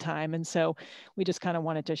this all the time. And so we just kind of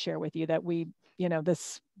wanted to share with you that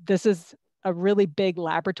this is a really big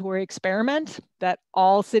laboratory experiment that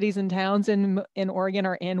all cities and towns in Oregon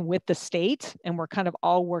are in with the state. And we're kind of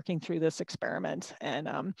all working through this experiment.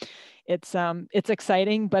 And it's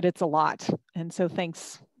exciting, but it's a lot. And so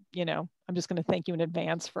thanks, I'm just going to thank you in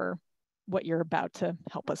advance for what you're about to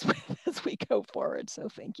help us with as we go forward. So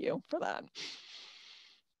thank you for that.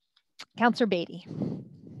 Councilor Beatty.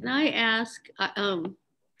 Can I ask,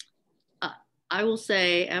 I will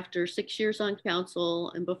say, after 6 years on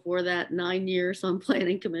council and before that 9 years on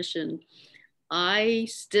planning commission, I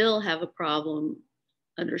still have a problem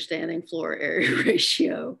understanding floor area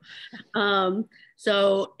ratio.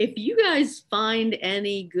 So if you guys find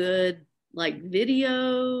any good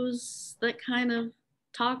videos that kind of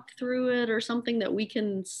talk through it, or something that we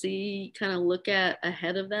can see, kind of look at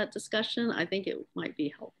ahead of that discussion, I think it might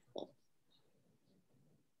be helpful.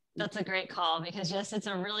 That's a great call, because yes, it's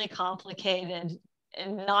a really complicated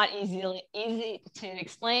and not easy to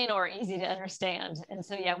explain or easy to understand. And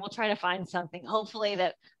so, yeah, we'll try to find something, hopefully,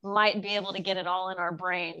 that might be able to get it all in our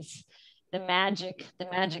brains. The magic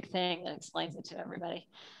thing that explains it to everybody.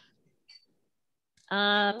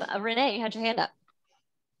 Renee, you had your hand up.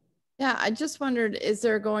 Yeah, I just wondered, is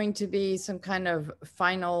there going to be some kind of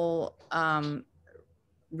final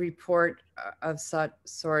report of such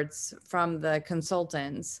sorts from the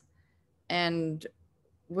consultants? And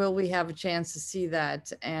will we have a chance to see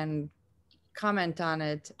that and comment on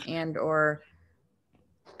it and or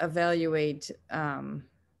evaluate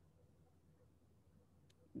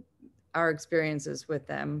our experiences with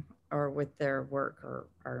them or with their work or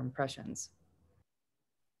our impressions?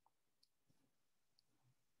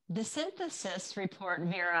 The synthesis report,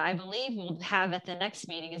 Vera, I believe we'll have at the next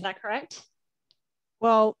meeting. Is that correct?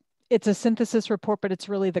 Well, it's a synthesis report, but it's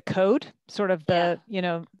really the code, sort of the,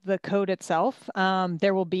 the code itself.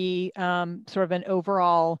 There will be sort of an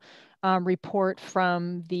overall report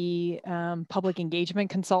from the public engagement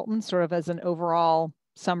consultant, sort of as an overall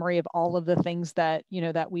summary of all of the things that,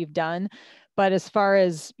 that we've done. But as far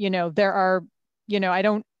as, there are,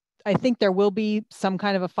 I think there will be some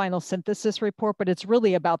kind of a final synthesis report, but it's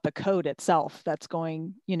really about the code itself that's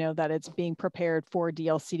going, that it's being prepared for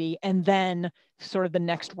DLCD, and then sort of the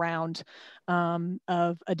next round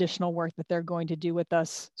of additional work that they're going to do with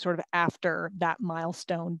us sort of after that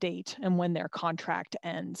milestone date and when their contract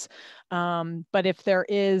ends. But if there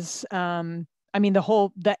is,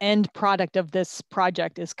 the end product of this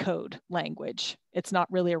project is code language. It's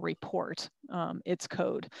not really a report, it's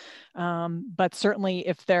code. But certainly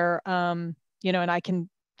if there, and I can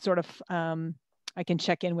sort of, I can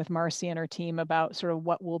check in with Marcy and her team about sort of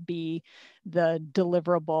what will be the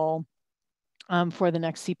deliverable for the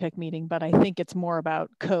next CPIC meeting, but I think it's more about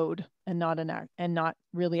code and not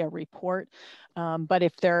really a report. But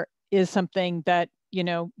if there is something that,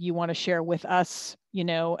 you want to share with us,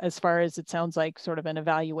 as far as it sounds like sort of an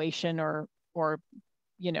evaluation or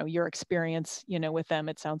your experience, with them.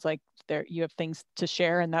 It sounds like you have things to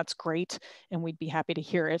share, and that's great, and we'd be happy to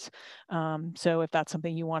hear it. So if that's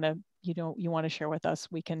something you want to share with us,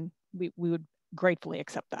 we would gratefully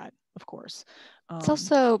accept that, of course. It's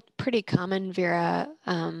also pretty common, Vera.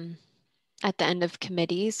 At the end of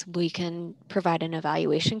committees, we can provide an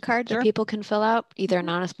evaluation card that people can fill out, either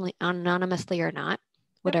anonymously or not,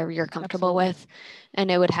 whatever you're comfortable with. And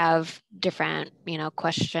it would have different,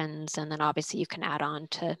 questions, and then obviously you can add on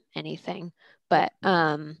to anything. But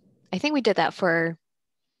I think we did that for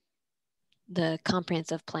the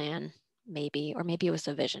comprehensive plan, maybe, or maybe it was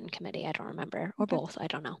the vision committee. I don't remember, or both. I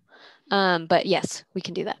don't know. But yes, we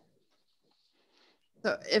can do that.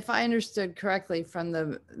 So if I understood correctly from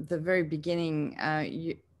the very beginning,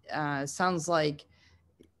 sounds like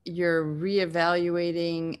you're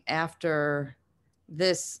reevaluating after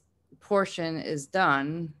this portion is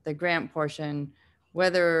done, the grant portion,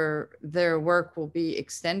 whether their work will be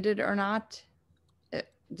extended or not.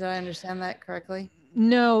 Did I understand that correctly?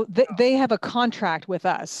 No, they have a contract with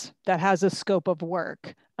us that has a scope of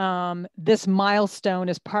work. This milestone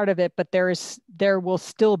is part of it, but there will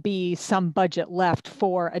still be some budget left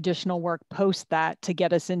for additional work post that to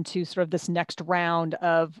get us into sort of this next round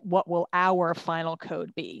of what will our final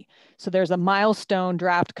code be. So there's a milestone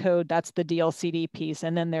draft code, that's the DLCD piece,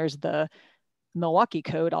 and then there's the Milwaukee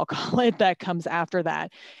code, I'll call it, that comes after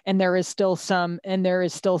that. And there is still some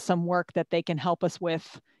work that they can help us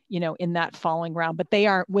with, in that following round, but they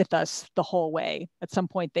aren't with us the whole way. At some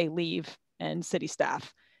point they leave and city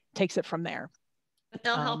staff takes it from there. But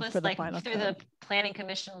they'll help us like through the planning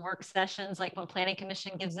commission work sessions. Like when planning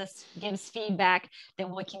commission gives feedback,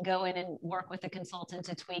 then we can go in and work with the consultant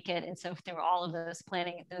to tweak it. And so through all of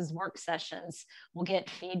those work sessions, we'll get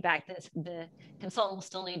feedback. The consultant will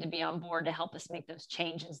still need to be on board to help us make those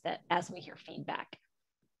changes that as we hear feedback.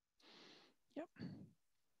 Yep.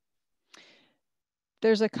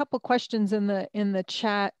 There's a couple questions in the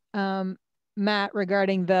chat, Matt,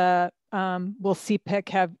 regarding the will CPIC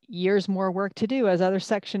have years more work to do as other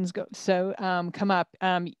sections come up.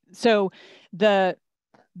 So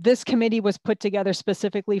this committee was put together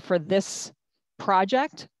specifically for this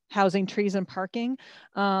project, housing, trees, and parking.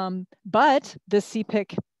 But the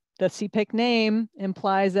CPIC name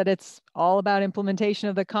implies that it's all about implementation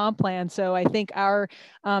of the comp plan. So I think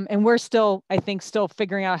and we're still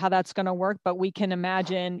figuring out how that's going to work, but we can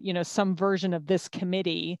imagine, some version of this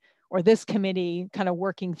committee kind of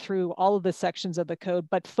working through all of the sections of the code,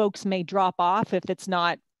 but folks may drop off if it's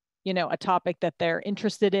not, a topic that they're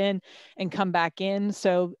interested in and come back in.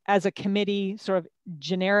 So as a committee, sort of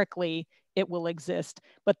generically, it will exist,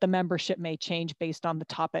 but the membership may change based on the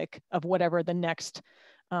topic of whatever the next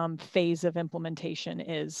phase of implementation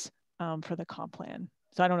is for the comp plan.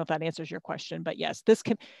 So I don't know if that answers your question, but yes,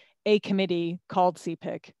 a committee called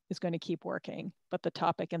CPIC is going to keep working, but the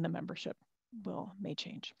topic and the membership may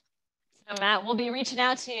change. So Matt, we'll be reaching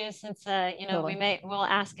out to you since totally. We'll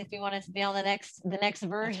ask if you want to be on the next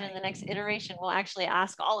version, the next iteration. We'll actually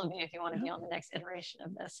ask all of you if you want to be on the next iteration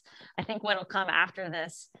of this. I think what will come after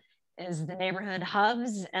this is the neighborhood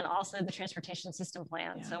hubs and also the transportation system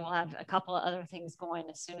plan. Yeah. So we'll have a couple of other things going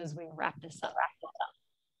as soon as we wrap this up.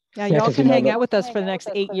 Yeah, y'all can hang out with us for the next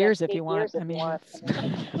 8 years if you want. I mean,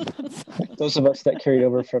 those of us that carried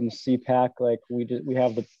over from CPAC, like we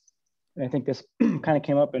have I think this kind of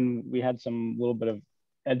came up and we had some little bit of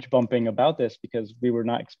edge bumping about this because we were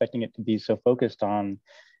not expecting it to be so focused on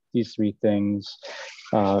these three things.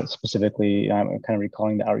 Specifically, I'm kind of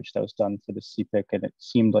recalling the outreach that was done for the CPIC, and it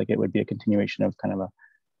seemed like it would be a continuation of kind of a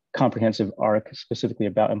comprehensive arc specifically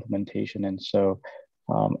about implementation. And so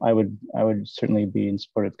I would certainly be in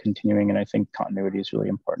support of continuing, and I think continuity is really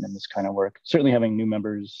important in this kind of work. Certainly having new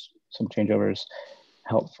members, some changeovers,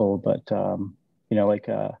 helpful, but like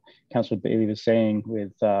Councilor Bailey was saying,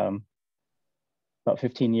 with about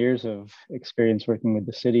 15 years of experience working with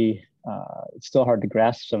the city, it's still hard to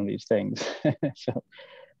grasp some of these things. So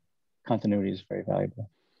continuity is very valuable.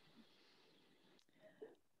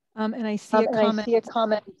 And I see a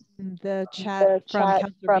comment in the chat from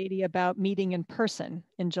Councilor Beatty about meeting in person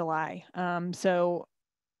in July. So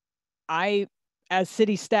as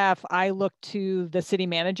city staff, I look to the city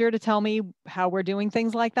manager to tell me how we're doing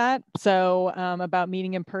things like that. So about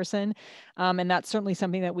meeting in person. And that's certainly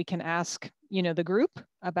something that we can ask, the group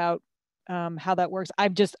about how that works.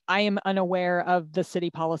 I am unaware of the city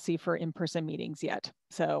policy for in-person meetings yet.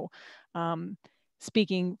 So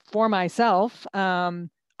speaking for myself,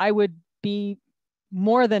 I would be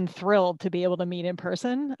more than thrilled to be able to meet in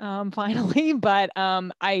person finally, but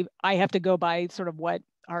I have to go by sort of what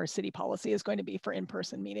our city policy is going to be for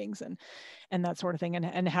in-person meetings and that sort of thing,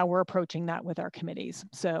 and how we're approaching that with our committees.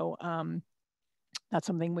 So that's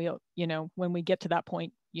something we, you know, when we get to that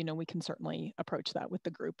point, you know, we can certainly approach that with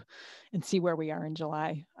the group and see where we are in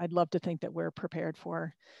July. I'd love to think that we're prepared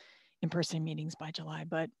for in-person meetings by July,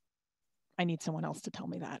 but I need someone else to tell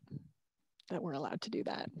me that we're allowed to do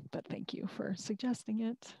that. But thank you for suggesting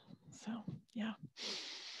it. So yeah.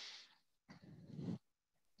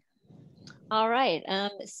 All right,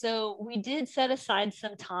 so we did set aside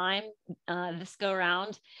some time this go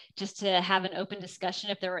around just to have an open discussion.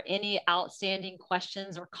 If there were any outstanding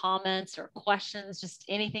questions or comments or questions, just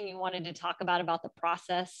anything you wanted to talk about the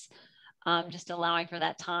process, just allowing for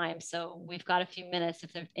that time. So we've got a few minutes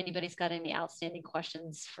if anybody's got any outstanding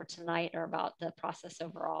questions for tonight or about the process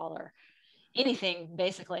overall or anything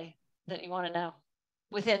basically that you want to know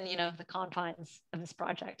within, you know, the confines of this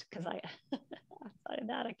project, because outside of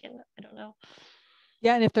that, I don't know.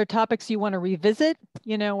 Yeah, and if there are topics you want to revisit,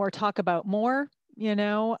 you know, or talk about more, you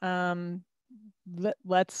know,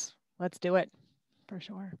 let's do it for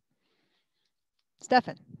sure.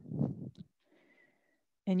 Stefan,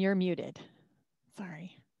 and you're muted.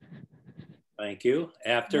 Sorry. Thank you.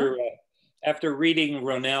 After reading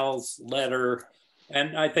Ronell's letter,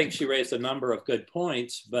 and I think she raised a number of good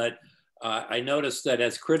points, but I noticed that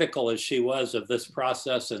as critical as she was of this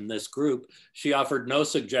process and this group, she offered no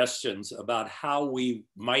suggestions about how we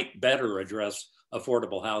might better address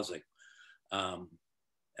affordable housing.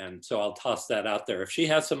 And so I'll toss that out there. If she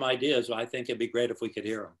has some ideas, I think it'd be great if we could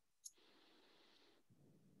hear them.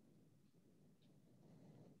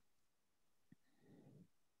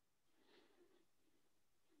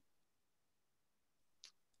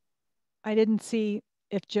 I didn't see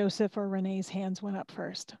if Joseph or Renee's hands went up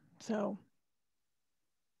first. So,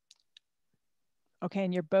 okay,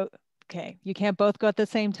 and you're both, okay. You can't both go at the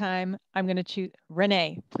same time. I'm gonna choose,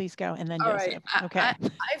 Renee, please go, and then Joseph. Right. Okay.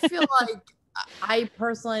 I feel like, I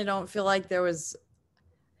personally don't feel like there was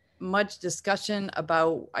much discussion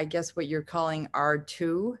about, I guess, what you're calling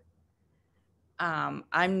R2.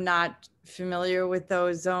 I'm not familiar with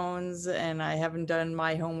those zones, and I haven't done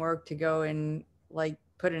my homework to go and like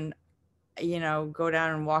put in, you know, go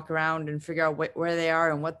down and walk around and figure out where they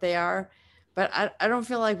are and what they are. But I don't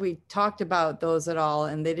feel like we talked about those at all,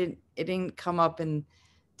 and it didn't come up in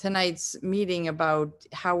tonight's meeting about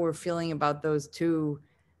how we're feeling about those two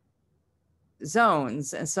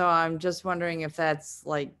zones. And so I'm just wondering if that's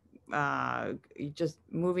like just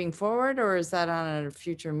moving forward, or is that on a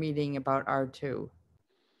future meeting about R2?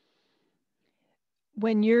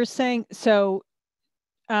 When you're saying, so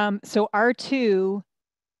R2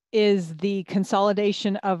 is the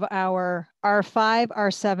consolidation of our R5,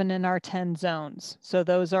 R7, and R10 zones. So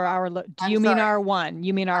those are our, do you mean R1?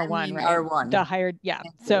 You mean R1, right? R1. The higher, yeah.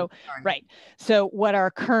 So, right. So what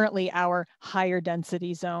are currently our higher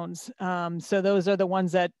density zones? So those are the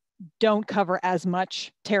ones that don't cover as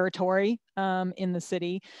much territory in the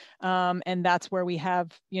city. And that's where we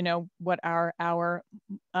have, you know, what are our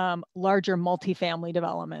larger multifamily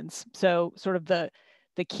developments. So sort of the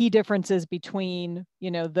key differences between,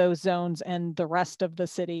 you know, those zones and the rest of the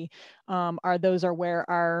city are where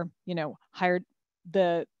our, you know,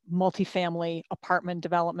 the multifamily apartment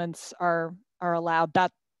developments are allowed.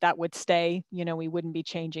 That would stay, you know, we wouldn't be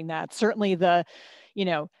changing that. Certainly the, you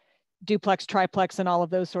know, duplex, triplex, and all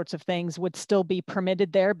of those sorts of things would still be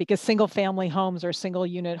permitted there, because single family homes or single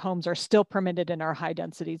unit homes are still permitted in our higher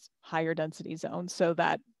density zones. So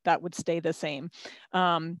that would stay the same.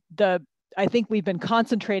 I think we've been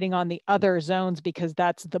concentrating on the other zones because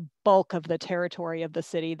that's the bulk of the territory of the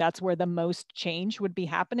city. That's where the most change would be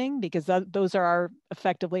happening, because those are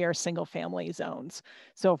effectively our single family zones.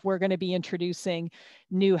 So if we're going to be introducing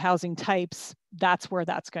new housing types, that's where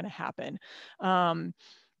that's going to happen.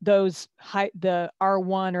 The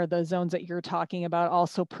R1 or the zones that you're talking about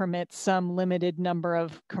also permit some limited number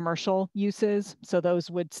of commercial uses. So those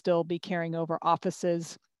would still be carrying over.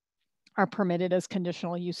 Offices are permitted as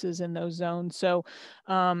conditional uses in those zones. So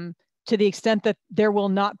to the extent that there will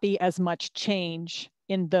not be as much change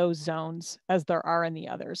in those zones as there are in the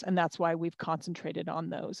others. And that's why we've concentrated on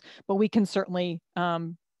those. But we can certainly,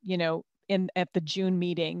 you know, at the June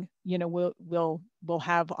meeting, you know, we'll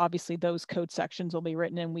have, obviously those code sections will be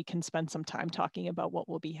written, and we can spend some time talking about what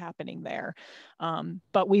will be happening there.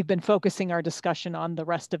 But we've been focusing our discussion on the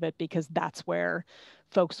rest of it because that's where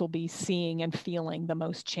folks will be seeing and feeling the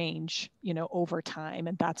most change, you know, over time.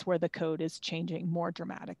 And that's where the code is changing more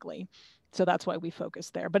dramatically. So that's why we focus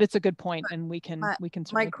there, but it's a good point, and we can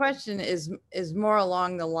my question is more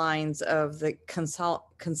along the lines of the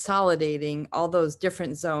consolidating all those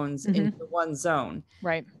different zones into one zone.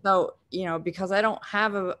 Right. So, you know, because I don't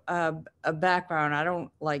have a background, I don't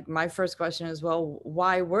like, my first question is, well,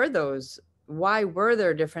 why were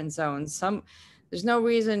there different zones? There's no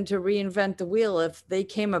reason to reinvent the wheel. If they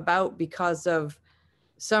came about because of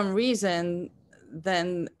some reason,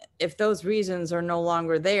 then if those reasons are no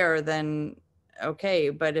longer there, then okay.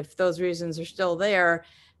 But if those reasons are still there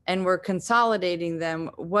and we're consolidating them,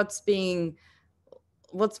 what's being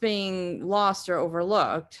lost or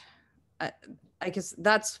overlooked? I guess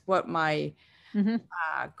that's what my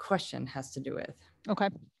question has to do with. Okay.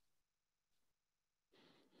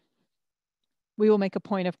 We will make a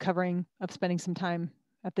point of spending some time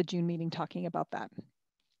at the June meeting talking about that,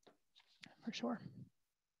 for sure.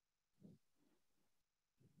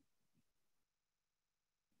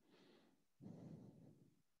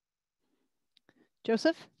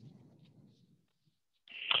 Joseph?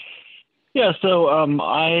 Yeah, so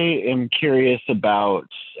I am curious about,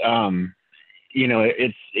 you know,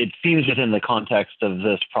 it seems within the context of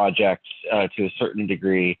this project to a certain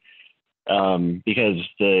degree, because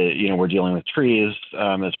we're dealing with trees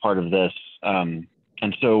as part of this, and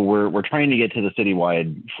so we're trying to get to the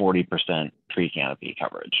citywide 40% tree canopy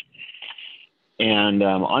coverage, and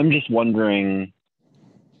I'm just wondering,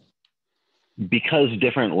 because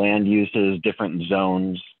different land uses, different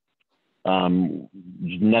zones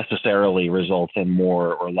necessarily results in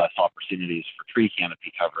more or less opportunities for tree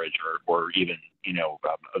canopy coverage, or even,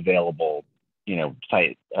 available,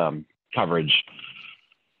 site coverage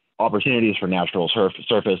opportunities for natural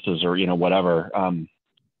surfaces, or, whatever.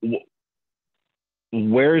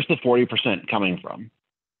 Where's the 40% coming from?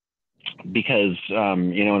 Because,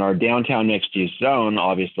 in our downtown mixed use zone,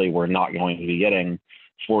 obviously we're not going to be getting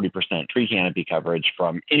 40% tree canopy coverage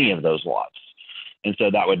from any of those lots. And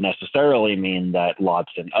so that would necessarily mean that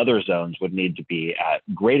lots in other zones would need to be at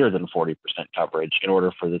greater than 40% coverage in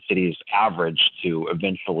order for the city's average to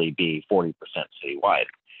eventually be 40% citywide.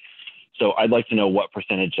 So I'd like to know what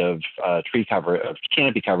percentage of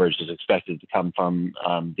canopy coverage is expected to come from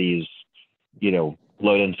these, low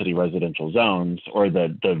density residential zones, or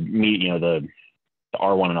the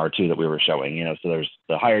R1 and R2 that we were showing. So there's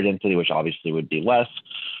the higher density, which obviously would be less,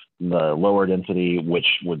 the lower density, which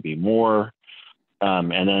would be more.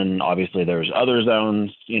 And then obviously there's other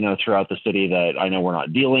zones, throughout the city that I know we're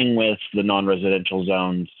not dealing with the non-residential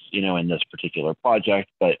zones, in this particular project,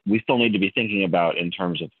 but we still need to be thinking about, in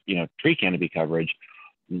terms of, tree canopy coverage,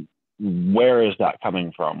 where is that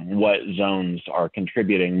coming from? What zones are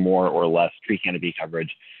contributing more or less tree canopy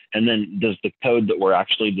coverage? And then does the code that we're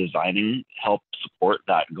actually designing help support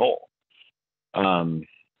that goal? Are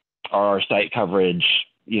our site coverage,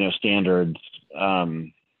 standards,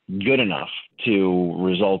 good enough to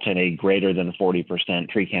result in a greater than 40%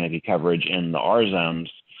 tree canopy coverage in the R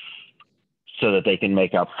zones, so that they can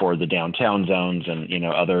make up for the downtown zones and,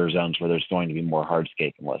 other zones where there's going to be more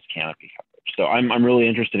hardscape and less canopy coverage? So I'm really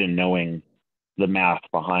interested in knowing the math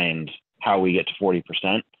behind how we get to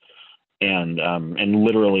 40%, and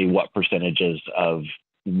literally what percentages of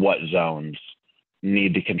what zones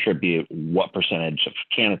need to contribute what percentage of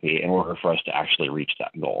canopy in order for us to actually reach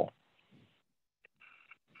that goal.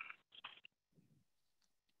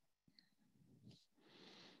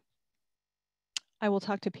 I will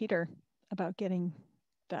talk to Peter about getting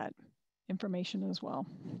that information as well.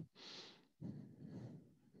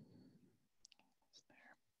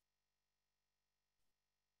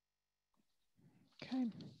 Okay.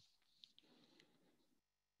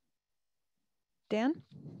 Dan?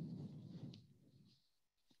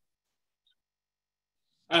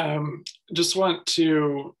 Just want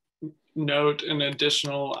to note an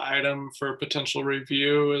additional item for potential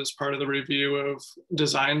review as part of the review of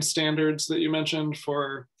design standards that you mentioned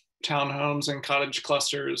for townhomes and cottage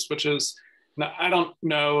clusters, which is, I don't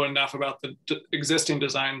know enough about the existing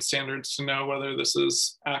design standards to know whether this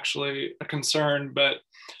is actually a concern, but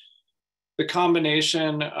the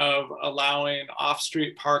combination of allowing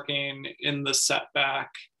off-street parking in the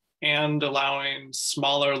setback and allowing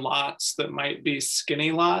smaller lots that might be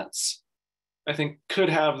skinny lots, I think could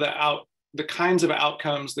have the kinds of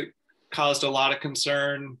outcomes that caused a lot of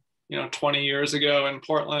concern, 20 years ago in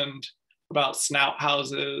Portland about snout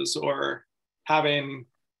houses, or having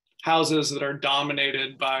houses that are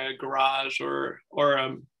dominated by a garage or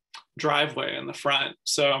a driveway in the front.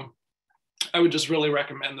 So I would just really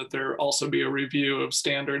recommend that there also be a review of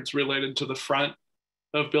standards related to the front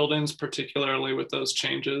of buildings, particularly with those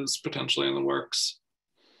changes potentially in the works.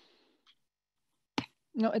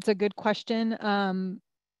 No, it's a good question.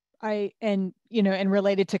 and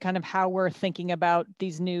related to kind of how we're thinking about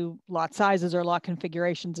these new lot sizes or lot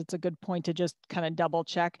configurations, it's a good point to just kind of double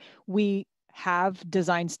check. We have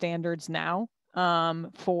design standards now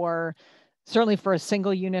for certainly for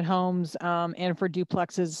single unit homes and for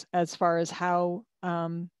duplexes as far as how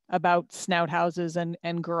about snout houses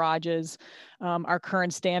and garages. Our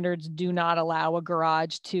current standards do not allow a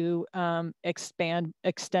garage to extend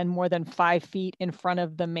more than 5 feet in front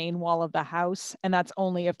of the main wall of the house. And that's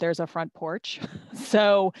only if there's a front porch.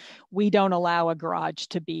 So we don't allow a garage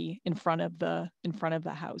to be in front of the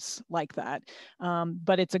house like that.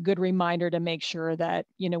 But it's a good reminder to make sure that,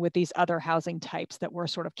 with these other housing types that we're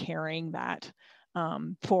sort of carrying that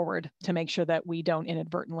forward to make sure that we don't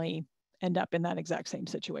inadvertently end up in that exact same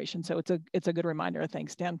situation. So it's a good reminder.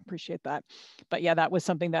 Thanks, Dan. Appreciate that. But yeah, that was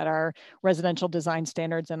something that our residential design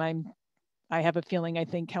standards, and I have a feeling, I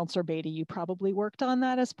think Councilor Beatty, you probably worked on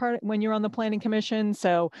that as when you're on the Planning Commission.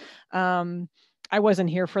 So I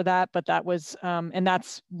wasn't here for that, but that was, and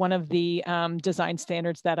that's one of the design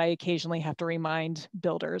standards that I occasionally have to remind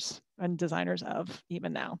builders and designers of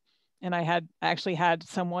even now. And I actually had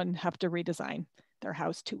someone have to redesign their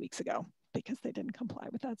house 2 weeks ago because they didn't comply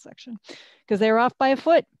with that section because they were off by a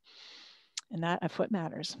foot, and that a foot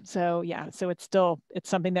matters. So yeah, so it's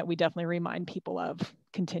something that we definitely remind people of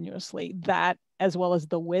continuously, that as well as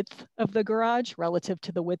the width of the garage relative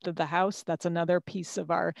to the width of the house. That's another piece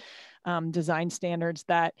of our design standards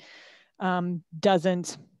that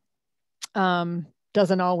doesn't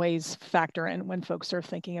always factor in when folks are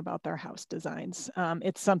thinking about their house designs.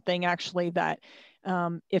 It's something actually that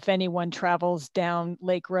if anyone travels down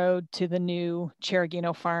Lake Road to the new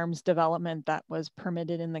Cheragino Farms development that was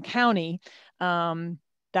permitted in the county,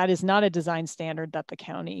 that is not a design standard that the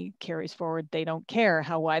county carries forward. They don't care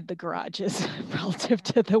how wide the garage is relative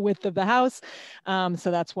to the width of the house.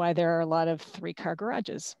 So that's why there are a lot of 3-car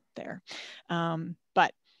garages there.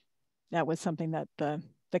 But that was something that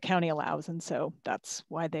the county allows, and so that's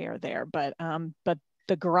why they are there. But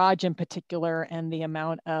the garage in particular and the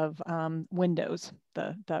amount of windows,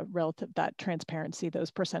 the relative, that transparency,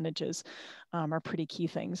 those percentages are pretty key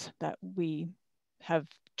things that we have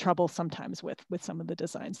trouble sometimes with some of the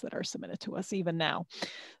designs that are submitted to us even now.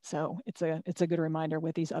 So it's a good reminder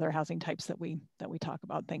with these other housing types that we talk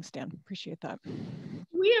about. Thanks, Dan. Appreciate that. Do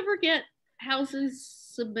we ever get houses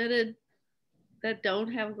submitted that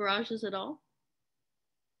don't have garages at all?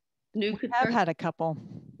 We have had a couple,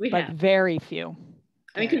 but very few.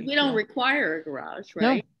 I mean, because we don't require a garage,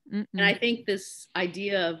 right? No. And I think this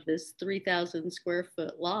idea of this 3,000 square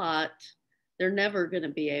foot lot, they're never going to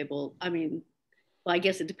be able, I mean, well, I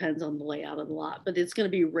guess it depends on the layout of the lot, but it's going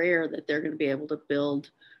to be rare that they're going to be able to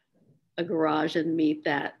build a garage and meet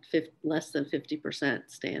that less than 50%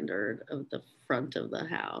 standard of the front of the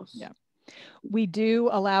house. Yeah. We do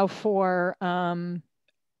allow for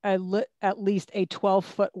at least a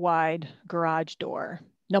 12-foot wide garage door.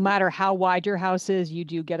 No matter how wide your house is, you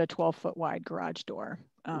do get a 12-foot wide garage door.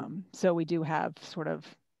 So we do have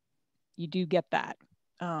you do get that,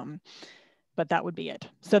 but that would be it.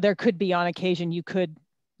 So there could be on occasion, you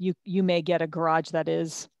may get a garage that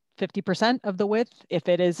is 50% of the width if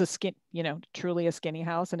it is truly a skinny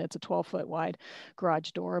house and it's a 12-foot wide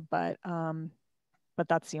garage door, but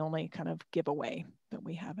that's the only kind of giveaway that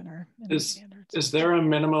we have in our standards. Is there a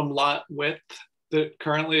minimum lot width that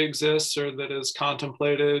currently exists or that is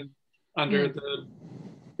contemplated under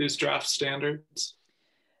these draft standards?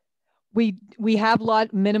 We have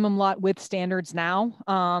minimum lot width standards now,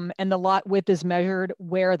 and the lot width is measured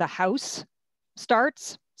where the house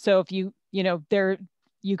starts. So if you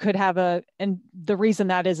could have and the reason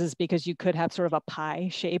that is because you could have sort of a pie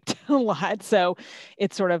shaped lot. So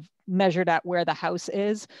it's sort of measured at where the house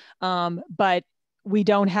is. But we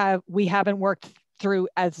haven't worked through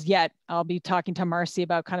as yet. I'll be talking to Marcy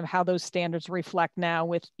about kind of how those standards reflect now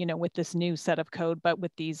with this new set of code, but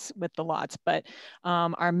with the lots. But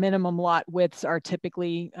our minimum lot widths are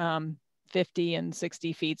typically 50 and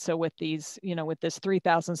 60 feet. So with these, with this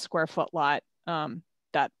 3,000 square foot lot,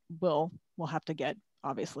 that we'll have to get,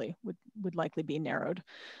 obviously would likely be narrowed.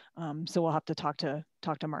 So we'll have to talk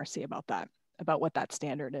to Marcy about that, about what that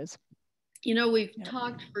standard is. We've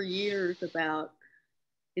talked for years about,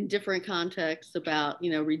 in different contexts, about,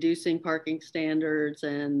 reducing parking standards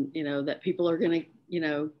and, that people are going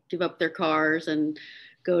to, give up their cars and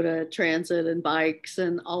go to transit and bikes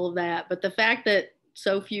and all of that. But the fact that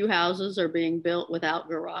so few houses are being built without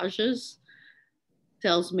garages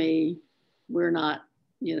tells me we're not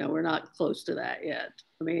close to that yet.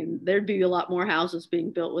 I mean, there'd be a lot more houses being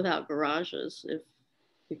built without garages if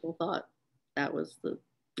people thought that was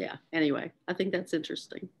anyway, I think that's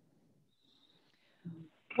interesting.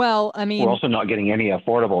 Well, I mean, we're also not getting any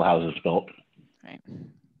affordable houses built. Right.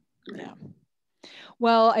 Yeah.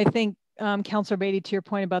 Well, I think Councilor Beatty, to your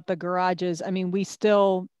point about the garages, I mean, we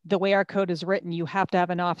still, the way our code is written, you have to have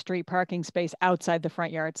an off-street parking space outside the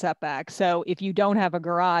front yard setback. So if you don't have a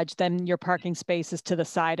garage, then your parking space is to the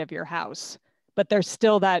side of your house. But there's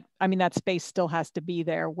still that, I mean, that space still has to be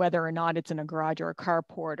there, whether or not it's in a garage or a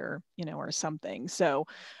carport or, you know, or something. So,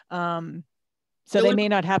 so they may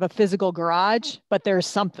not have a physical garage, but there's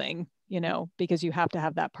something, you know, because you have to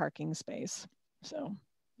have that parking space. So,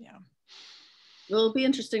 yeah. Well, it'll be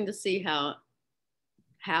interesting to see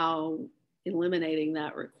how eliminating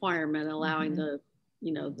that requirement, allowing the,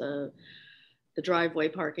 you know, the driveway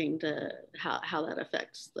parking, to how that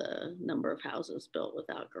affects the number of houses built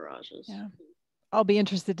without garages. Yeah. I'll be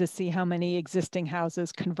interested to see how many existing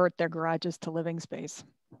houses convert their garages to living space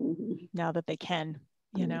now that they can,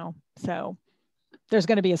 you know. So there's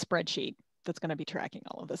going to be a spreadsheet that's going to be tracking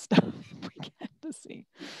all of this stuff. We get to see.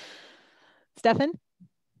 Stefan?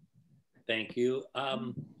 Thank you.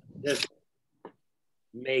 This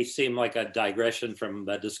may seem like a digression from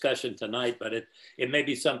the discussion tonight, but it may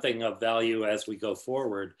be something of value as we go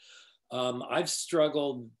forward. I've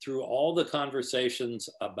struggled through all the conversations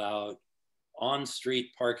about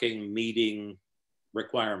on-street parking meeting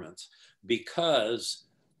requirements because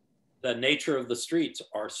the nature of the streets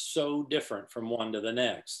are so different from one to the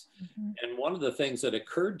next. And one of the things that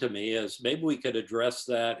occurred to me is maybe we could address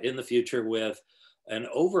that in the future with an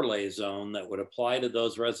overlay zone that would apply to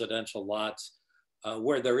those residential lots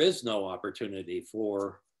where there is no opportunity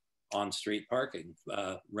for on-street parking.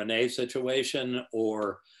 Renee's situation,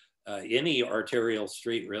 or any arterial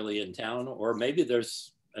street really in town, or maybe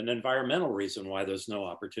there's an environmental reason why there's no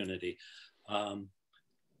opportunity.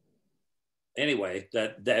 Anyway,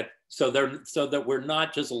 so that we're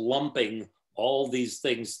not just lumping all these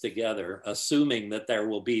things together, assuming that there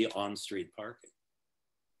will be on-street parking.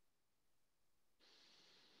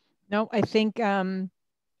 No, I think, and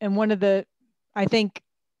I think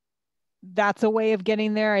that's a way of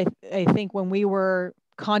getting there. I think when we were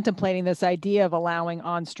contemplating this idea of allowing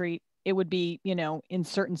on-street, it would be, you know,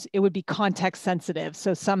 it would be context sensitive.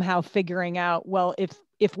 So somehow figuring out, well,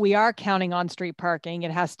 if we are counting on-street parking,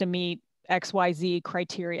 it has to meet XYZ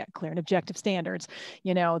criteria, clear and objective standards,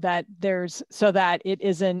 you know, that there's, so that it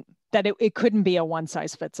isn't, that it couldn't be a one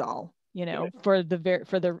size fits all, you know, for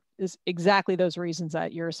exactly those reasons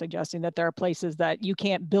that you're suggesting, that there are places that you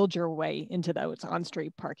can't build your way into those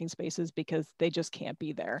on-street parking spaces because they just can't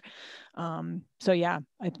be there. So yeah,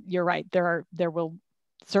 you're right. There will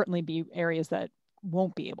certainly be areas that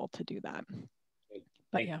won't be able to do that.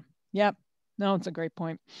 But yeah, no, it's a great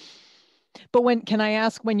point. But can I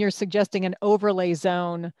ask, when you're suggesting an overlay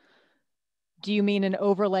zone, do you mean an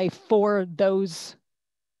overlay for those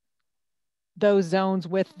zones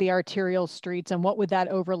with the arterial streets, and what would that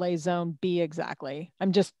overlay zone be exactly?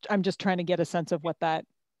 I'm just trying to get a sense of what that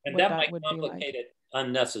might complicate it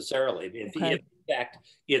unnecessarily. If in fact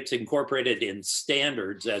it's incorporated in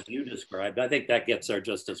standards as you described, I think that gets there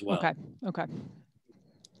just as well. Okay.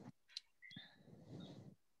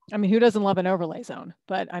 I mean, who doesn't love an overlay zone?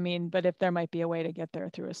 But I mean, but if there might be a way to get there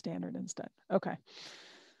through a standard instead. Okay.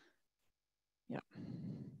 Yeah.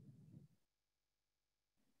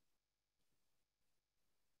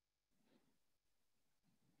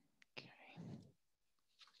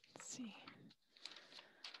 See.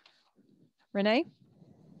 Renee?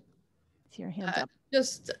 See your hands up.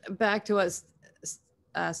 Just back to what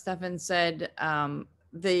Stefan said,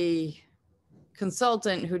 the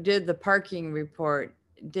consultant who did the parking report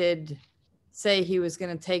did say he was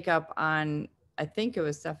going to take up on, I think it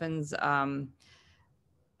was Stefan's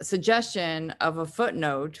suggestion of a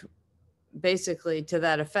footnote, basically to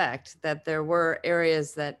that effect, that there were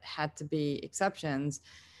areas that had to be exceptions.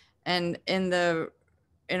 And in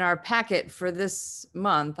our packet for this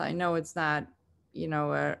month, I know it's not, you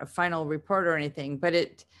know, a final report or anything, but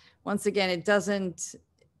once again, it doesn't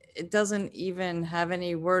even have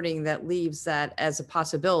any wording that leaves that as a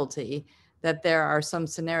possibility, that there are some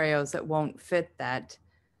scenarios that won't fit that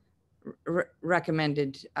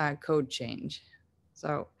recommended code change.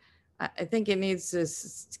 So I think it needs to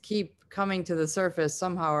keep coming to the surface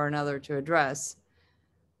somehow or another to address.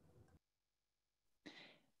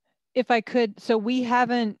 If I could, so we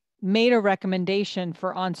haven't made a recommendation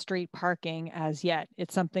for on-street parking as yet.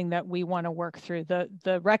 It's something that we want to work through.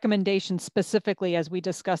 The recommendation specifically, as we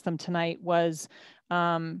discussed them tonight, was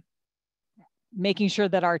making sure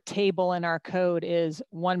that our table in our code is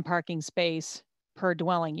one parking space per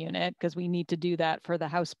dwelling unit, because we need to do that for the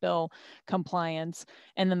House bill compliance.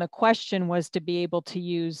 And then the question was to be able to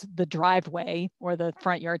use the driveway or the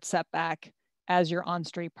front yard setback as your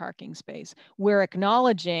on-street parking space. We're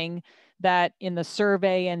acknowledging that in the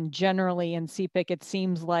survey and generally in CPIC, it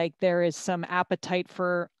seems like there is some appetite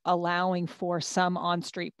for allowing for some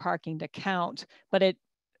on-street parking to count, but it,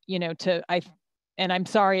 you know, and I'm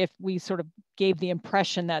sorry if we sort of gave the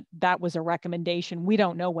impression that that was a recommendation. We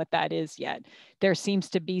don't know what that is yet. There seems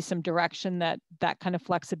to be some direction that that kind of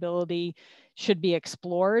flexibility should be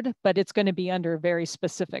explored, but it's going to be under very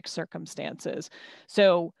specific circumstances.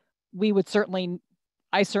 So we would certainly,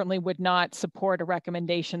 I certainly would not support a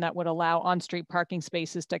recommendation that would allow on-street parking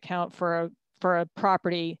spaces to count for a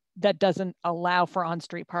property that doesn't allow for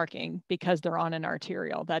on-street parking because they're on an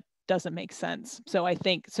arterial. That doesn't make sense. So I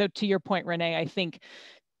think, so to your point, Renee, I think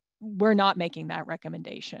we're not making that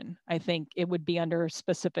recommendation. I think it would be under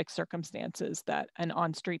specific circumstances that an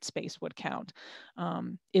on-street space would count.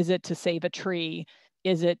 Is it to save a tree?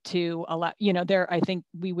 Is it to allow, you know, I think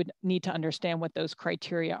we would need to understand what those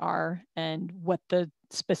criteria are and what the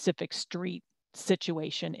specific street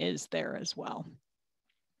situation is there as well.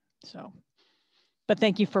 So, but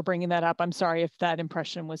thank you for bringing that up. I'm sorry if that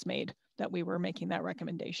impression was made that we were making that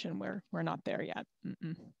recommendation. We're not there yet.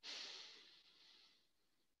 Mm-mm.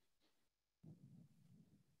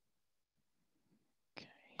 Okay.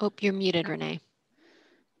 Oh, you're muted, Renee.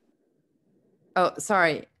 Oh,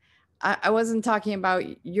 sorry. I wasn't talking about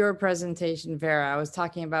your presentation, Vera. I was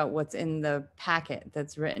talking about what's in the packet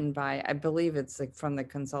that's written by, I believe it's like from the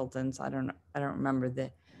consultants. I don't remember the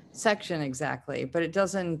section exactly, but it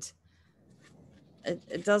doesn't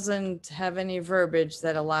have any verbiage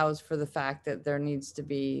that allows for the fact that there needs to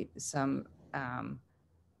be some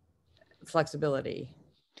flexibility.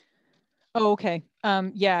 Oh, okay.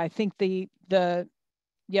 Yeah, I think the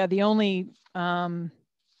only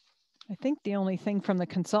I think the only thing from the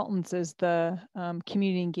consultants is the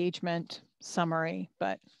community engagement summary,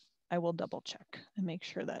 but I will double check and make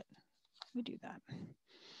sure that we do that.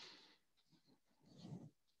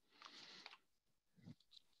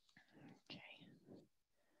 Okay.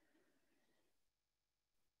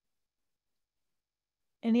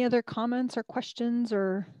 Any other comments or questions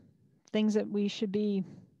or things that we should be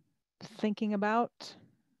thinking about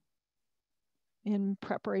in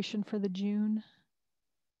preparation for the June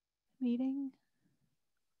meeting?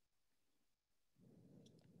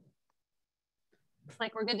 Looks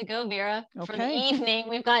like we're good to go, Vera. Okay. For the evening,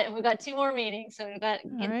 we've got 2 more meetings, so we've got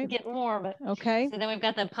get more. But okay. So then we've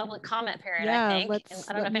got the public comment period. Yeah, I think.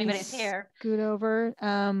 I don't know if anybody's here. Scoot over.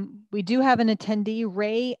 We do have an attendee.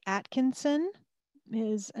 Ray Atkinson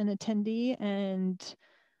is an attendee, and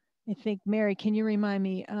I think, Mary, can you remind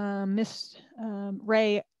me, Miss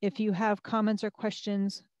Ray, if you have comments or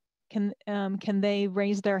questions, can they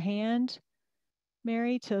raise their hand,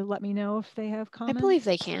 Mary, to let me know if they have comments? I believe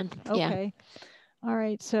they can. Okay. Yeah. All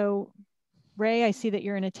right. So, Ray, I see that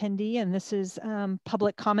you're an attendee, and this is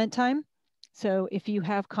public comment time. So if you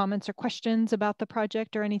have comments or questions about the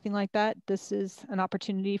project or anything like that, this is an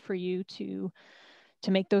opportunity for you to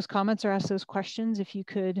make those comments or ask those questions. If you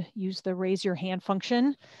could use the raise your hand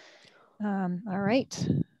function. All right,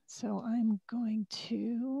 so I'm going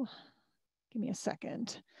to, give me a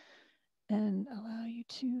second, and allow you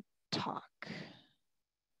to talk.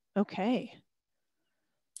 Okay.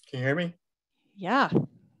 Can you hear me? Yeah.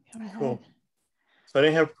 Cool. So I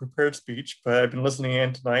didn't have a prepared speech, but I've been listening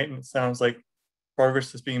in tonight, and it sounds like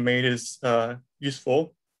progress that's being made is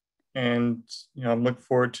useful. And I'm looking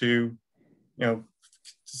forward to to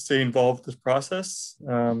stay involved with this process.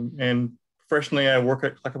 And professionally, I work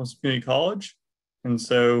at Clackamas Community College, and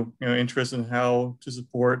so interested in how to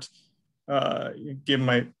support, give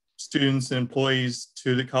my students and employees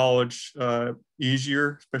to the college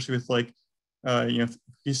easier, especially with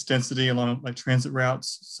increased density along transit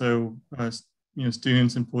routes. So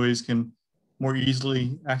students, employees can more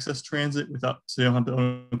easily access transit without, so they don't have to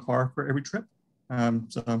own a car for every trip.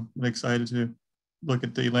 So I'm really excited to look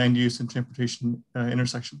at the land use and transportation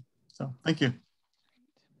intersection. So thank you.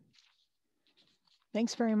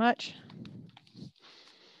 Thanks very much. Let's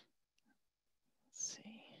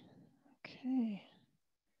see. Okay.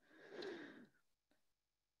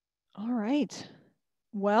 All right.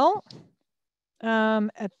 Well,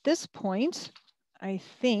 at this point, I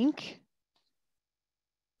think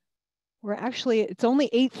it's only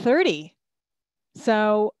 8:30.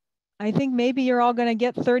 So I think maybe you're all going to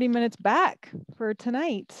get 30 minutes back for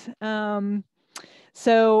tonight.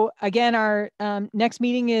 So again, our next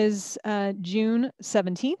meeting is June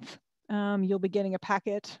 17th. You'll be getting a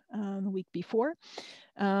packet the week before.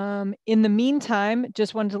 In the meantime,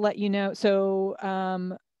 just wanted to let you know, so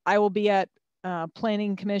I will be at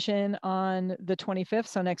Planning Commission on the 25th,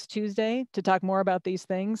 so next Tuesday, to talk more about these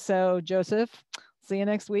things. So Joseph, See you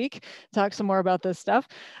next week. Talk some more about this stuff.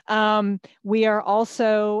 We are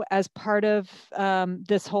also, as part of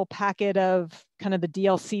this whole packet of kind of the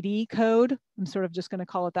DLCD code, I'm sort of just going to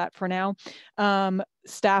call it that for now.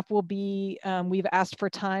 Staff will be, we've asked for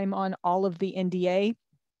time on all of the NDA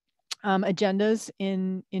agendas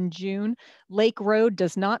in June. Lake Road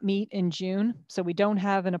does not meet in June, so we don't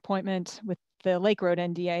have an appointment with the Lake Road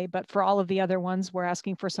NDA, but for all of the other ones, we're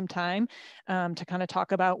asking for some time to kind of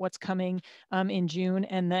talk about what's coming in June.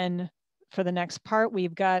 And then for the next part,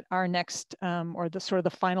 we've got our next or the sort of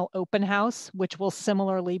the final open house, which will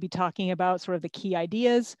similarly be talking about sort of the key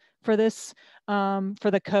ideas for this,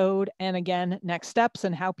 for the code, and again, next steps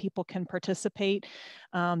and how people can participate.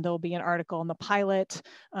 There'll be an article in the pilot.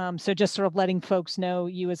 So just sort of letting folks know,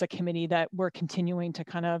 you as a committee, that we're continuing to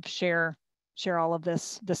kind of share all of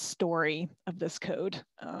this story of this code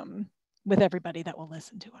with everybody that will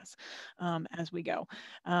listen to us as we go.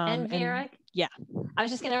 And Vera, yeah, I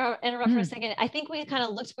was just going to interrupt for a second. I think we kind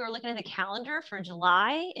of we were looking at the calendar for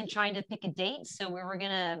July and trying to pick a date. So we were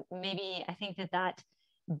going to maybe, I think that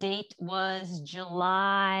date was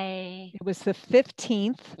July. It was the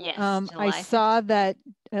 15th. Yes, I saw that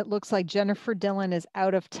it looks like Jennifer Dillon is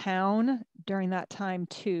out of town during that time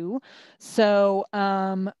too. So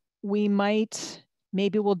we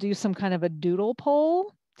maybe we'll do some kind of a doodle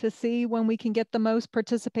poll to see when we can get the most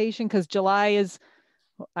participation, because July is,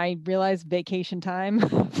 I realize, vacation time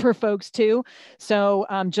for folks too. So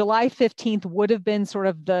July 15th would have been sort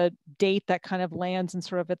of the date that kind of lands and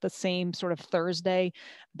sort of at the same sort of Thursday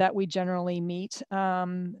that we generally meet.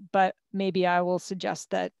 But maybe I will suggest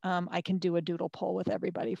that I can do a doodle poll with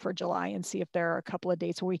everybody for July and see if there are a couple of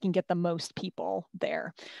dates where we can get the most people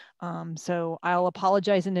there. So I'll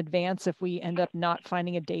apologize in advance if we end up not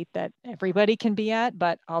finding a date that everybody can be at,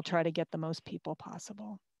 but I'll try to get the most people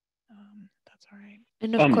possible. That's all right.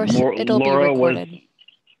 And of course, it'll Laura, be recorded.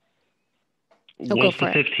 Was the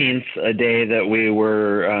 15th a day that we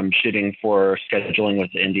were shooting for scheduling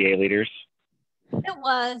with the NDA leaders? It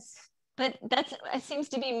was, but it seems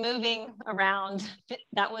to be moving around.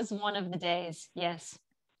 That was one of the days, yes.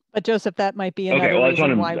 But Joseph, that might be another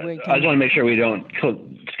reason why we can... I just want to make sure we don't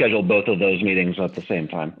schedule both of those meetings at the same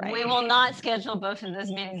time. Right. We will not schedule both of those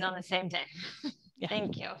meetings on the same day. Yeah.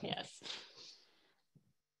 Thank you, yes.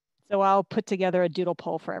 So I'll put together a doodle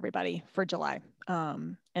poll for everybody for July.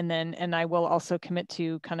 And I will also commit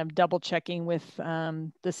to kind of double checking with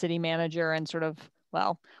the city manager and sort of,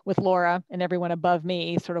 well, with Laura and everyone above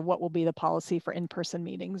me, sort of what will be the policy for in-person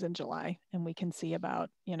meetings in July. And we can see about,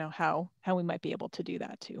 how we might be able to do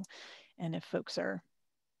that too. And if folks are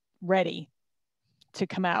ready to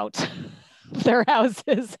come out of their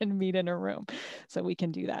houses and meet in a room. So we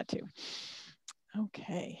can do that too.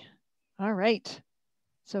 Okay. All right.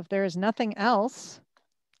 So if there is nothing else,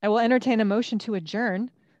 I will entertain a motion to adjourn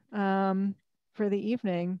for the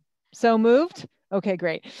evening. So moved? Okay,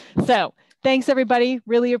 great. So thanks everybody.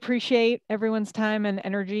 Really appreciate everyone's time and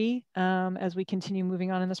energy as we continue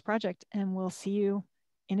moving on in this project, and we'll see you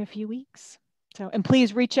in a few weeks. So, and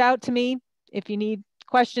please reach out to me if you need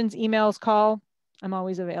questions, emails, call. I'm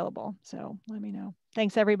always available. So let me know.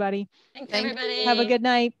 Thanks everybody. Thanks everybody. Have a good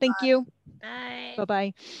night. Thank you. Bye.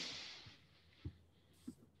 Bye-bye.